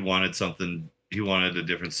 He wanted something. He wanted a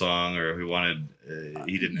different song, or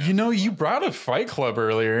he didn't. You brought up Fight Club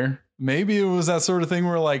earlier. Maybe it was that sort of thing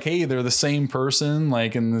where like, hey, they're the same person.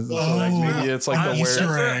 Like, maybe it's like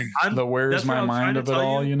the Where's My Mind of it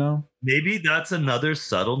all, Maybe that's another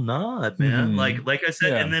subtle nod, man. Mm-hmm. Like I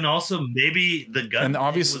said, and then also maybe the gun and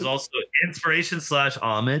obviously was also inspiration /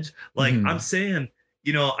 homage. Like I'm saying,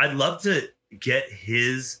 I'd love to get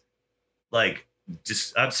his like.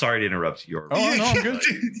 Just I'm sorry to interrupt your. Oh no, I'm good.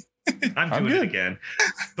 I'm doing it again,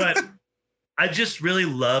 but I just really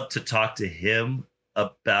love to talk to him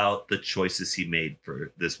about the choices he made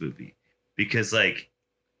for this movie, because like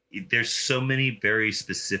there's so many very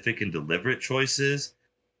specific and deliberate choices,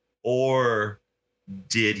 or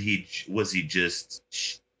was he just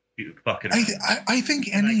fucking around? I think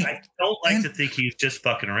any I don't like to think he's just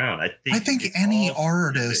fucking around. I think any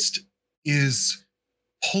artist is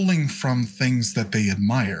pulling from things that they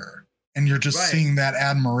admire, and you're just seeing that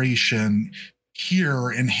admiration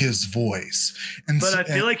here in his voice. But I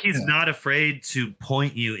feel like he's not afraid to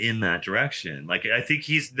point you in that direction. Like I think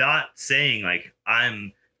he's not saying like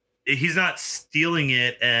he's not stealing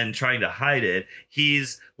it and trying to hide it.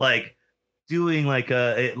 He's like doing like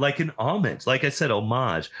an homage, like I said,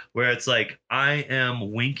 homage, where it's like I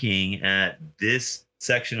am winking at this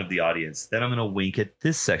section of the audience, then I'm gonna wink at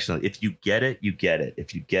this section. If you get it, you get it.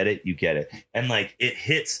 If you get it, you get it. And like it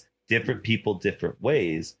hits different people different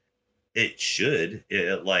ways. it should,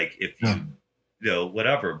 like if you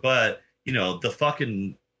whatever, but the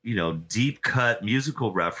fucking deep cut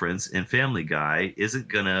musical reference in Family Guy isn't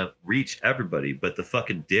gonna reach everybody, but the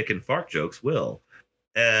fucking dick and fart jokes will.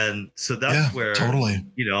 And so that's where totally,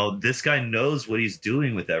 this guy knows what he's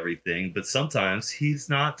doing with everything, but sometimes he's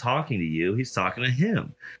not talking to you, he's talking to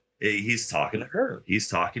him, he's talking to her, he's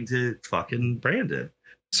talking to fucking Brandon.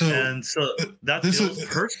 So that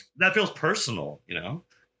feels personal,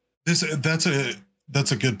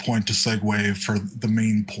 That's a good point to segue for the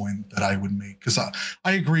main point that I would make, because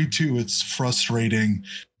I agree too. It's frustrating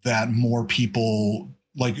that more people,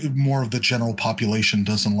 like more of the general population,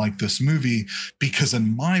 doesn't like this movie, because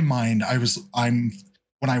in my mind,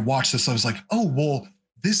 when I watched this, I was like, oh, well,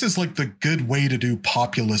 this is like the good way to do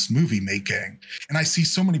populist movie making. And I see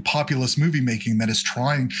so many populist movie making that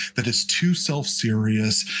is too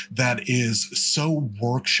self-serious, that is so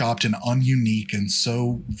workshopped and ununique and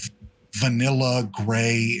so vanilla,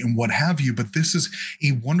 gray, and what have you. But this is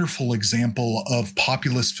a wonderful example of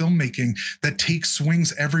populist filmmaking that takes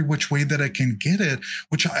swings every which way that it can get it,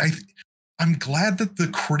 which I'm glad that the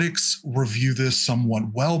critics review this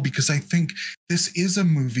somewhat well, because I think this is a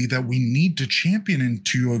movie that we need to champion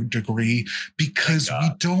to a degree, because we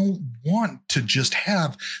don't want to just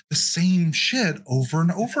have the same shit over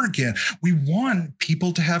and over again. We want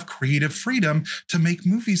people to have creative freedom to make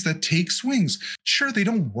movies that take swings. Sure, they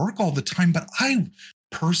don't work all the time, but I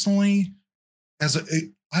personally,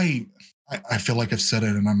 I feel like I've said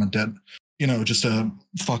it and I'm just a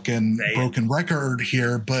fucking broken record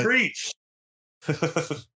here, but preach.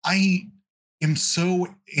 I am so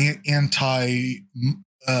anti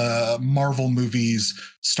Marvel movies,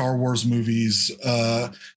 Star Wars movies,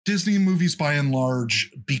 Disney movies by and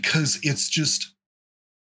large, because it's just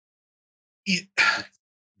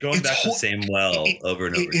going back the same well over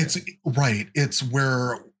and over again. It's right. It's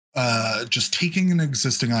where just taking an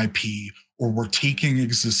existing IP, or we're taking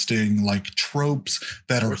existing like tropes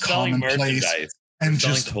that are commonplace and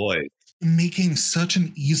just toys, making such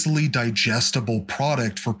an easily digestible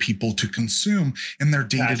product for people to consume in their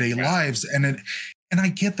day-to-day lives. And I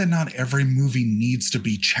get that not every movie needs to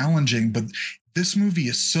be challenging, but this movie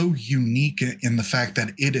is so unique in the fact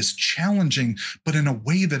that it is challenging, but in a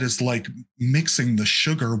way that is like mixing the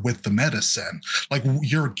sugar with the medicine. Like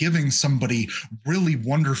you're giving somebody really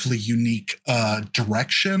wonderfully unique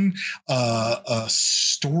direction,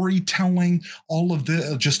 storytelling, all of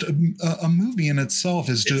the just a movie in itself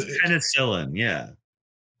is just penicillin. Yeah.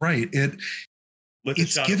 Right.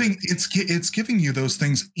 It's giving you those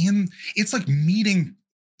things it's like meeting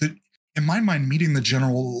the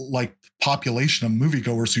general like population of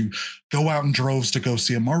moviegoers who go out in droves to go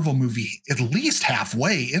see a Marvel movie at least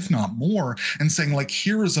halfway, if not more, and saying like,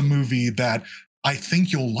 here is a movie that I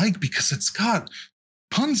think you'll like because it's got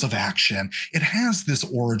tons of action. It has this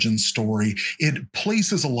origin story. It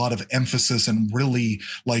places a lot of emphasis and really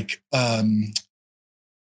like,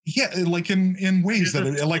 like in ways that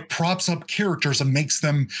it like props up characters and makes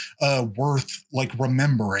them worth like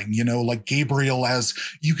remembering, like Gabriel, as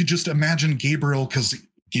you could just imagine Gabriel, because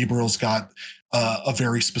Gabriel's got a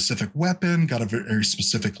very specific weapon, got a very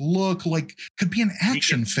specific look, like could be an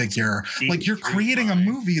action figure. Like you're creating a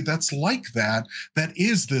movie that's like that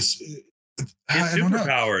is this I don't know.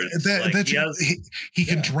 He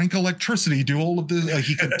can drink electricity, do all of this.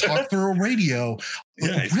 He can talk through a radio.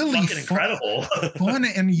 Yeah, really incredible, fun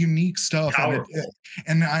and unique stuff.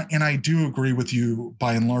 And I do agree with you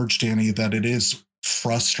by and large, Danny, that it is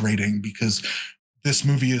frustrating because this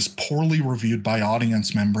movie is poorly reviewed by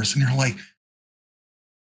audience members, and you're like,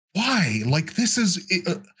 why? Like this is.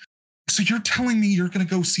 So you're telling me you're going to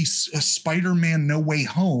go see Spider-Man No Way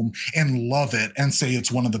Home and love it and say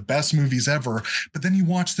it's one of the best movies ever. But then you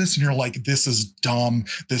watch this and you're like, this is dumb.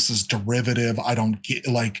 This is derivative. I don't get,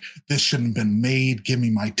 like, this shouldn't have been made. Give me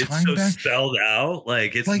my time back. Spelled out.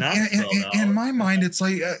 Like it's like, not spelled out. In my mind, it's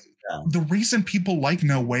like the reason people like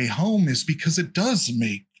No Way Home is because it does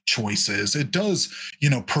make choices. It does,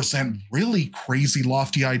 present really crazy,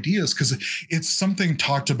 lofty ideas, because it's something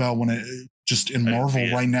talked about when it just in Marvel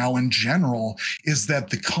right now in general, is that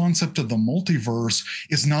the concept of the multiverse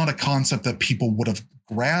is not a concept that people would have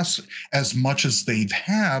grasped as much as they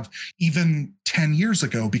have even 10 years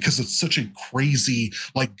ago, because it's such a crazy,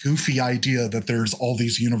 like goofy idea that there's all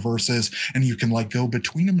these universes and you can like go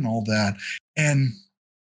between them and all that. And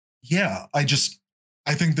yeah, I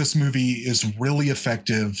think this movie is really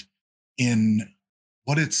effective in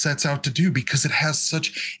what it sets out to do, because it has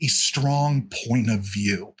such a strong point of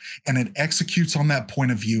view and it executes on that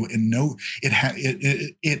point of view, and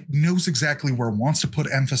it knows exactly where it wants to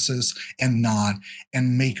put emphasis and not,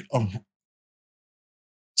 and make a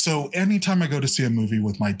So anytime I go to see a movie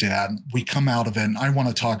with my dad, we come out of it and I want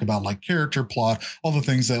to talk about like character, plot, all the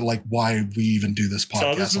things that like why we even do this podcast.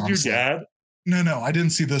 Saw this with honestly. your dad? No, I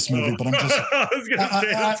didn't see this movie, but I'm just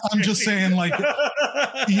I'm just saying like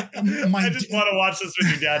I just want to watch this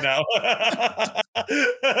with your dad now.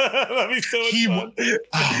 That'd be so much fun.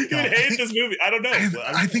 He would hate this movie. I don't know.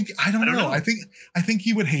 I don't know. I think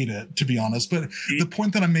he would hate it, to be honest. But the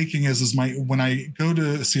point that I'm making is when I go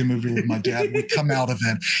to see a movie with my dad, we come out of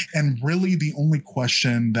it, and really the only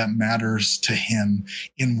question that matters to him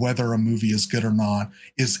in whether a movie is good or not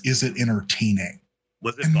is it entertaining?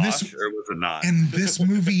 Was it Bosch or was it not? And this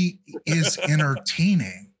movie is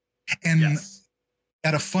entertaining. And yes.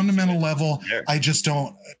 At a fundamental level, I just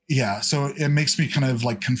don't. Yeah. So it makes me kind of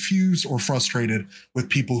like confused or frustrated with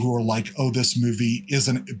people who are like, oh, this movie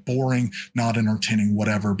isn't boring, not entertaining,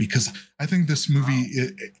 whatever, because I think this movie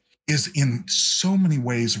is in so many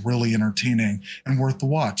ways really entertaining and worth the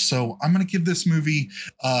watch. So I'm going to give this movie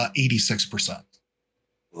 86%.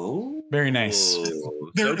 Oh, very nice.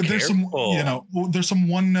 There's some, there's some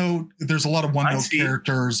one note. There's a lot of one note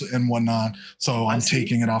characters and whatnot. So I'm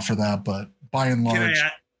taking it off for that. But by and large,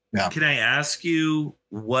 Can I ask you,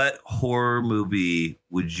 what horror movie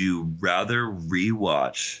would you rather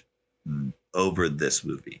rewatch over this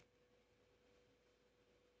movie?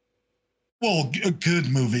 Well, a good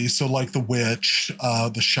movie. So like The Witch,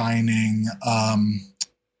 The Shining.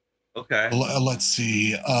 Okay. Let's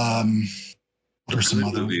see. Or some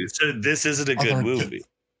other movies. So this isn't a good movie.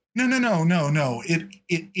 No.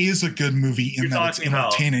 It is a good movie in that it's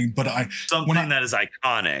entertaining, but something that is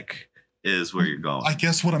iconic is where you're going. I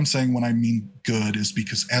guess what I'm saying when I mean good is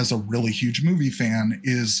because as a really huge movie fan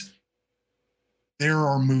is there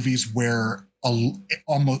are movies where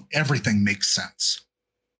almost everything makes sense.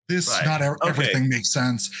 Everything makes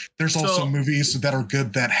sense. There's also movies that are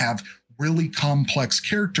good that have really complex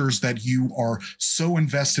characters that you are so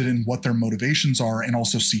invested in what their motivations are and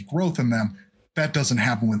also see growth in them. That doesn't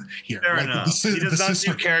happen with here. Fair enough. He does not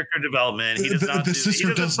do character development. He does not.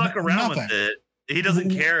 He doesn't fuck around with it. He doesn't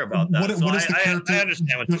care about that. What is the character I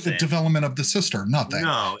understand what you're saying. Development of the sister? Nothing.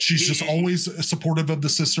 No, she's just always supportive of the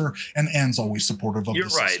sister, and Anne's always supportive of the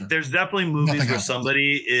sister. You're right. There's definitely movies where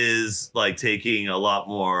somebody is like taking a lot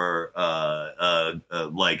more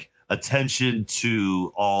like attention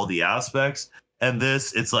to all the aspects, and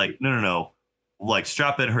this it's like no, like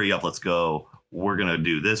strap in, hurry up, let's go. We're gonna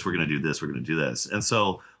do this. We're gonna do this. We're gonna do this. And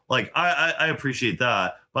so like I appreciate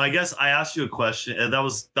that. But I guess I asked you a question, and that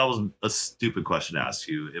was a stupid question to ask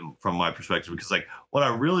you from my perspective, because like what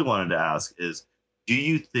I really wanted to ask is, do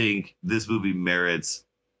you think this movie merits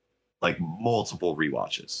like multiple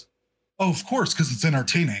rewatches? Oh, of course, because it's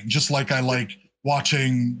entertaining. Just like I like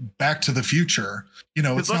watching Back to the Future.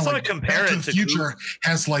 It's not like compare Back to the Future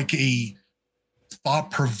has like a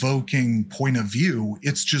thought-provoking point of view.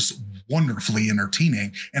 It's just wonderfully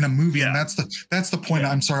entertaining and a movie, and that's the point.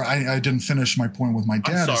 I'm sorry, I didn't finish my point with my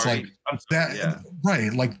dad. It's like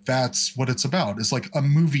right? Like that's what it's about. It's like a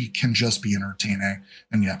movie can just be entertaining,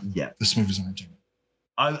 and this movie's entertaining.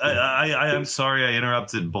 I'm sorry I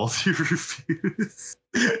interrupted both your reviews.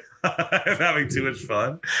 I'm having too much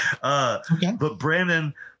fun. But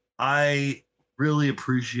Brandon, I really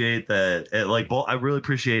appreciate that. I really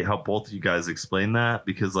appreciate how both of you guys explain that,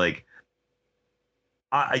 because like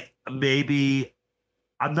I'm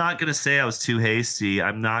not gonna say I was too hasty.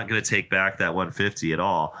 I'm not gonna take back that 150 at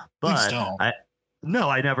all. But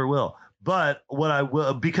I never will. But what I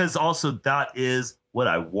will, because also that is what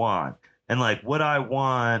I want. And like what I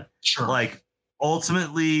want, like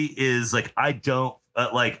ultimately is like I don't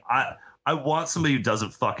I want somebody who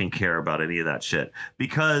doesn't fucking care about any of that shit,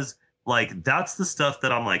 because like that's the stuff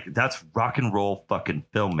that I'm like, that's rock and roll fucking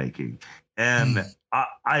filmmaking. And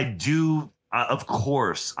I do, of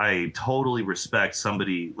course, I totally respect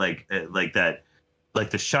somebody like that, like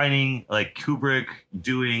The Shining, like Kubrick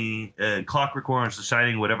doing Clockwork Orange, The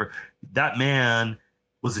Shining, whatever. That man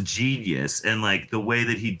was a genius, and like the way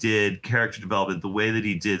that he did character development, the way that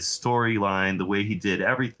he did storyline, the way he did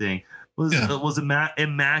everything was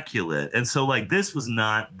immaculate. And so like this was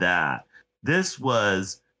not that. This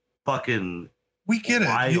was fucking. We get it.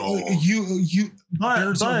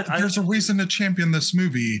 There's a reason to champion this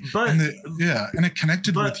movie, and it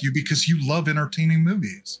connected with you because you love entertaining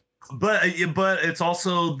movies. But it's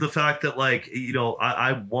also the fact that like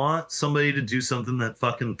I want somebody to do something that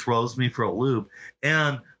fucking throws me for a loop,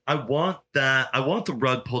 and I want the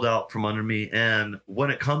rug pulled out from under me. And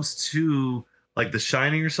when it comes to like The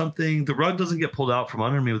Shining or something, the rug doesn't get pulled out from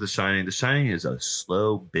under me with The Shining. The Shining is a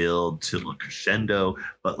slow build to a crescendo,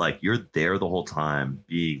 but like you're there the whole time,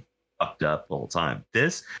 being fucked up the whole time.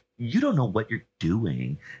 This, you don't know what you're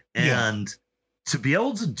doing. And to be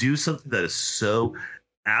able to do something that is so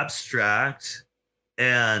abstract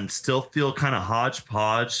and still feel kind of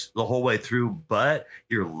hodgepodge the whole way through, but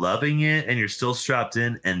you're loving it and you're still strapped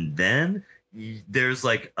in. And then there's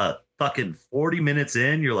like a fucking 40 minutes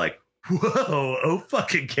in, you're like, whoa, oh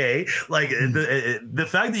fucking K. Like the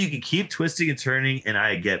fact that you can keep twisting and turning and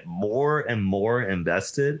I get more and more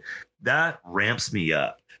invested, that ramps me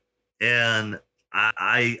up. And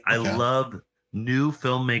I love new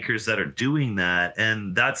filmmakers that are doing that.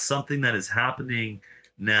 And that's something that is happening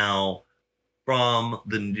now from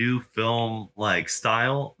the new film like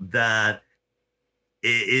style, that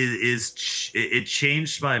it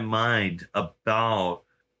changed my mind about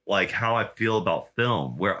like how I feel about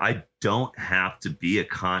film, where I don't have to be a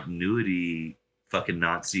continuity fucking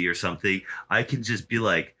Nazi or something. I can just be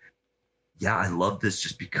like, yeah, I love this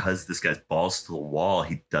just because this guy's balls to the wall.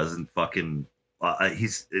 He doesn't fucking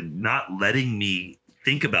he's not letting me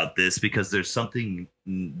think about this because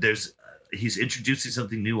he's introducing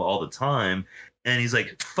something new all the time. And he's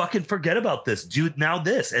like, fucking forget about this, dude. Now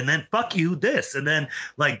this, and then fuck you, this, and then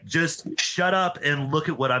like just shut up and look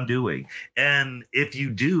at what I'm doing. And if you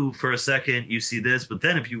do for a second, you see this, but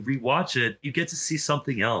then if you rewatch it, you get to see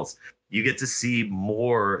something else. You get to see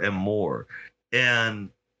more and more. And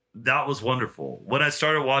that was wonderful. When I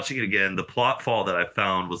started watching it again, the plot fall that I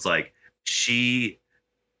found was like, she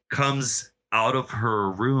comes out of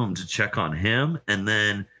her room to check on him, and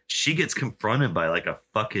then she gets confronted by like a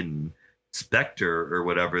fucking specter or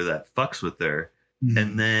whatever that fucks with her. Mm-hmm.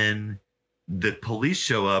 And then the police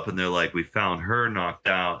show up and they're like, we found her knocked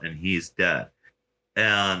out and he's dead.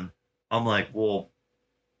 And I'm like, well,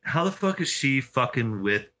 how the fuck is she fucking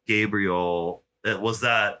with Gabriel? Was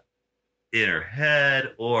that in her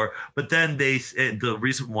head? Or but then the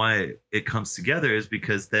reason why it comes together is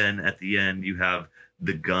because then at the end you have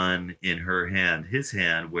the gun in her hand, his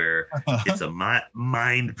hand, where it's a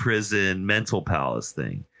mind prison, mental palace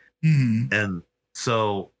thing. Mm-hmm. And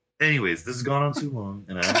so, anyways, this has gone on too long,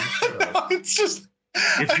 and it's just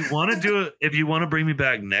if you want to do it, if you want to bring me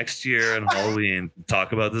back next year on Halloween,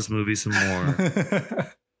 talk about this movie some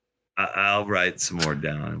more. I'll write some more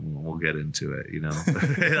down and we'll get into it. You know,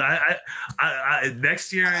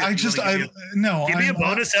 next year. Give me a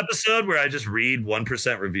bonus episode where I just read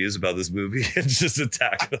 1% reviews about this movie and just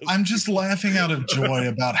attack those. I'm just laughing out of joy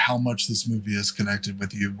about how much this movie is connected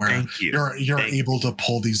with you, where you're able to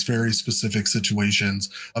pull these very specific situations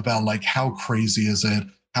about like how crazy is it,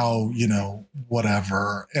 how, you know,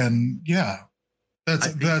 whatever. And yeah,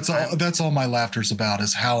 that's all my laughter's about,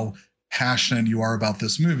 is how passionate you are about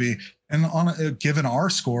this movie. And given our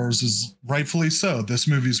scores, is rightfully so. This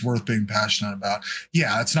movie's worth being passionate about.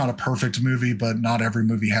 Yeah, it's not a perfect movie, but not every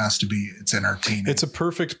movie has to be. It's entertaining. It's a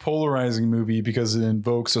perfect polarizing movie because it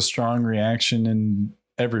invokes a strong reaction in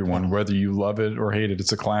everyone, whether you love it or hate it.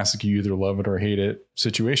 It's a classic, you either love it or hate it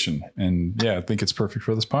situation. And yeah, I think it's perfect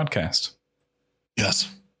for this podcast.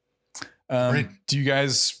 Yes. Do you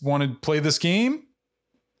guys want to play this game?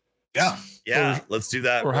 Yeah, let's do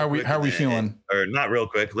that. Or how are we feeling? Or not real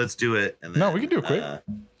quick. Let's do it. And then, no, we can do it quick.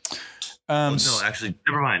 No, actually,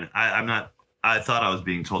 never mind. I'm not. I thought I was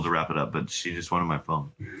being told to wrap it up, but she just wanted my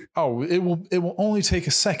phone. Oh, it will only take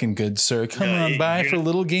a second, good sir. Come on by for a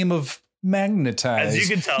little game of Magnetize. As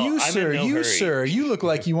you can tell, sir, you look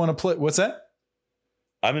like you want to play. What's that?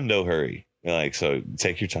 I'm in no hurry. Like, so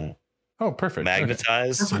take your time. Oh, perfect.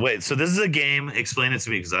 Magnetize. Perfect. Wait, so this is a game. Explain it to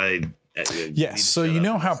me, because yes. So you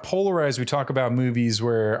know how polarized we talk about movies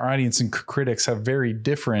where audience and critics have very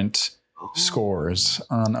different scores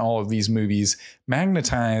on all of these movies.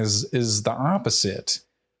 Magnetize is the opposite,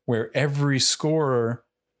 where every scorer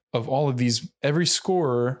of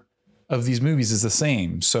these movies is the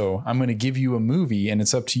same. So I'm going to give you a movie and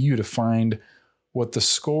it's up to you to find what the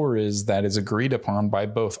score is that is agreed upon by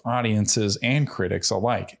both audiences and critics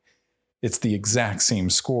alike. It's the exact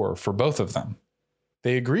same score for both of them.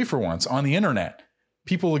 They agree for once on the internet.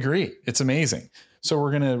 People agree. It's amazing. So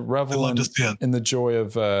we're going to revel in the joy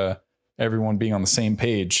of everyone being on the same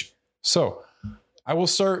page. So I will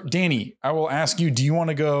start. Danny, I will ask you, do you want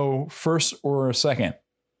to go first or second?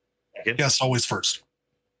 Yes, always first.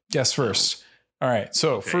 Yes, first. All right.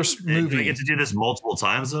 So okay. First movie. Do I get to do this multiple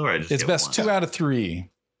times though? Or I just it's best 2 out of 3.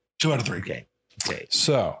 2 out of 3. Okay.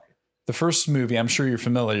 So the first movie I'm sure you're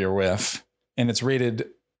familiar with, and it's rated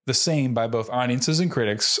the same by both audiences and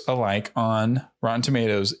critics alike on Rotten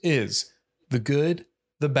Tomatoes, is The Good,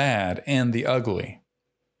 the Bad, and the Ugly.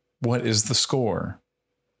 What is the score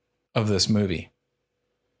of this movie?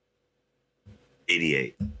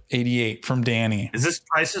 88. 88 from Danny. Is this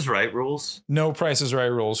Price is Right rules? No Price is Right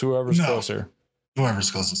rules. Whoever's closer. Whoever's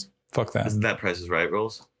closest. Fuck that. Isn't that Price is Right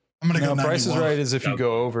rules? I'm gonna No, go Price is 91. Right is if you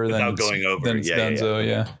go over, then Without it's, going over. then it's Yeah, yeah, Dunzo,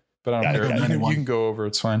 yeah. But I don't Got it, care. got it. You can 91. go over.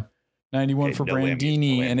 It's fine. 91 Okay, for no whammies,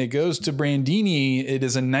 Brandini, no and it goes to Brandini. It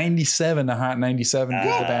is a 97, a hot 97. Good, the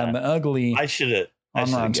bad, and the ugly I should have.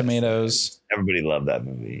 on Rotten Tomatoes. Everybody loved that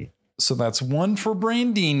movie. So that's one for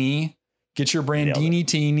Brandini. Get your Brandini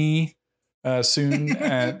teeny soon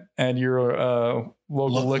at your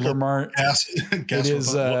local liquor mart. Gas It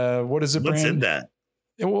is what is it? What's in Brand? that?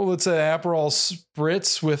 Well, it's an Aperol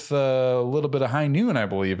spritz with a little bit of High Noon, I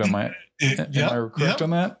believe. Am I correct on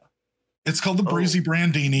that? It's called the Breezy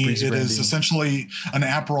Brandini. Breezy It is Brandini. essentially an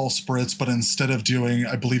Aperol spritz, but instead of doing,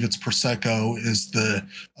 I believe it's Prosecco is the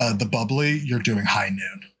bubbly, you're doing High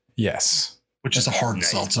Noon, Yes. which is a hard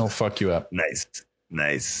Nice. seltzer. It'll fuck you up,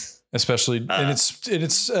 Nice. especially, and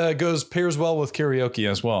it's goes pairs well with karaoke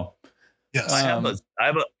as well. Yes.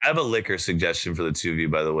 I have a liquor suggestion for the two of you,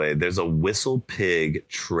 by the way. There's a Whistle Pig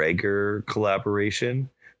Traeger collaboration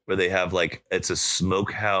where they have it's a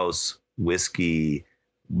smokehouse whiskey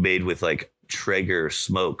made with Traeger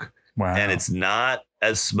smoke. Wow. And it's not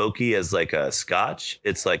as smoky as a Scotch.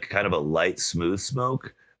 It's kind of a light, smooth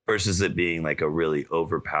smoke versus it being a really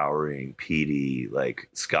overpowering, peaty,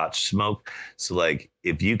 Scotch smoke. So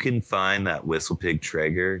if you can find that Whistle Pig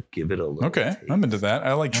Traeger, give it a look. Okay, I'm into that.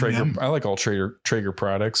 I like Traeger. Yum. I like all Traeger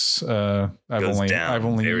products. I've Goes down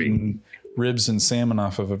only very- eaten ribs and salmon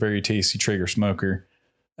off of a very tasty Traeger smoker.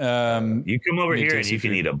 You come over Need here and tasty you can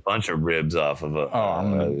food. eat a bunch of ribs off of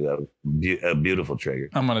a beautiful Traeger.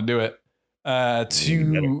 I'm gonna do it.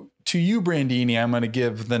 To you, Brandini, I'm gonna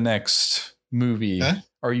give the next movie. Okay.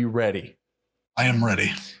 Are you ready? I am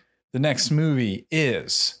ready. The next movie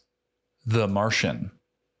is The Martian.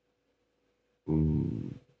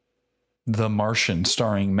 Ooh. The Martian,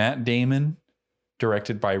 starring Matt Damon,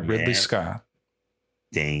 directed by Ridley Matt Scott.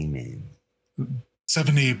 Damon.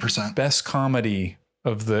 78%. Best comedy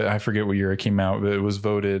of I forget what year it came out, but it was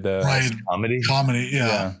voted. Right. Comedy? Comedy.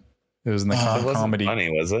 Yeah. It was in the It It wasn't comedy funny,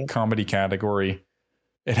 was it? comedy category.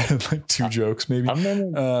 It had two jokes, maybe. I'm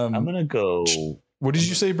gonna go. What did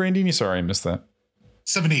you say, Brandini? Sorry, I missed that.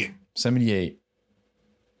 78. 78.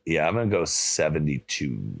 Yeah, I'm gonna go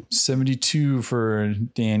 72. 72 for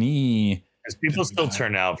Danny. Because people still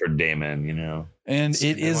turn out for Damon, And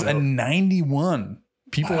it is a 91.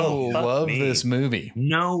 People Oh, fuck love me. this movie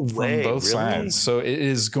No from way. both really? sides. So it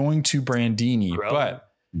is going to Brandini, Bro.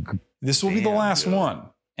 but this will be the Damn, last dude. one.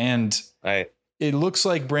 And it looks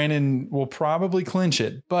like Brandon will probably clinch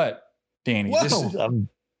it. But Danny, this is,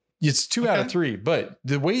 it's 2 out of 3. But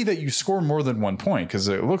the way that you score more than 1 point, because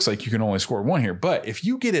it looks like you can only score 1 here. But if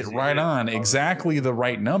you get it right on exactly the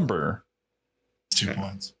right number, 2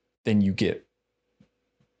 points. then you get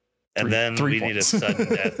and then three we need a points. sudden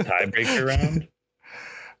death tiebreaker round.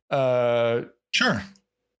 Sure.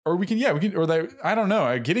 Or we can, or that, I don't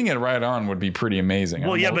know. Getting it right on would be pretty amazing.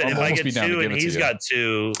 Well, yeah, but if I almost get be down to 2 give and it to he's you. got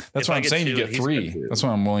 2, That's what I'm saying. You get 3. That's why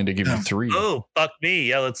I'm willing to give you 3. Oh, fuck me.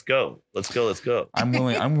 Yeah, let's go.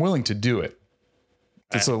 I'm willing to do it.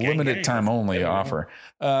 It's a Okay, limited yeah, time only yeah. offer.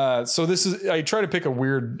 So this is, I try to pick a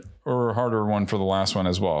weird or harder one for the last one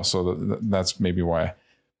as well. So that's maybe why.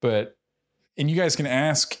 But, and you guys can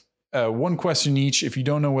ask one question each. If you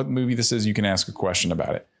don't know what movie this is, you can ask a question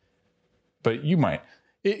about it. But you might.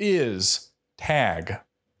 It is Tag.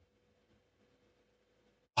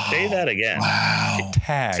 Say that again. Wow.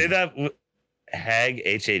 Tag. Say that. Hag,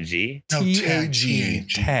 H-A-G. No, T-A-G.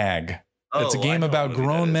 Tag. It's a game about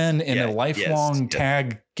grown men in a lifelong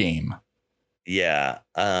tag game. Yeah.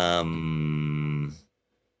 I'm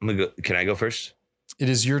gonna go. Can I go first? It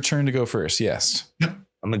is your turn to go first. Yes. I'm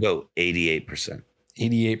gonna go 88%.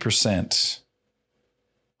 88%.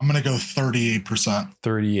 I'm going to go 38%.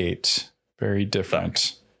 38. Very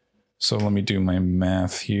different. So let me do my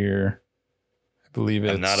math here. I believe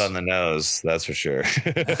it's I'm not on the nose, that's for sure.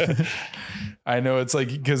 I know it's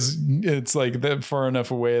because it's that far enough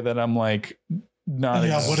away that I'm not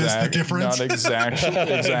Yeah, what is the difference? Not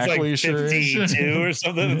exactly it's sure. 52 or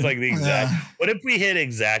something. It's the exact. Yeah. What if we hit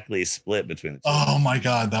exactly split between the two? Oh my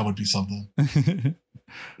God, that would be something.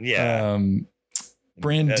 Yeah. That'd be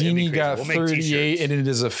Brandini crazy. got We'll make 38 t-shirts. and it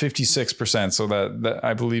is a 56%. So that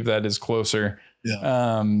I believe that is closer.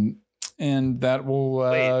 Yeah. And that will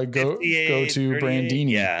Wait, go 58, to 38?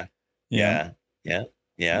 Brandini. Yeah.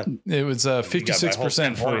 It was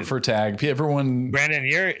 56% point. for Tag. Everyone Brandon,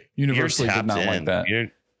 you're universally you're did not tapped like in. that.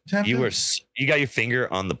 You got your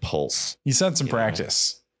finger on the pulse. He's had some You know.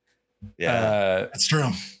 practice. Yeah. That's true.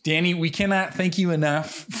 Danny, we cannot thank you enough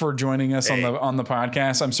for joining us Hey. on the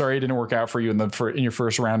podcast. I'm sorry it didn't work out for you in your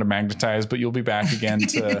first round of Magnetize, but you'll be back again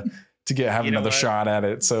to have You know another what? shot at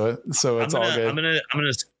it. So it's all good. I'm gonna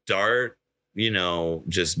start,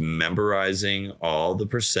 just memorizing all the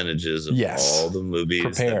percentages of Yes. all the movies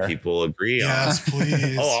Prepare. that people agree Yes, on.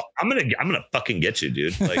 please. Oh, I'm gonna fucking get you,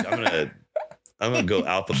 dude. Like I'm gonna go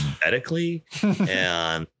alphabetically,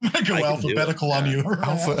 and I'm gonna go I can do alphabetical it. on you.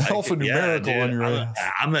 Alphanumerical on your ass.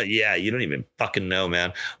 You don't even fucking know,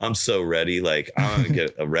 man. I'm so ready. Like I'm gonna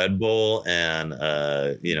get a Red Bull and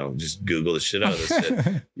just Google the shit out of this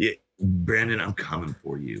shit. Yeah, Brandon, I'm coming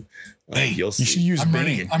for you. Like, Hey, you'll You see. should use I'm Bane.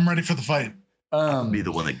 ready. I'm ready for the fight. I'll be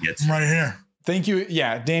the one that gets I'm you. right here. Thank you.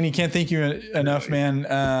 Yeah, Danny, can't thank you enough,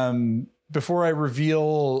 man. Before I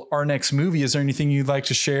reveal our next movie, is there anything you'd like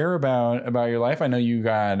to share about your life? I know you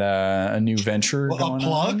got a new venture going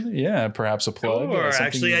plug? on. Yeah, perhaps a plug. Or something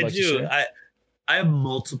actually, you'd I like to do. share? I have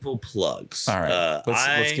multiple plugs. All right,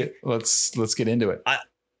 let's get into it.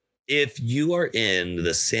 If you are in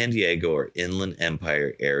the San Diego or Inland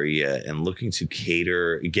Empire area and looking to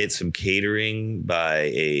get some catering by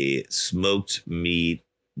a smoked meat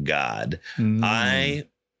god, I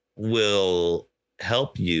will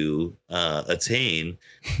help you attain,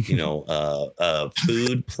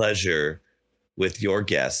 food pleasure with your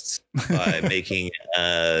guests by making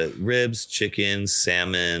ribs, chicken,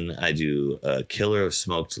 salmon. I do a killer of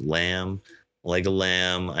smoked lamb, leg of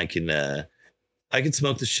lamb. I can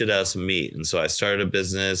smoke the shit out of some meat. And so I started a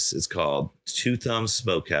business. It's called Two Thumbs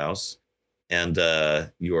Smokehouse. And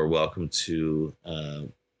you are welcome to,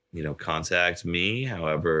 contact me.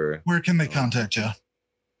 However, Where can they contact you?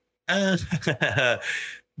 should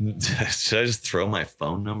I just throw my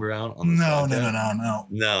phone number out on this No. podcast?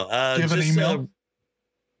 No. Do you have an email?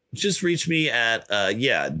 Just reach me at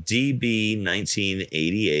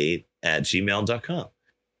db1988@gmail.com.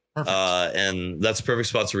 Perfect. And that's a perfect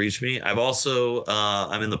spot to reach me. I've also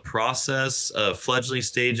I'm in the process of fledgling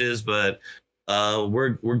stages, but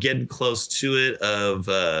we're getting close to it of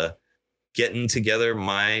getting together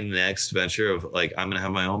my next venture of like I'm gonna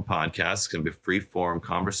have my own podcast. It's gonna be a free form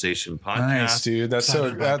conversation podcast. Nice, dude. That's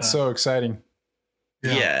so exciting.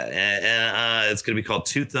 Yeah, and it's gonna be called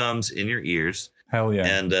Two Thumbs in Your Ears. Hell yeah.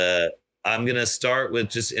 And I'm going to start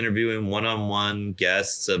with just interviewing one-on-one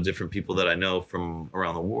guests of different people that I know from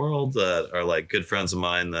around the world that are like good friends of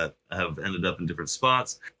mine that have ended up in different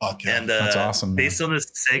spots. Fuck yeah. And That's awesome, man. based on the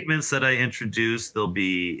segments that I introduced, it'll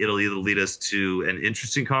either lead us to an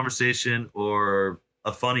interesting conversation or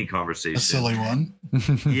a funny conversation. A silly one.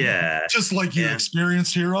 Yeah. Just like you And-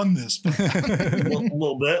 experienced here on this. A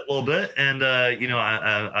little bit. And, I,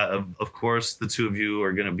 of course, the two of you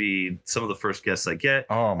are going to be some of the first guests I get.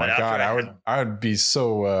 Oh my But after God. I would be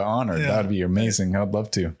so honored. Yeah. That'd be amazing. I'd love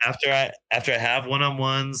to. After I have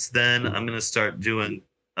one-on-ones, then I'm going to start doing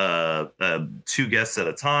two guests at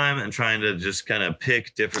a time and trying to just kind of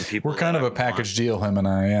pick different people. We're kind of a package deal, him and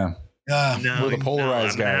I. Yeah. Yeah. No, We're the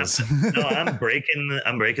polarized guys. I'm breaking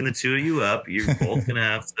the two of you up. You're both gonna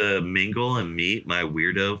have to mingle and meet my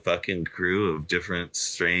weirdo fucking crew of different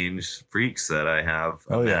strange freaks that I have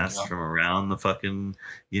Oh, yeah. amassed from around the fucking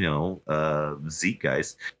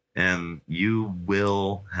Zeitgeist, and you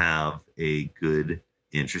will have a good,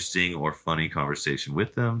 interesting, or funny conversation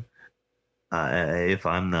with them. If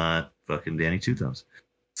I'm not fucking Danny Two Thumbs.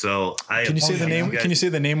 So Can you say the name? Can you say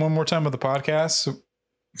the name one more time of the podcast?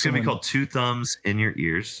 It's gonna be called Two Thumbs in Your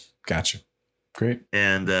Ears. Gotcha. Great.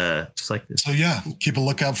 And just like this. So yeah, keep a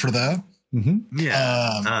lookout for that. Mm-hmm.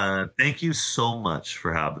 Yeah. Thank you so much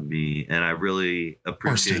for having me, and I really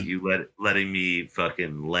appreciate dude. you letting me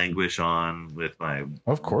fucking languish on with my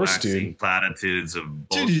Of course, waxing dude. platitudes of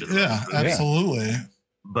bullshit. Dude, yeah, absolutely.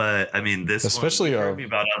 But I mean, this Especially, one, you heard me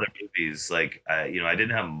about other movies. Like, I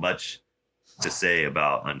didn't have much to say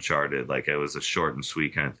about Uncharted. Like, it was a short and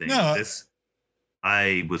sweet kind of thing. No.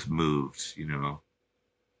 I was moved,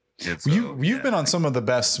 And so, You've been on some of the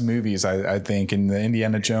best movies, I think, and the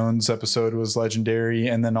Indiana Jones episode was legendary.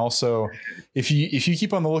 And then also, if you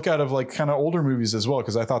keep on the lookout of like kind of older movies as well,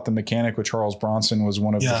 because I thought The Mechanic with Charles Bronson was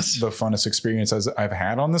one of the funnest experiences I've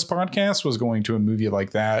had on this podcast, was going to a movie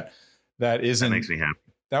like that. That makes me happy.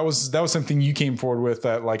 That was something you came forward with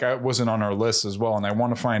that like I wasn't on our list as well. And I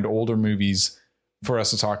want to find older movies for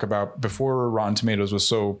us to talk about before Rotten Tomatoes was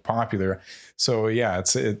so popular. So yeah,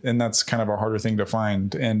 and that's kind of a harder thing to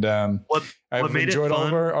find. And I've enjoyed all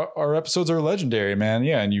of our episodes are legendary, man.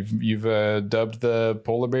 Yeah, and you've dubbed the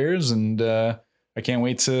polar bears, and I can't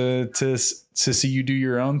wait to see you do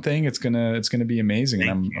your own thing. It's gonna be amazing,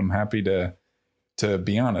 and I'm happy to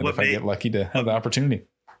be on it I get lucky to have the opportunity.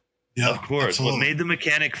 Yeah, of course. Absolutely. What made The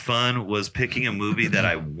Mechanic fun was picking a movie that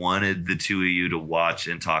I wanted the two of you to watch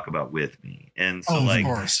and talk about with me. And so, of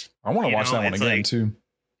course. I want to watch that one again too.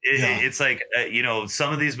 It's like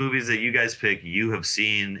some of these movies that you guys pick, you have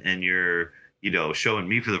seen, and you're showing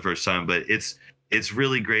me for the first time, but it's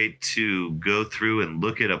really great to go through and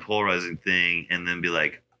look at a polarizing thing and then be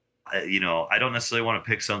like, I don't necessarily want to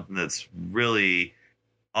pick something that's really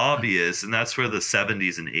obvious. And that's where the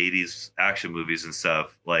 70s and 80s action movies and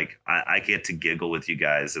stuff, like I get to giggle with you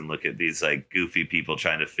guys and look at these like goofy people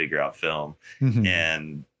trying to figure out film. Mhm.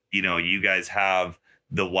 And, you guys have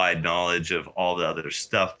the wide knowledge of all the other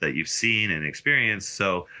stuff that you've seen and experienced.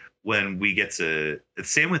 So when we get to, it's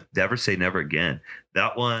same with Never Say Never Again.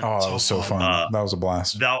 That one, Oh, that was so fun. That was a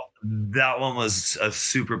blast. that one was a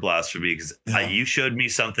super blast for me because Yeah. you showed me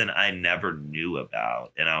something I never knew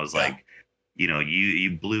about, and I was like,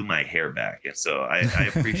 you blew my hair back, and so I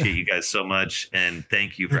appreciate you guys so much, and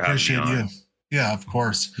thank you for having me Appreciate on. you. Yeah, of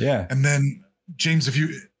course. Yeah. And then James, do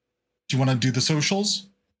you want to do the socials?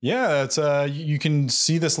 Yeah, that's you can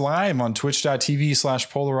see this live on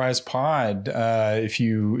twitch.tv/polarizedpod. If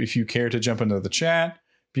you care to jump into the chat,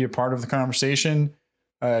 be a part of the conversation.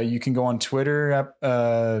 You can go on Twitter at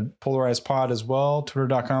polarizedpod as well,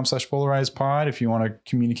 twitter.com/polarizedpod if you want to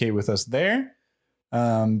communicate with us there.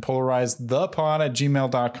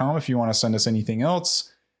 Polarizedthepod@gmail.com if you want to send us anything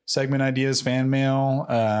else, segment ideas, fan mail,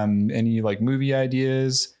 any like movie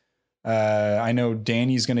ideas. I know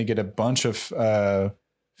Danny's going to get a bunch of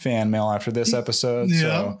fan mail after this episode.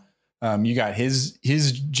 Yeah. So you got his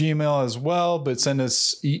Gmail as well, but send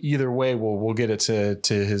us either way. We'll get it to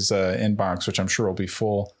his inbox, which I'm sure will be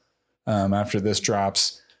full after this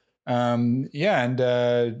drops. And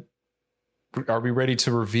are we ready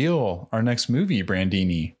to reveal our next movie,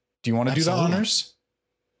 Brandini? Do you want to do the Absolutely. honors?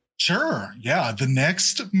 Sure. Yeah. The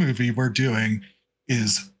next movie we're doing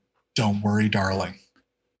is Don't Worry, Darling.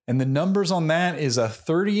 And the numbers on that is a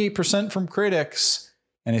 38% from critics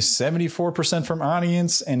and a 74% from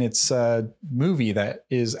audience. And it's a movie that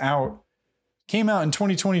came out in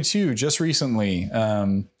 2022, just recently.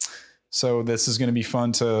 So this is going to be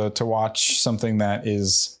fun to watch something that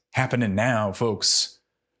is happening now, folks.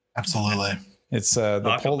 Absolutely. It's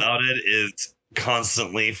Talk about it is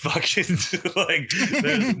constantly fucking like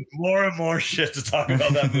there's more and more shit to talk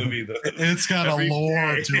about that movie though. It's got a Every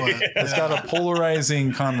lore day. to it. It's got a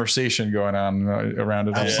polarizing conversation going on around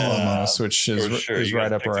it, Absolutely. almost, which is For sure. is You right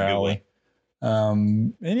guys up picked our a good alley.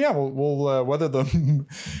 And yeah, we'll whether the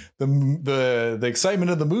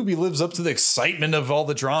excitement of the movie lives up to the excitement of all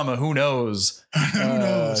the drama, who knows? Who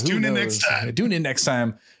knows? Tune in next time. Tune in next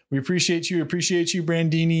time. We appreciate you,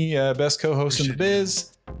 Brandini, best co-host in the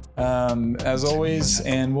biz, as always,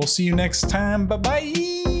 and we'll see you next time. Bye-bye.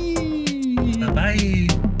 Bye.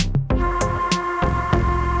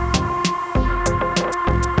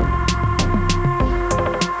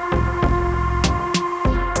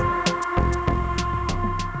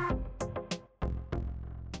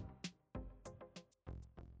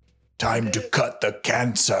 Time to cut the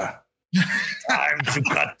cancer. Time to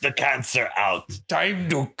cut the cancer out. Time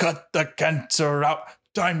to cut the cancer out.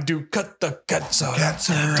 Time to cut the cancer out.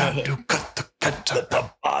 Cancer out. Time to cut the cancer. Let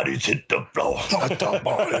the bodies hit the floor. Let the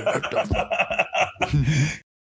body hit the